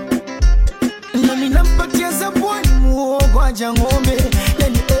 Na minampatia zabwani muogo aja ngombe.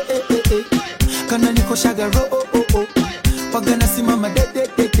 Yani kana niko shaga ro oh oh oh. Pagana simama de de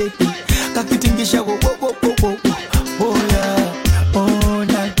de de, kakitingisha wo wo wo wo. Oh yeah, oh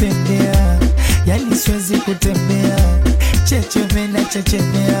napendea. Yani siwezi kutembea, chechemea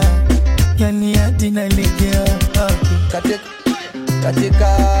chechemea. Yani hadi nalegea. Katika,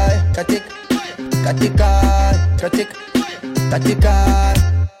 katika, katika, katika, katika, katika.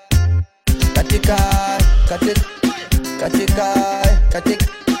 Katika, katika, katika, katika,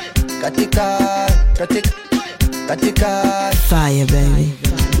 katika, katika, katika. Fire baby.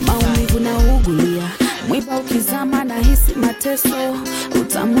 Maumivu na ugulia, mwiba ukizama na hisi mateso,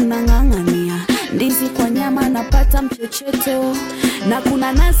 utamu na ngangani. ndizi kwa nyama napata mchecheto, na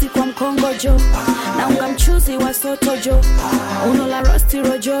kuna nazi kwa mkongojo, na unga mchuzi wa sotojo, uno la rosti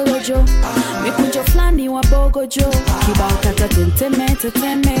rojo rojo, mikunjo flani wa bogojo, kibao kata tenteme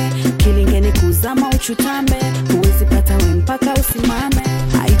teteme, kilingeni kuzama uchutame, huwezi pata we mpaka usimame,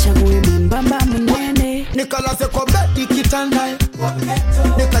 haichagui mbamba mnene. Nikalaze kwa bedi kitanda,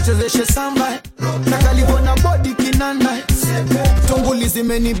 nikachezeshe samba, nakalivona body kinanda, tunguli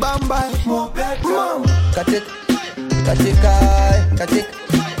zimenibamba. Katika katika katika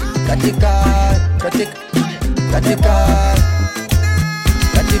katika katika katika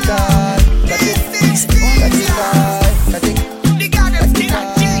katika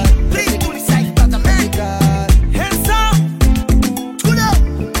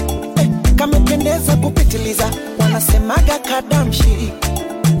kamependeza kupitiliza, wanasemaga kadamshi,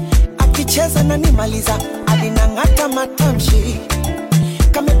 akicheza na nimaliza, alinang'ata matamshi.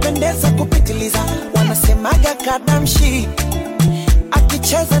 Kamependeza kupitiliza, wanasemaga kadamshi,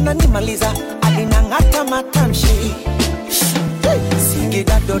 akicheza na nimaliza, alinang'ata matamshi.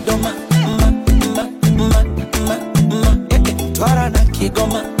 Singida Dodoma, Twara na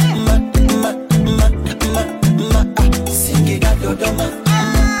Kigoma, Singida Dodoma,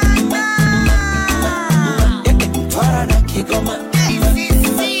 Twara na Kigoma.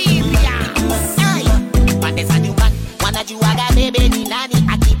 Pande za nyumbani wanajuaga bebe ni nani,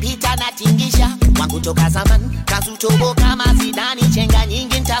 akipita na tingisha wangu toka zamani, kazutobo kama Zidani, chenga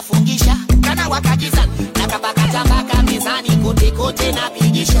nyingi nitafungisha, kana wakagiza na kapakata mpaka mezani, kote kote na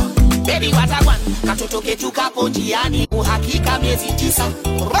pigisha. Baby watawan katoto ketu kapo njiani, uhakika miezi 9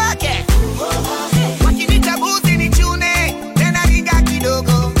 roke wakinita buzi ni chune tena ringa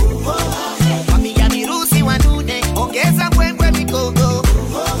kidogo, wamia mirusi wanune ongeza mbwembwe mikogo,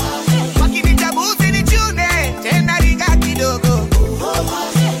 wakinita buzi ni chune tena ringa kidogo,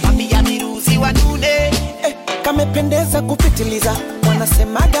 wamia mirusi wanune. Kamependeza kupitiliza,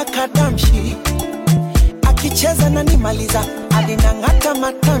 wanasemaga kadamshi, akicheza na nimaliza, alinang'ata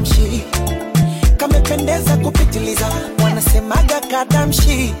matamshi. Kamependeza kupitiliza, wanasemaga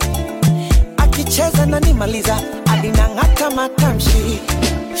kadamshi, akicheza na nimaliza, alinang'ata matamshi.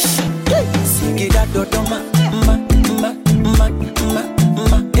 Singida Dodoma,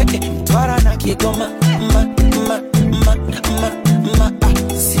 Twara na Kigoma,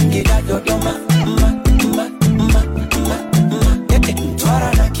 Singida Dodoma,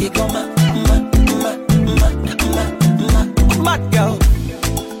 Twara na Kigoma. Mad girl,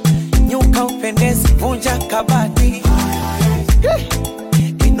 nyuka upendezi, vunja kabati,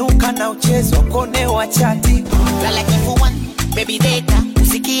 inuka na uchezo kone wa chati. Lala kifuani, baby data,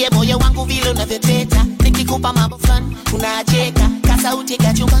 usikie moyo wangu vile unavyoteta, nikikupa mambo fulani unacheka, kasauti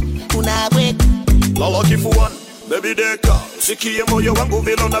kachumbani unabweka. Lala kifuani, baby data, usikie moyo wangu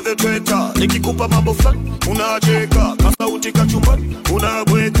vile unavyoteta, nikikupa mambo fulani unacheka, kasauti kachumbani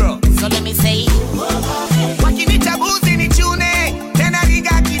unabweka. So let me say, wakinita buzi ni chune tena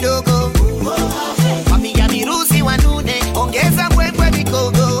ringa kidogo, wamia mirusi wanune ongeza mbwembwe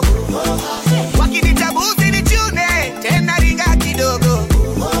mikogo, wakinita buzi ni chune tena ringa kidogo,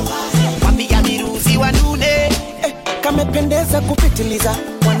 wamia mirusi wanune. Kamependeza kupitiliza,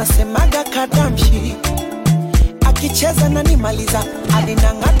 wanasemaga kadamshi, akicheza na nimaliza,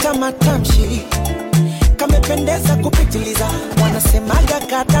 alinang'ata matamshi. Kamependeza kupitiliza, wanasemaga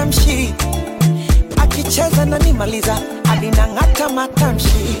kadamshi, akicheza na nimaliza, alinang'ata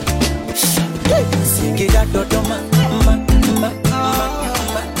matamshi. Singida Dodoma,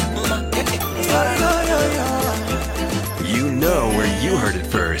 You know where you heard it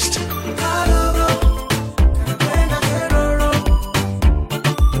first.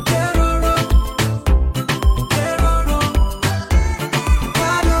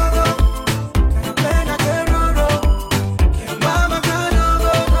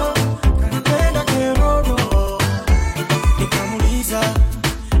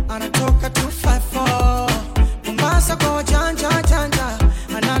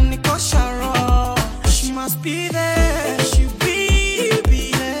 Be there, she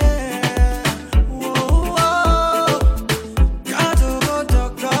be there.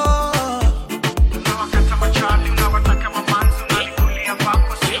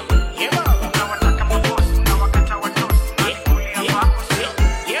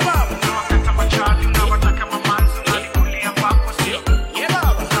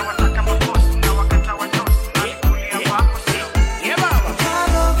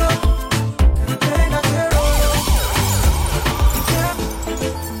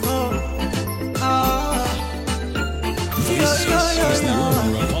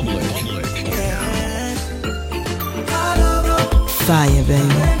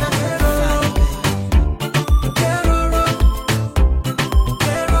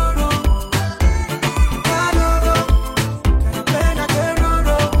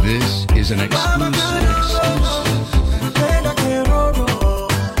 is an exclusive.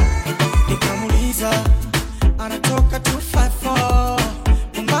 Anatoka 254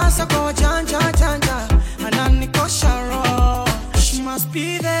 Mombasa kwa janja janja ananikosha roho. She must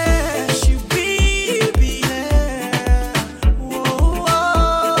be there, she be there. Whoa,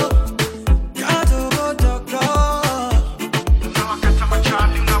 whoa. Kadogo dogo. Unawakata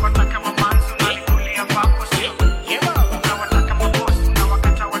machali, unawataka mamanzi, unalikulia pako sio. Unawataka mabosi,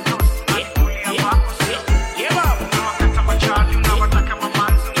 unawakata watosi, unalikulia pako sio. Unawakata machali, unawataka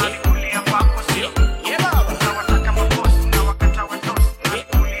mamanzi, unalikulia pako sio.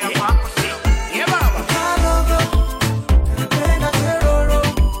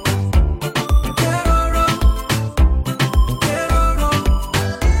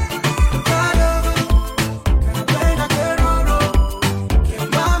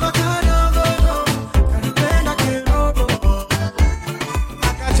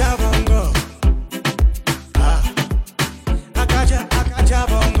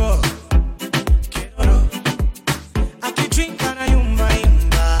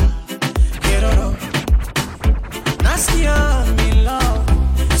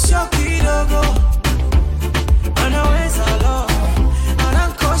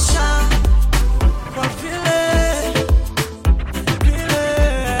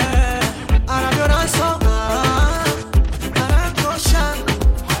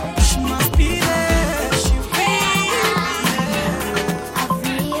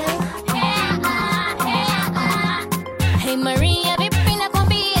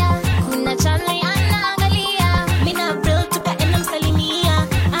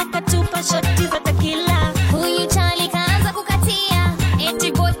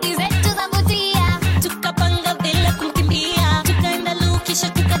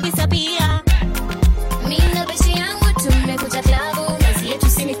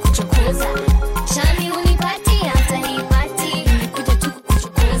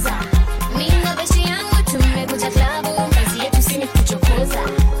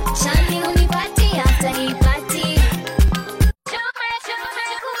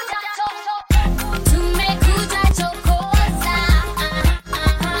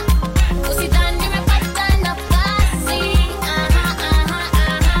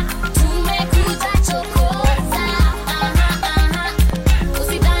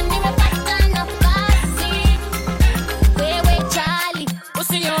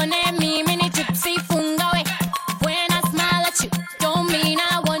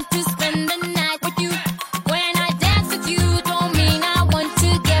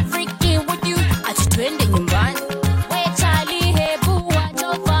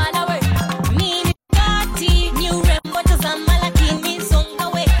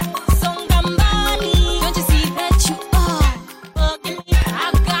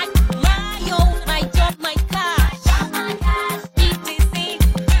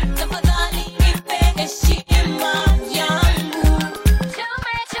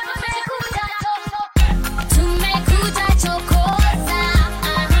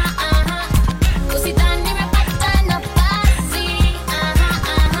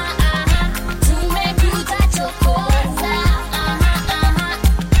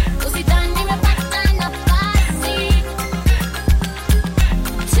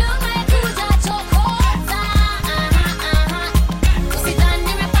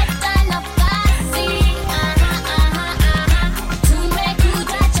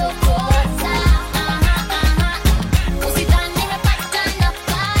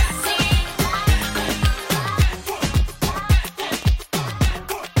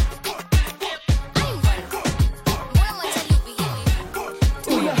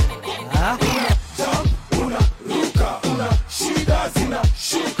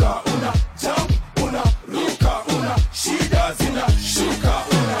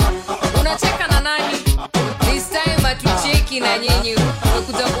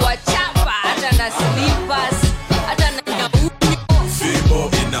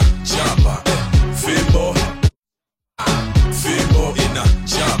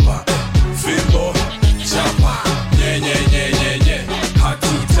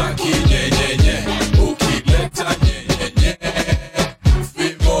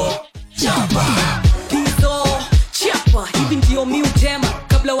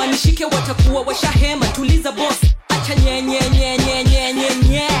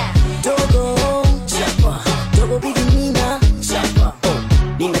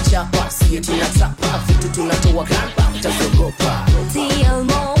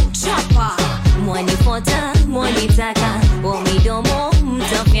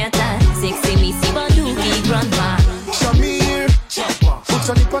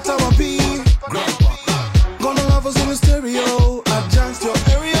 Utanipata wapi?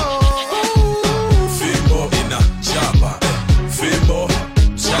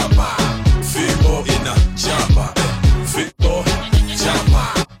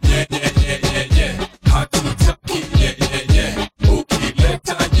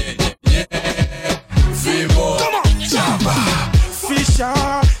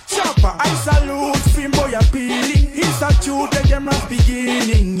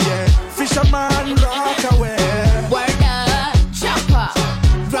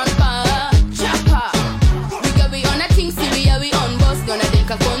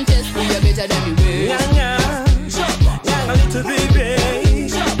 better than the way. Nyanga little baby.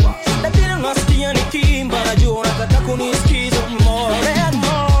 Lakini nasikia nikimba najua unataka kunisikiza more and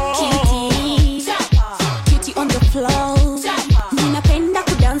more. Kitty on the floor. Ninapenda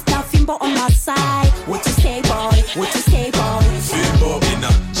kudance na fimbo on my side. What you say boy? What you say boy? Fimbo ina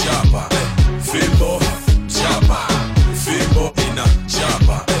chapa. Fimbo chapa. Fimbo ina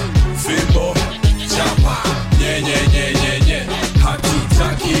chapa. Fimbo chapa. Nye nye nye nye nye.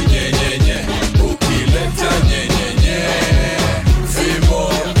 Hatutaki nye nye nye. Ukileta nye nye nye. Fimbo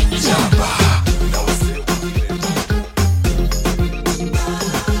chapa.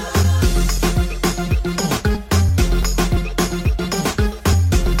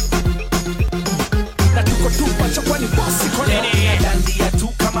 Na tuko tupa chokwa ni bossy kone. Dandia tu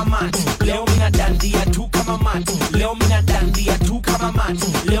kama mat. Leo mina dandia tu kama mat. Leo mina dandia tu kama mat.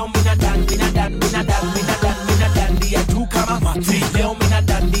 Leo mina dandia tu kama mat. Leo mina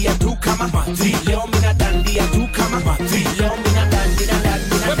dandia tu kama mat. Leo mina dandia tu kama mat. Leo mina dandia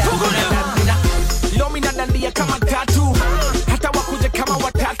Leo mina dandia kama tatu. Hata wakuje kama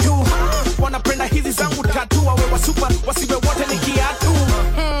watatu. Wanapenda hizi zangu tatu. Wawe wa super wasiwe wote ni kiatu.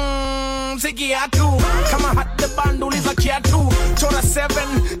 Zikiatu kama hat the band uliza kiatu. Chora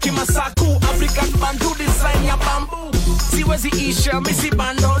 7 kimasaku. African bandu design ya bamboo. Siwezi isha misi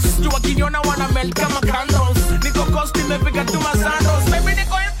bandos. Jua kinyona wana melt kama candles. Niko cost nimepiga tu masandos. Baby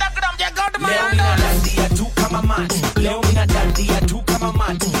niko Instagram check out my handles. Leo mina dandia tu kama mat. Leo mina dandia tu kama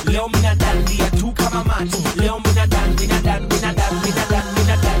mat. Leo mina dandia tu kama mat. Leo mina dandia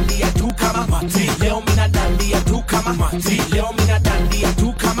tu kama mat. Leo mina dandia tu kama mat. Leo mina dandia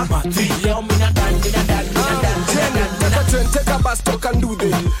tu kama mat. Leo mina dandia Take a bus to can do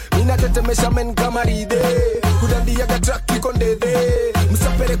this. Mina tetemesha men kama ride. Kudandia ga track iko ndede.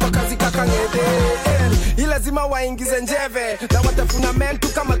 Msapere kwa kazi kakangede. Ilazima waingize njeve. Na watafuna mentu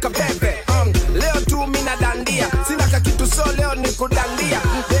kama kabebe. Leo tu mina dandia. Sina kakitu so leo ni kudandia.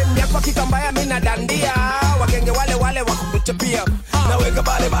 Demia kwa kikambaya mina dandia. Wakenge wale wakukuchapia. Naweka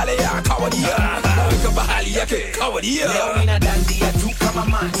bale ya kawadia. Naweka bahali yake kawadia. Leo mina dandia tu kama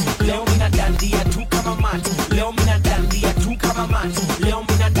mat. Leo mina dandia tu kama mat. Leo mina dandia tu kama mat. Leo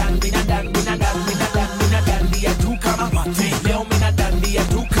mina dandia tu kama mat. Leo mina dandia tu kama mat. Leo mina dandia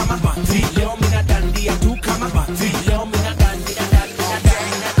tu kama mat. Leo mina dandia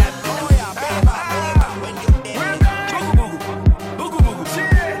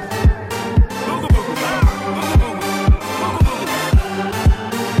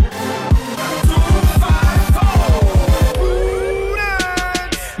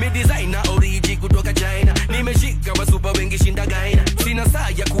Mi designer origi kutoka China. Nimeshika wasupa wengi shinda gaina. Sina saa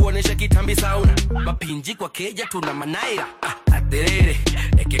ya kuonesha kitambi sauna. Mapinji kwa keja tuna manaira. Aterere,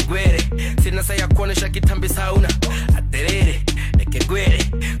 ekegwere. Sina saa ya kuonesha kitambi sauna. Aterere, ekegwere.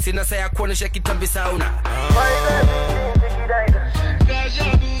 Sina saa ya kuonesha kitambi sauna.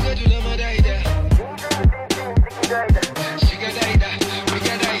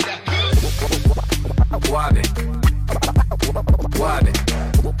 Wabe. Wabe.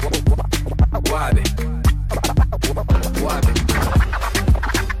 Wabe. Wabe.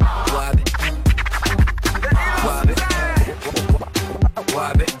 Wabe. Wabe.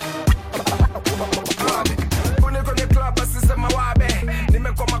 Wabe. Wabe. Kule kwenye club asisema wabe.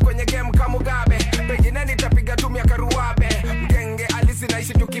 Nimekoma kwenye game kama Mugabe. Pengine nitapiga tu miaka ruwabe. Mgenge alisi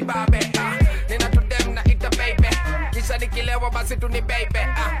naishi tu kibabe. Nina tu dem na ita baby. Kisha nikilewa basi tu ni baby.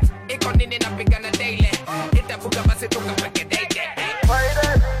 Iko nini napiga na daily. Itabuga basi tu kapeke daily.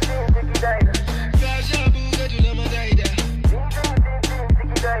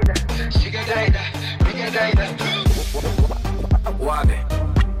 Wabe.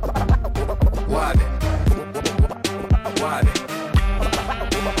 Wabe. Wabe.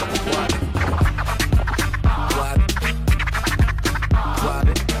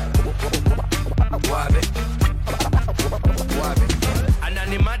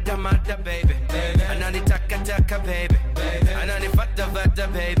 Anani mada baby. Anani taka baby. Anani fata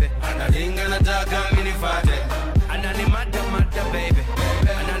baby. Analinga nataka mini fate. Anani mada baby.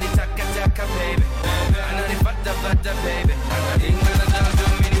 Anani taka baby. Anani fata baby. Analinga nataka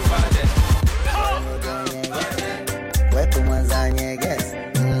mini fate. Wetu mwanza nyegezi.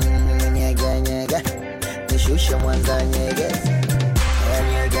 Nyege. Nishushe mwanza nyegezi.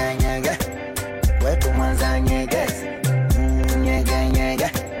 Nyege. Wetu mwanza nyegezi. Nyege.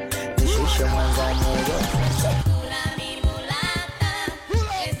 Nishushe mwanza nyegezi.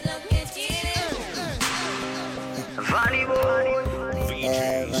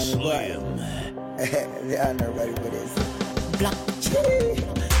 I'm not ready for this. Black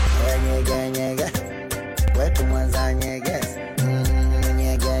Nyege. Wetu mwanza nyegezi.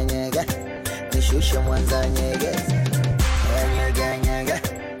 Nyege. Mwanza nyegezi, nyege nyege,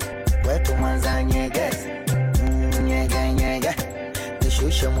 wetu Mwanza nyegezi, nyege nyege,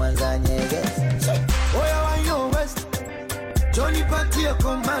 nishushe Mwanza nyegezi. Oya wa yo west, Johnny patia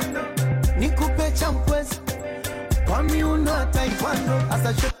komando, nikupe champwezi, kwa miuno wa taekwondo,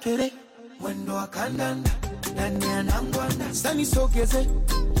 asa chekere, mwendo wa kandanda, nani anangwanda, sani sogeze,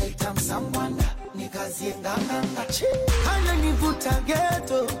 leta msambwanda, nikazie nganganga, hana nivuta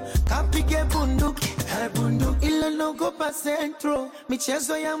geto, kapige bunduki, bunduki, ila nogopa centro,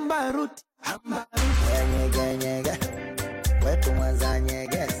 michezo ya mbaruti, nyege nyege, wetu Mwanza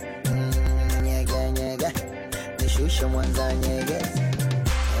nyegezi, nyege nyege, nishushe Mwanza nyegezi,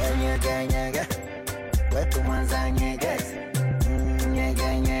 nyege nyege, wetu Mwanza nyegezi,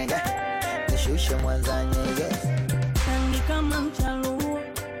 nyege nyege, nishushe Mwanza nyegezi. Rangi kama mchaluo,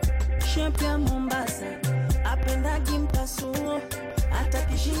 shepu ya Mombasa, apendagi mpasuo, hata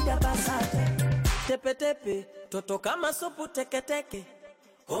kishida basata. Tepe tepe, toto kama supu teke teke,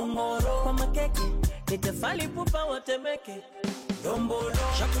 hongoro kwa makeke, nitefali pupa watemeke, dombolo,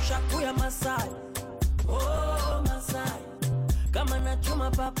 shaku shaku ya Masai, oh Masai, kama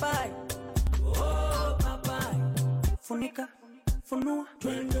nachuma papai, oh papai, funika, funua,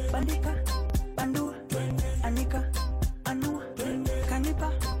 bandika, bandua, anika, anua,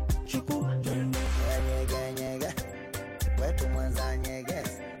 kanipa, chukua. Nyege nyege, wetu Mwanza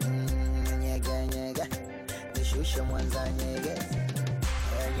nyegezi, nyege nyege, nishushe Mwanza nyegezi,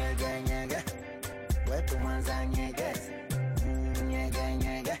 nyege nyege, wetu Mwanza nyegezi, nyege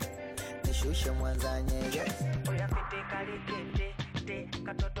nyege, nishushe Mwanza nyegezi. Oya fite kalikete, te,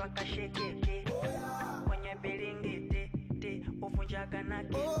 katoto akashekete, kwenye bilingete, te, ufunjaga na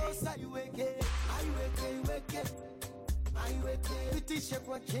kete. Oh, saiweke, aiweke, weke, aiweke, pitishe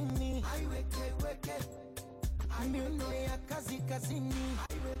kwa chini, aiweke, weke, miuno ya kazi kazini,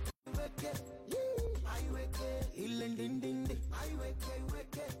 aiweke, weke, aiweke, ile ndindindi, aiweke,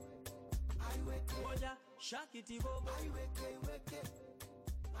 weke, aiweke, moja, shakiti bobo, aiweke, weke,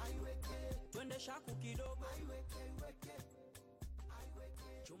 aiweke, twende shaku kidogo, aiweke, weke.